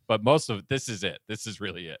forths, but most of this is it. This is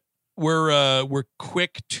really it. We're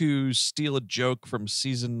quick to steal a joke from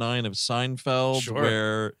season 9 of Seinfeld, Sure.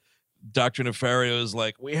 where Dr. Nefario is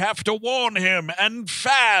like, we have to warn him and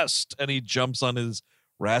fast, and he jumps on his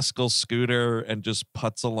rascal scooter and just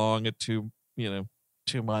putts along at 2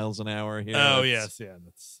 miles an hour here. Oh It's yes, yeah,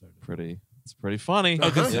 that's sort of it's pretty funny. Okay,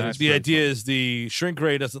 Uh-huh. so Yeah, the it's pretty idea is the shrink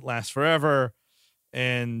ray doesn't last forever,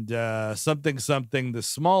 and something, the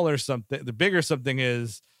smaller something, the bigger something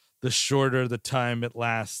is, the shorter the time it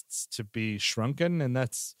lasts to be shrunken, and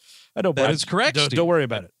that's That is correct, Don't, Steve. don't worry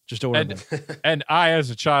about it. Just don't worry about it. And I,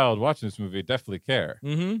 as a child watching this movie, definitely care.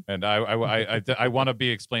 Mm-hmm. And I want to be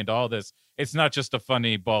explained all this. It's not just a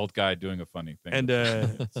funny bald guy doing a funny thing.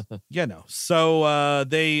 And so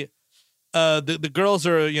the girls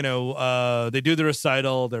are they do the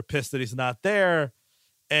recital. They're pissed that he's not there,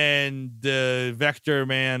 and the Vector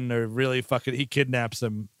Man are really fucking. He kidnaps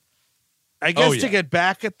him. I guess to get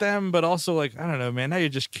back at them, but also like I don't know, man. Now you're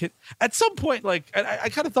just kid. At some point, like I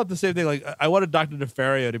kind of thought the same thing. Like I wanted Dr.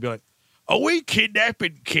 Nefario to be like, "Are we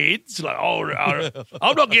kidnapping kids?" Like, oh,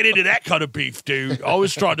 I'm not getting into that kind of beef, dude. I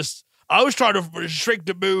was trying to shrink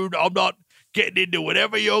the moon. I'm not getting into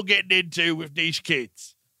whatever you're getting into with these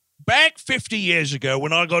kids. Back 50 years ago,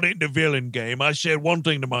 when I got into villain game, I said one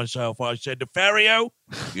thing to myself. I said, Nefario,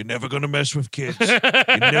 you're never going to mess with kids.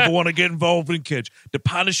 You never want to get involved in kids. The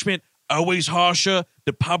punishment always harsher.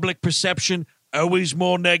 The public perception, always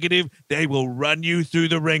more negative. They will run you through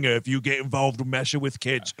the ringer if you get involved with messing with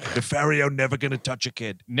kids. The Fario never going to touch a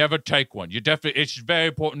kid. Never take one. It's very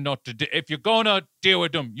important not to. If you're gonna deal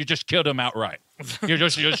with them, you just kill them outright. You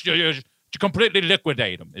just completely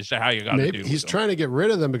liquidate them. Is how you got to do. Maybe he's trying to get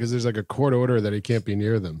rid of them because there's like a court order that he can't be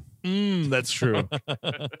near them. That's true.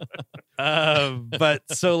 But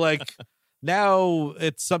so like now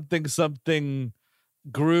it's something.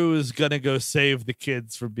 Gru is gonna go save the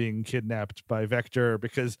kids from being kidnapped by Vector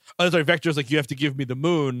because Vector's like, you have to give me the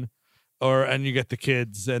moon, and you get the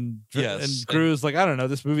kids, and Gru's like, I don't know,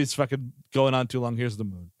 this movie's fucking going on too long. Here's the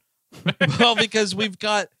moon. Well, because we've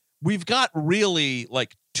got really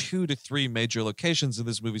like 2 to 3 major locations in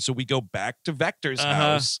this movie. So we go back to Vector's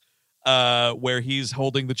house, where he's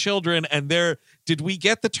holding the children, and did we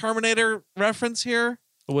get the Terminator reference here?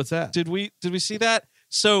 What's that? Did we see that?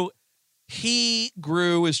 So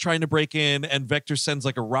Gru is trying to break in, and Vector sends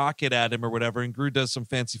like a rocket at him or whatever, and Gru does some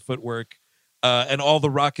fancy footwork, and all the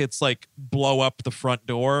rockets like blow up the front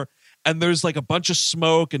door, and there's like a bunch of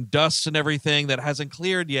smoke and dust and everything that hasn't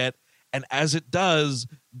cleared yet, and as it does,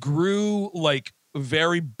 Gru like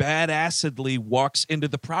very badassedly walks into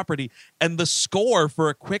the property, and the score for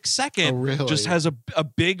a quick second just has a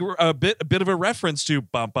bit of a reference to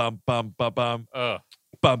bum bum bum bum bum.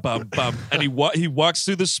 Bum bum bum, and he walks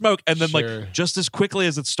through the smoke, and then like just as quickly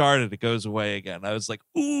as it started, it goes away again. I was like,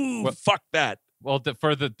 ooh, fuck that. Well, that's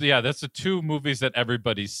the 2 movies that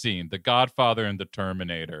everybody's seen: The Godfather and The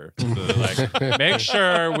Terminator. So, like, make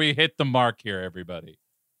sure we hit the mark here, everybody.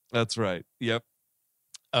 That's right. Yep.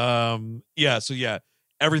 So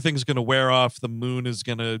everything's gonna wear off. The moon is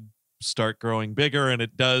gonna start growing bigger, and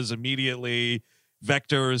it does immediately.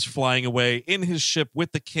 Vector is flying away in his ship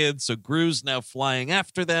with the kids, so Gru's now flying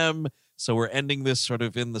after them. So we're ending this sort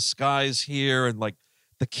of in the skies here, and like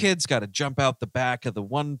the kids got to jump out the back of the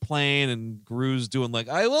one plane, and Gru's doing like,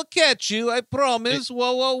 "I will catch you, I promise."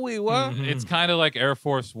 It's kind of like Air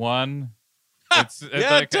Force One. It's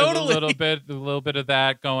yeah, like totally. a little bit of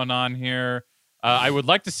that going on here. I would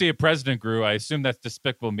like to see a President Gru. I assume that's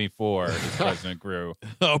Despicable Me 4. Is President Gru.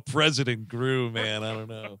 Oh, President Gru, man, I don't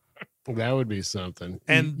know. That would be something.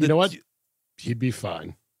 And you know what? He'd be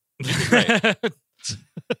fine. Well,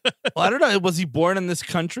 I don't know. Was he born in this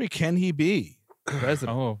country? Can he be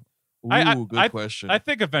president? Oh, Good question. I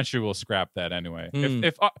think eventually we'll scrap that anyway. Hmm.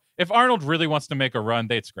 If Arnold really wants to make a run,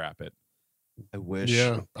 they'd scrap it. I wish.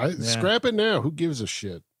 Yeah. Scrap it now. Who gives a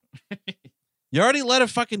shit? You already let a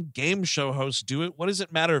fucking game show host do it. What does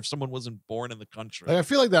it matter if someone wasn't born in the country? I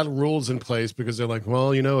feel like that rule's in place because they're like,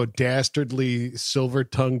 well, you know, a dastardly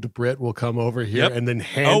silver-tongued Brit will come over here and then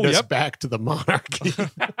hand us back to the monarchy.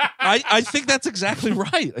 I think that's exactly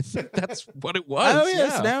right. I think that's what it was. Oh,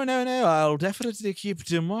 yes. Yeah. No. I'll definitely keep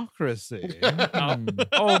democracy. I'm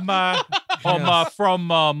from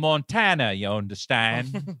Montana, you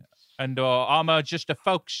understand? And I'm just a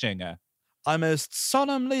folk singer. I most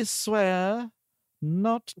solemnly swear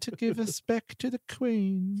not to give respect to the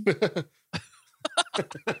Queen.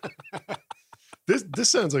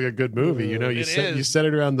 This sounds like a good movie. You know, you set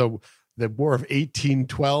it around the War of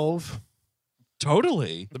 1812.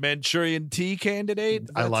 Totally. The Manchurian tea candidate.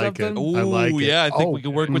 I like it. Ooh, I like it. yeah, I think we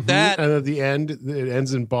can work with that. And at the end, it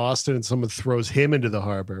ends in Boston, and someone throws him into the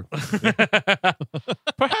harbor.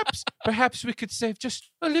 Perhaps we could save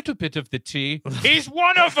just a little bit of the tea. He's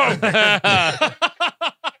one of them.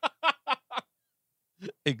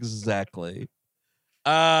 Exactly.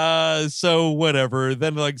 So whatever.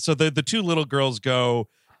 Then the 2 little girls go,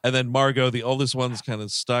 and then Margot, the oldest one's kind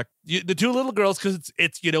of stuck. The 2 little girls, because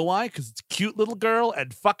it's you know why? Because it's cute little girl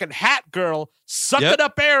and fucking hat girl sucking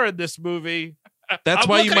up air in this movie. That's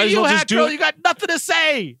why you might as well just do it. You got nothing to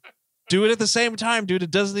say. Do it at the same time, dude. It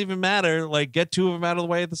doesn't even matter. Like, get 2 of them out of the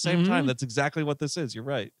way at the same time. That's exactly what this is. You're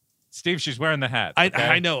right. Steve, she's wearing the hat. Okay?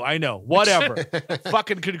 I know. Whatever.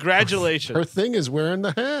 Fucking congratulations. Her thing is wearing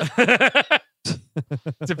the hat.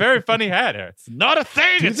 It's a very funny hat. It's not a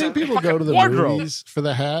thing. Do you think people go to the movies for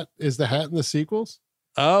the hat? Is the hat in the sequels?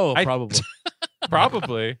 Oh, probably.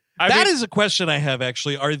 Probably. That is a question I have,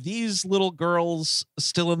 actually. Are these little girls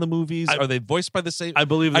still in the movies? Are they voiced by the same? I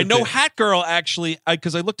believe. I know Hat Girl, actually,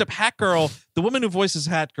 because I looked up Hat Girl. The woman who voices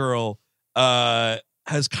Hat Girl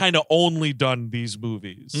has kind of only done these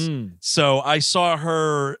movies. So I saw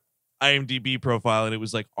her IMDb profile, and it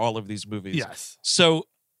was like all of these movies. Yes. So,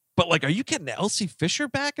 but like, are you getting Elsie Fisher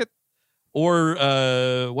back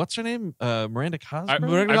or what's her name? Miranda Cosgrove?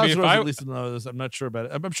 Miranda Cosgrove, at least knows. I'm not sure about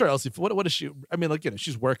it. I'm sure Elsie. What is she? I mean, like,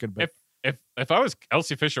 she's working. But if I was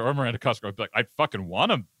Elsie Fisher or Miranda Cosgrove, I'd be like, I'd fucking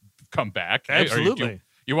want to come back. Absolutely.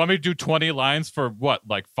 You want me to do 20 lines for what,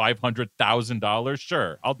 like $500,000?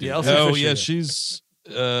 Sure, I'll do Yeah, that. I'll Oh Fisher. yeah, she's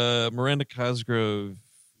Miranda Cosgrove.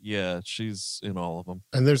 Yeah, she's in all of them.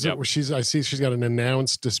 And there's Yep. I see she's got an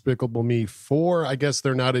announced Despicable Me 4. I guess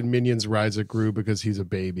they're not in Minions Rise of Gru because he's a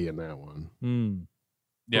baby in that one.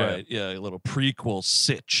 Yeah, Right. Yeah, a little prequel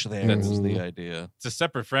sitch there. That's the idea. it's a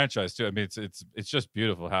separate franchise too. I mean, it's just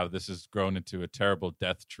beautiful how this has grown into a terrible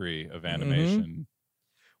death tree of animation.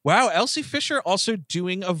 Wow, Elsie Fisher also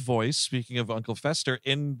doing a voice, speaking of Uncle Fester,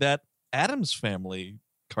 in that Addams Family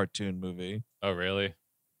cartoon movie. Oh, really?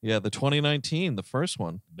 Yeah, the 2019, the first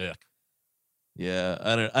one. Blech. Yeah,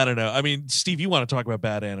 I don't know. I mean, Steve, you want to talk about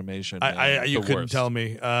bad animation? man. You The couldn't worst. tell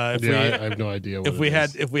me. I have no idea. If we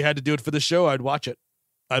had to do it for the show, I'd watch it.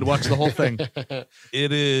 I'd watch the whole thing.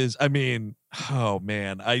 It is. I mean, oh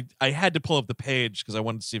man, I had to pull up the page because I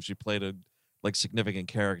wanted to see if she played a like significant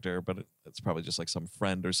character, but it's probably just like some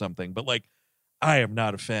friend or something. But like, I am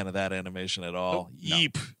not a fan of that animation at all.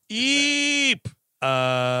 Yeep.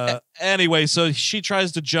 Anyway, so she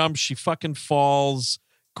tries to jump, she fucking falls.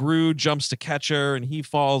 Gru jumps to catch her, and he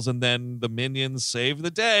falls, and then the minions save the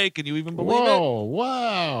day. Can you even believe it? Whoa!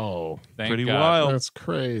 Wow! Thank Pretty God. wild. That's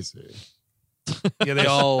crazy. Yeah, they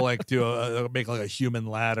all like do make like a human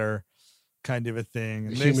ladder kind of a thing.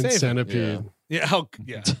 And they Human save it. centipede. Yeah.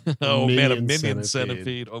 Yeah. Oh man, a Minion minion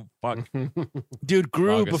centipede. centipede. Oh fuck. Dude,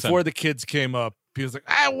 Gru, August before the kids came up, he was like,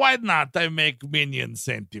 why not? I make minion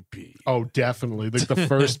centipede. Oh, definitely. Like the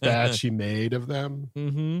first batch he made of them.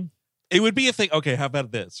 Mm-hmm. It would be a thing. Okay, how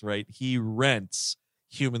about this, right? He rents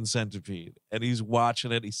Human Centipede and he's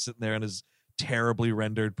watching it. He's sitting there on his terribly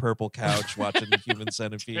rendered purple couch watching the Human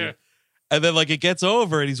Centipede. Yeah. And then like it gets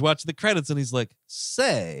over and he's watching the credits and he's like,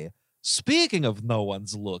 say, speaking of no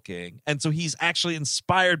one's looking. And so he's actually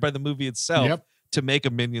inspired by the movie itself Yep. to make a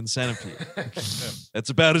Minion Centipede. It's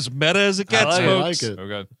about as meta as it gets, I like folks. it. Oh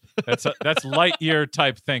god, that's light year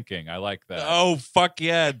type thinking. I like that. Oh fuck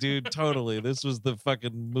yeah, dude! Totally. This was the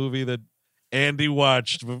fucking movie that Andy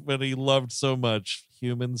watched when he loved so much.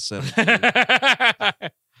 Human Centipede.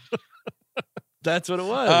 That's what it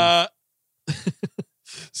was.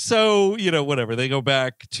 So whatever. They go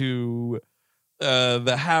back to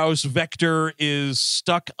the house. Vector is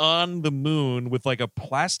stuck on the moon with like a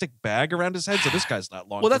plastic bag around his head. So this guy's not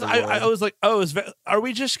long. Well, for that's the I world. was like, are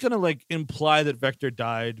we just gonna like imply that Vector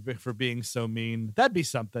died for being so mean? That'd be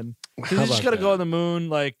something. How He's just about gonna go that? on the moon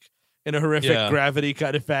like in a horrific Yeah. gravity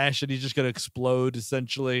kind of fashion. He's just gonna explode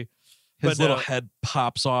essentially. His but, little uh, head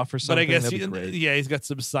pops off or something. But I guess That'd be great. he's got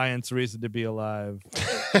some science reason to be alive.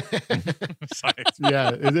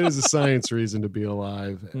 Yeah, it is a science reason to be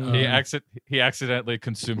alive. He accidentally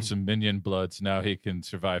consumed some minion blood, so now he can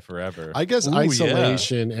survive forever. I guess Ooh,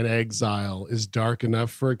 isolation and exile is dark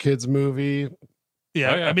enough for a kid's movie.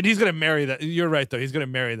 Yeah, Oh, yeah. I mean, he's gonna marry that. You're right, though. He's gonna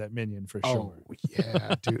marry that minion for sure. Oh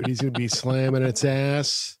yeah, dude, he's gonna be slamming its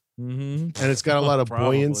ass, Mm-hmm. and it's got a lot of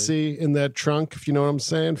Probably. buoyancy in that trunk. If you know what I'm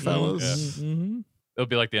saying, fellas. Mm-hmm. It'll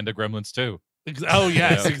be like the end of Gremlins too. Oh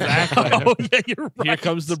yes, Yeah. exactly. Oh yeah, you're right. Here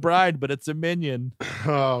comes the bride, but it's a minion.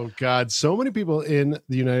 Oh God, so many people in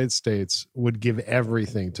the United States would give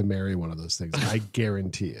everything to marry one of those things. I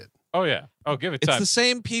guarantee it. Oh yeah. Oh, give it It's time. the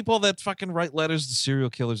same people that fucking write letters to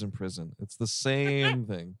serial killers in prison. It's the same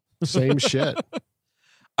thing. Same shit.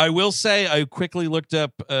 I will say I quickly looked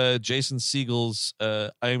up Jason Segel's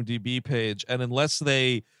IMDb page, and unless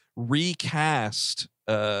they recast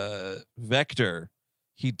Vector,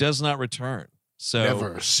 he does not return. So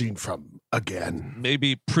Never seen from again.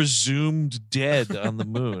 maybe presumed dead on the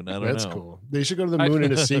moon. I don't That's know. cool. They should go to the moon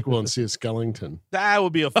in a sequel and see a skeleton. That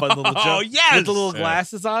would be a fun little joke. Oh, yes! With the little Yeah.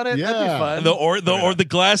 glasses on it. That'd be Yeah. fun. Or the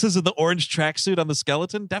glasses and the orange tracksuit on the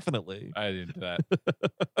skeleton, definitely. I didn't do that.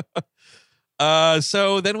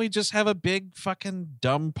 So then we just have a big fucking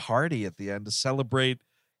dumb party at the end to celebrate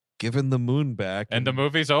giving the moon back. And the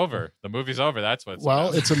movie's over. The movie's over. That's what's Well,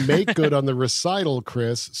 about. it's a make good on the recital,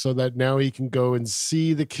 Chris, so that now he can go and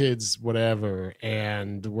see the kids, whatever,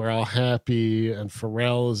 and we're all happy. And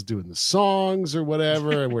Pharrell is doing the songs or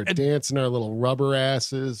whatever, and we're dancing our little rubber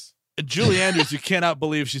asses. Julie Andrews, you cannot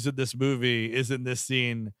believe she's in this movie, is in this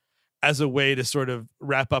scene as a way to sort of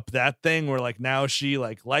wrap up that thing where like now she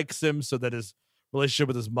like likes him so that his relationship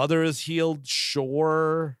with his mother is healed.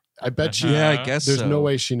 Sure. I bet you. yeah, I guess There's so. no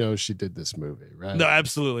way she knows she did this movie, right? No,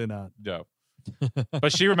 absolutely not. No.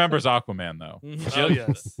 But she remembers Aquaman though. Oh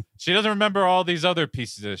yes. She doesn't remember all these other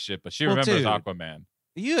pieces of shit, but she Well, remembers dude. Aquaman.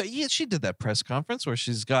 Yeah, she did that press conference where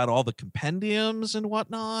she's got all the compendiums and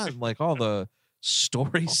whatnot, and like all the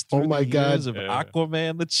stories Oh through my the God. years of Yeah.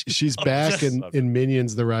 Aquaman that She's back in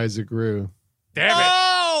Minions: The Rise of Gru. Damn it.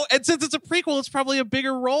 Oh, and since it's a prequel, it's probably a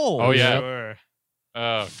bigger role. Oh, yeah. Sure.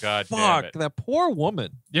 Oh God, damn Fuck, it. that poor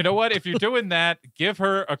woman. You know what? If you're doing that, give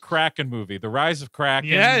her a Kraken movie, The Rise of Kraken.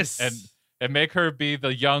 Yes. And make her be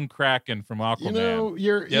the young Kraken from Aquaman. You know,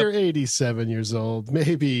 you're 87 years old.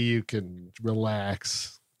 Maybe you can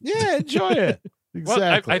relax. Yeah, enjoy it.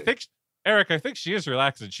 Exactly. Well, I think Eric, I think she is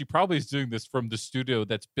relaxing. She probably is doing this from the studio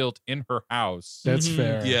that's built in her house. that's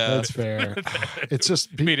fair. Yeah. That's fair. It's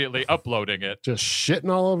just Immediately uploading it. just shitting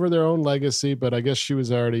all over their own legacy, but I guess she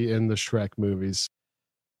was already in the Shrek movies.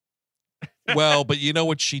 Well, but you know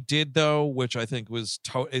what she did though, which I think was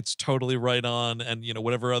it's totally right on, and you know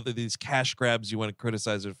whatever other these cash grabs you want to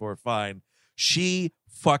criticize it for, fine. She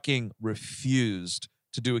fucking refused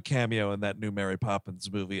to do a cameo in that new Mary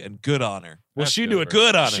Poppins movie, and good on her. Well, That's she good knew for it. her.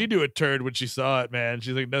 Good on She her. knew it turned when she saw it, man.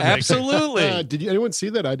 She's like, no, thanks. Absolutely. Did anyone see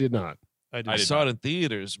that? I did not. I did. I saw it in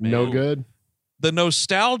theaters, man. No good. The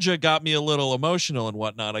nostalgia got me a little emotional and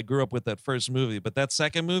whatnot. I grew up with that first movie, but that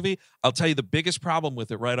second movie, I'll tell you the biggest problem with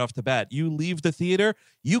it right off the bat. You leave the theater,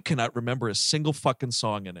 you cannot remember a single fucking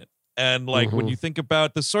song in it. And like when you think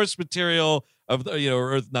about the source material of the,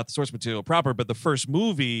 or not the source material proper, but the first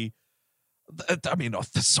movie, I mean,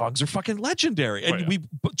 the songs are fucking legendary. And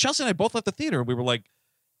Chelsea and I both left the theater and we were like,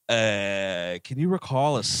 can you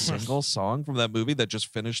recall a single song from that movie that just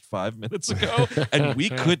finished 5 minutes ago? And we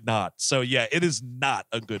could not. So yeah, it is not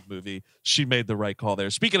a good movie. She made the right call there.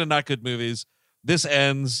 Speaking of not good movies, this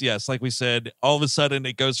ends, yes, like we said, all of a sudden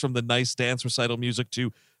it goes from the nice dance recital music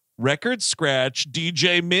to record scratch,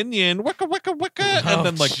 DJ Minion, wicka, wicka, wicka, and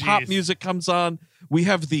then like pop music comes on. We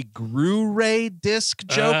have the Gru-Ray disc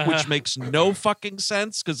joke, which makes no fucking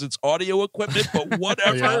sense because it's audio equipment, but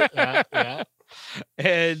whatever. Yeah.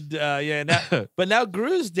 And but now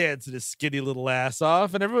Gru's dancing his skinny little ass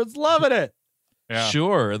off, and everyone's loving it. Yeah.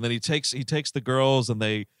 Sure. And then he takes the girls and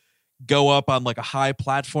they go up on like a high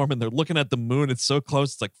platform and they're looking at the moon. It's so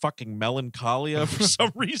close. It's like fucking Melancholia for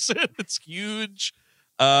some reason. It's huge.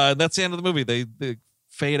 And that's the end of the movie. They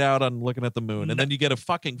fade out on looking at the moon. And then you get a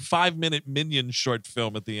fucking 5-minute Minion short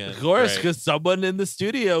film at the end. Of course, because someone in the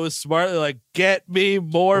studio was smartly like, get me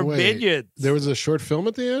more Wait, Minions. There was a short film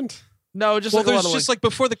at the end? No, just Well, like a lot there's of just like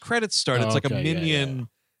before the credits start, it's like a Okay, yeah, Minion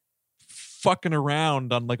fucking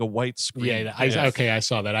around on like a white screen. Yeah, I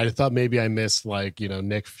saw that. I thought maybe I missed like,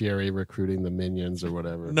 Nick Fury recruiting the Minions or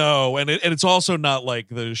whatever. No, and it's also not like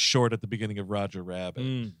the short at the beginning of Roger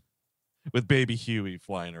Rabbit with Baby Huey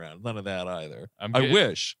flying around. None of that either. I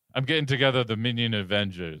wish. I'm getting together the Minion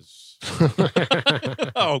Avengers.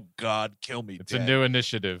 Oh God, kill me. It's a new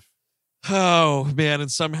initiative. Oh man,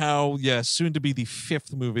 and somehow, yeah, soon to be the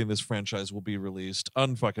 5th movie in this franchise will be released.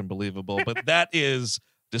 Unfucking believable. But that is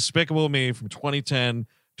Despicable Me from 2010,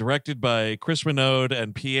 directed by Chris Renaud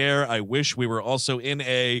and Pierre. I wish we were also in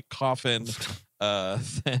a coffin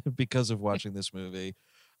because of watching this movie.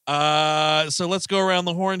 So let's go around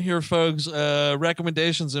the horn here, folks.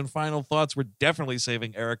 Recommendations and final thoughts. We're definitely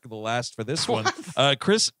saving Eric the last for this one.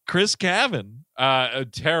 Chris Cavan. A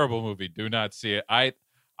terrible movie. Do not see it.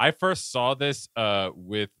 I first saw this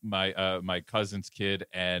with my cousin's kid,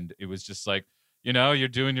 and it was just like, you're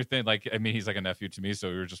doing your thing. Like, I mean, he's like a nephew to me, so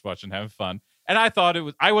we were just watching, having fun. And I thought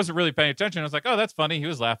I wasn't really paying attention. I was like, oh, that's funny. He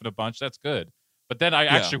was laughing a bunch. That's good. But then I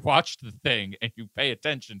actually watched the thing, and you pay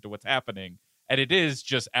attention to what's happening, and it is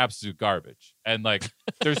just absolute garbage. And like,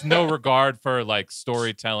 there's no regard for like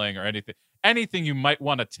storytelling or anything. Anything you might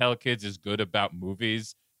want to tell kids is good about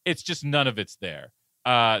movies. It's just none of it's there.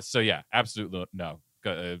 So yeah, absolutely no.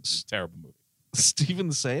 Terrible movie. Steven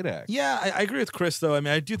Sadak. Yeah, I agree with Chris, though. I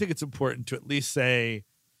mean, I do think it's important to at least say,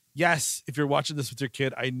 yes, if you're watching this with your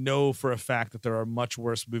kid, I know for a fact that there are much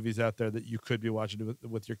worse movies out there that you could be watching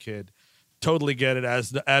with your kid. Totally get it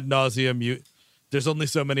as ad nauseum. There's only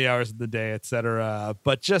so many hours in the day, etc.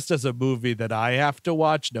 But just as a movie that I have to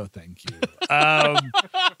watch, no, thank you.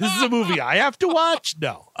 This is a movie I have to watch.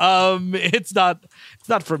 No, it's not. It's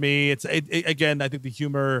not for me. Again, I think the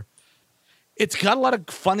humor. It's got a lot of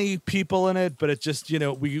funny people in it, but it just,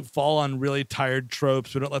 we fall on really tired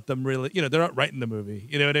tropes. We don't let them really, they're not writing the movie.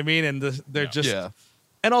 You know what I mean? And they're just,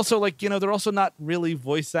 and also like, they're also not really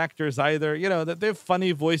voice actors either. They have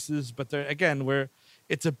funny voices, but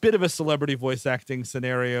it's a bit of a celebrity voice acting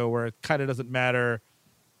scenario where it kind of doesn't matter.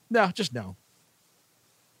 No, just no.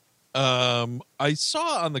 I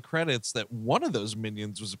saw on the credits that one of those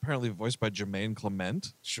Minions was apparently voiced by Jermaine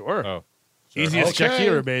Clement. Sure. Oh. Easiest check he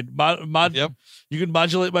ever made. Yep. You can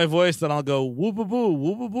modulate my voice, then I'll go woo boo boo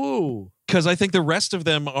woo boo boo. Because I think the rest of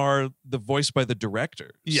them are the voiced by the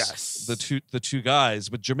directors. Yes, the two guys,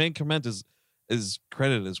 but Jermaine Clement is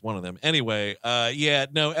credited as one of them. Anyway,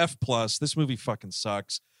 F+. This movie fucking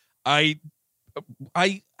sucks.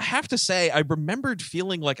 I have to say, I remembered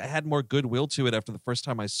feeling like I had more goodwill to it after the first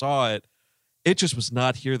time I saw it. It just was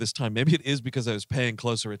not here this time. Maybe it is because I was paying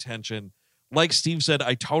closer attention. Like Steve said,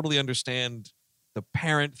 I totally understand the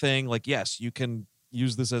parent thing. Like, yes, you can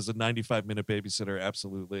use this as a 95-minute babysitter.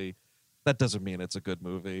 Absolutely. That doesn't mean it's a good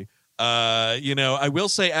movie. I will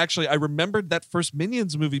say, actually, I remembered that first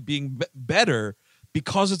Minions movie being better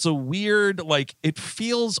because it's a weird, like, it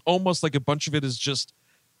feels almost like a bunch of it is just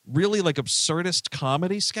really like absurdist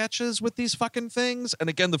comedy sketches with these fucking things. And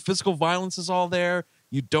again, the physical violence is all there.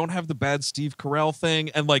 You don't have the bad Steve Carell thing.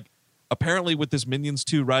 And like, apparently with this Minions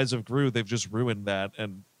 2 Rise of Gru, they've just ruined that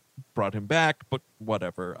and brought him back, but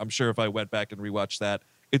whatever. I'm sure if I went back and rewatched that,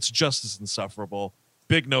 it's just as insufferable.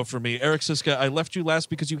 Big no for me. Eric Siska, I left you last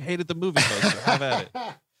because you hated the movie poster. Have at it.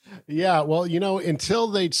 Yeah, well, until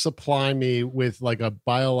they supply me with like a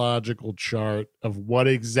biological chart of what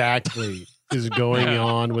exactly is going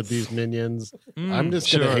on with these minions, I'm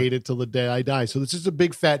just going to hate it till the day I die. So this is a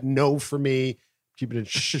big fat no for me. Keeping it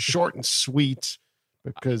short and sweet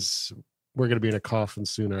because we're going to be in a coffin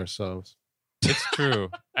soon ourselves. It's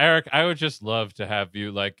true. Eric, I would just love to have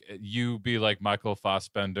you be like Michael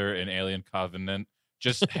Fassbender in Alien Covenant,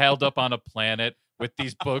 just held up on a planet with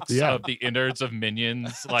these books of the innards of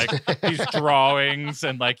minions, like these drawings,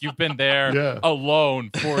 and like you've been there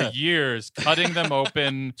alone for years, cutting them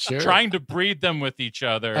open, trying to breed them with each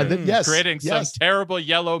other, and then, creating some terrible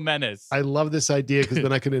yellow menace. I love this idea because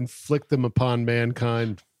then I can inflict them upon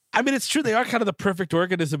mankind. I mean, it's true. They are kind of the perfect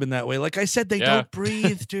organism in that way. Like I said, they don't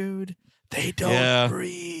breathe, dude. They don't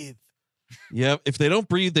breathe. Yeah, if they don't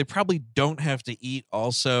breathe, they probably don't have to eat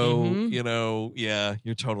also.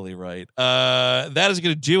 You're totally right. That is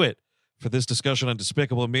going to do it for this discussion on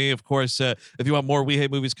Despicable Me. Of course, if you want more We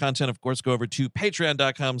Hate Movies content, of course, go over to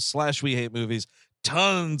patreon.com/WeHateMovies.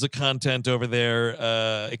 Tons of content over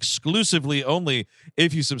there, exclusively only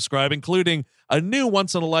if you subscribe, including a new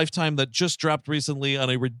Once in a Lifetime that just dropped recently on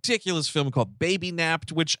a ridiculous film called Baby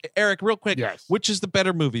Napped, which, Eric, real quick, which is the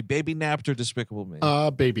better movie, Baby Napped or Despicable Me?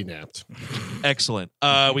 Baby Napped. Excellent.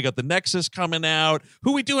 We got The Nexus coming out.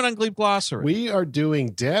 Who we doing on Glebe Glossary? We are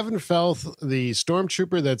doing Davin Felth, the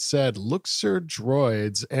stormtrooper that said, "Look, sir,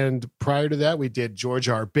 droids." And prior to that, we did George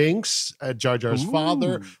R. Binks, Jar Jar's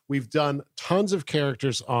father. We've done tons of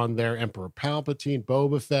characters on there, Emperor Palpatine,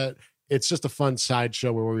 Boba Fett. It's just a fun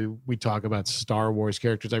sideshow where we talk about Star Wars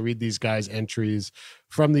characters. I read these guys' entries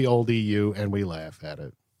from the old EU, and we laugh at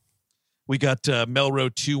it. We got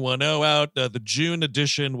Melrose 210 out. The June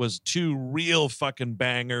edition was two real fucking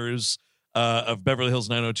bangers of Beverly Hills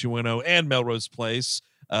 90210 and Melrose Place.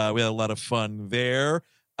 We had a lot of fun there.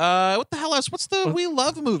 What the hell else? What's the We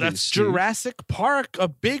Love movies? That's Steve? Jurassic Park, a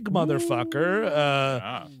big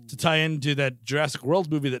motherfucker. To tie into that Jurassic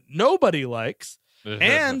World movie that nobody likes.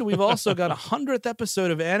 And we've also got 100th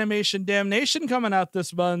episode of Animation Damnation coming out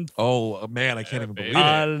this month. Oh, man, I can't even believe it.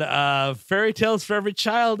 On Fairy Tales for Every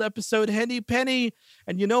Child episode Henny Penny.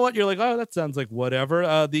 And you know what? You're like, oh, that sounds like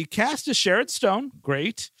whatever. The cast is Sharon Stone.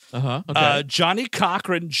 Great. Okay. Johnny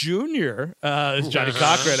Cochran Jr. Is Johnny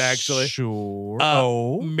Cochran, actually.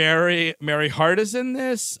 Sure. Mary Hart is in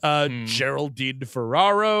this. Geraldine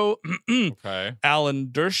Ferraro. Okay. Alan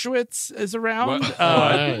Dershowitz is around.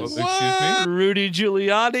 Excuse me? Rudy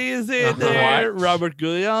Giuliani is in there. Robert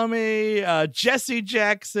Guillaume, Jesse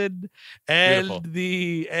Jackson,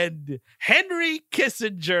 and Henry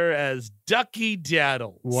Kissinger as Ducky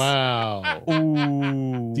Daddles. Wow.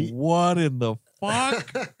 Ooh, what in the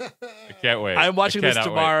fuck? I can't wait. I'm watching this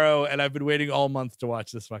tomorrow, and I've been waiting all month to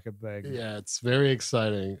watch this fucking thing. Yeah, it's very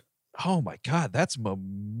exciting. Oh my God, that's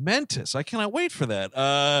momentous. I cannot wait for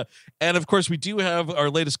that. And of course, we do have our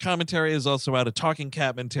latest commentary is also out, a Talking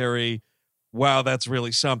Catmentary. Wow, that's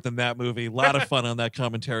really something, that movie. A lot of fun on that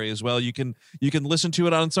commentary as well. You can listen to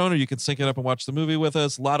it on its own, or you can sync it up and watch the movie with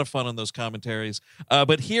us. A lot of fun on those commentaries.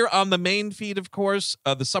 But here on the main feed, of course,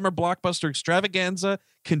 the Summer Blockbuster Extravaganza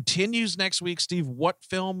continues next week. Steve, what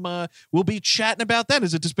film we'll be chatting about then?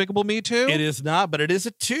 Is it Despicable Me 2? It is not, but it is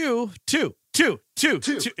a two. It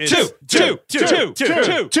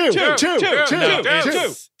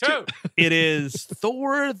is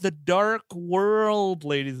Thor: The Dark World,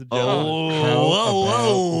 ladies and gentlemen.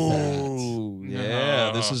 Oh,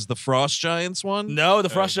 yeah. This is the Frost Giants one? No, the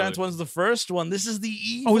Frost Giants one's the first one. This is the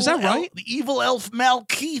evil. Oh, is that right? The evil elf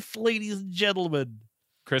Malkeith, ladies and gentlemen.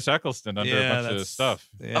 Chris Eccleston under a bunch of stuff.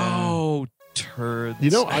 Yeah. Oh, turds. You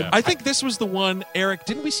know, I think this was the one, Eric.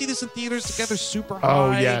 Didn't we see this in theaters together? Super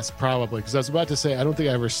Oh, high. yes, probably. Because I was about to say, I don't think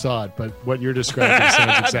I ever saw it, but what you're describing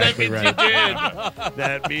sounds exactly right.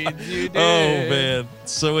 That means you did. Oh, man.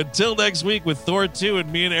 So until next week with Thor 2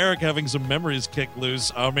 and me and Eric having some memories kicked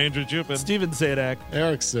loose, I'm Andrew Jupin. Steven Sadak.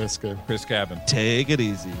 Eric Siska. Chris Cabin. Take it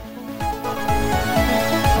easy.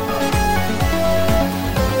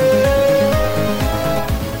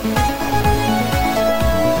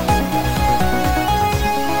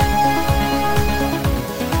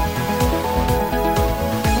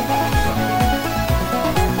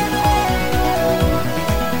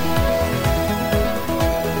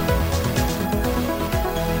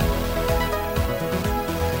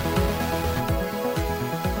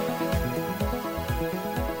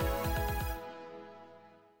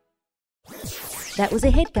 That was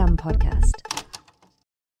a HeadGum podcast.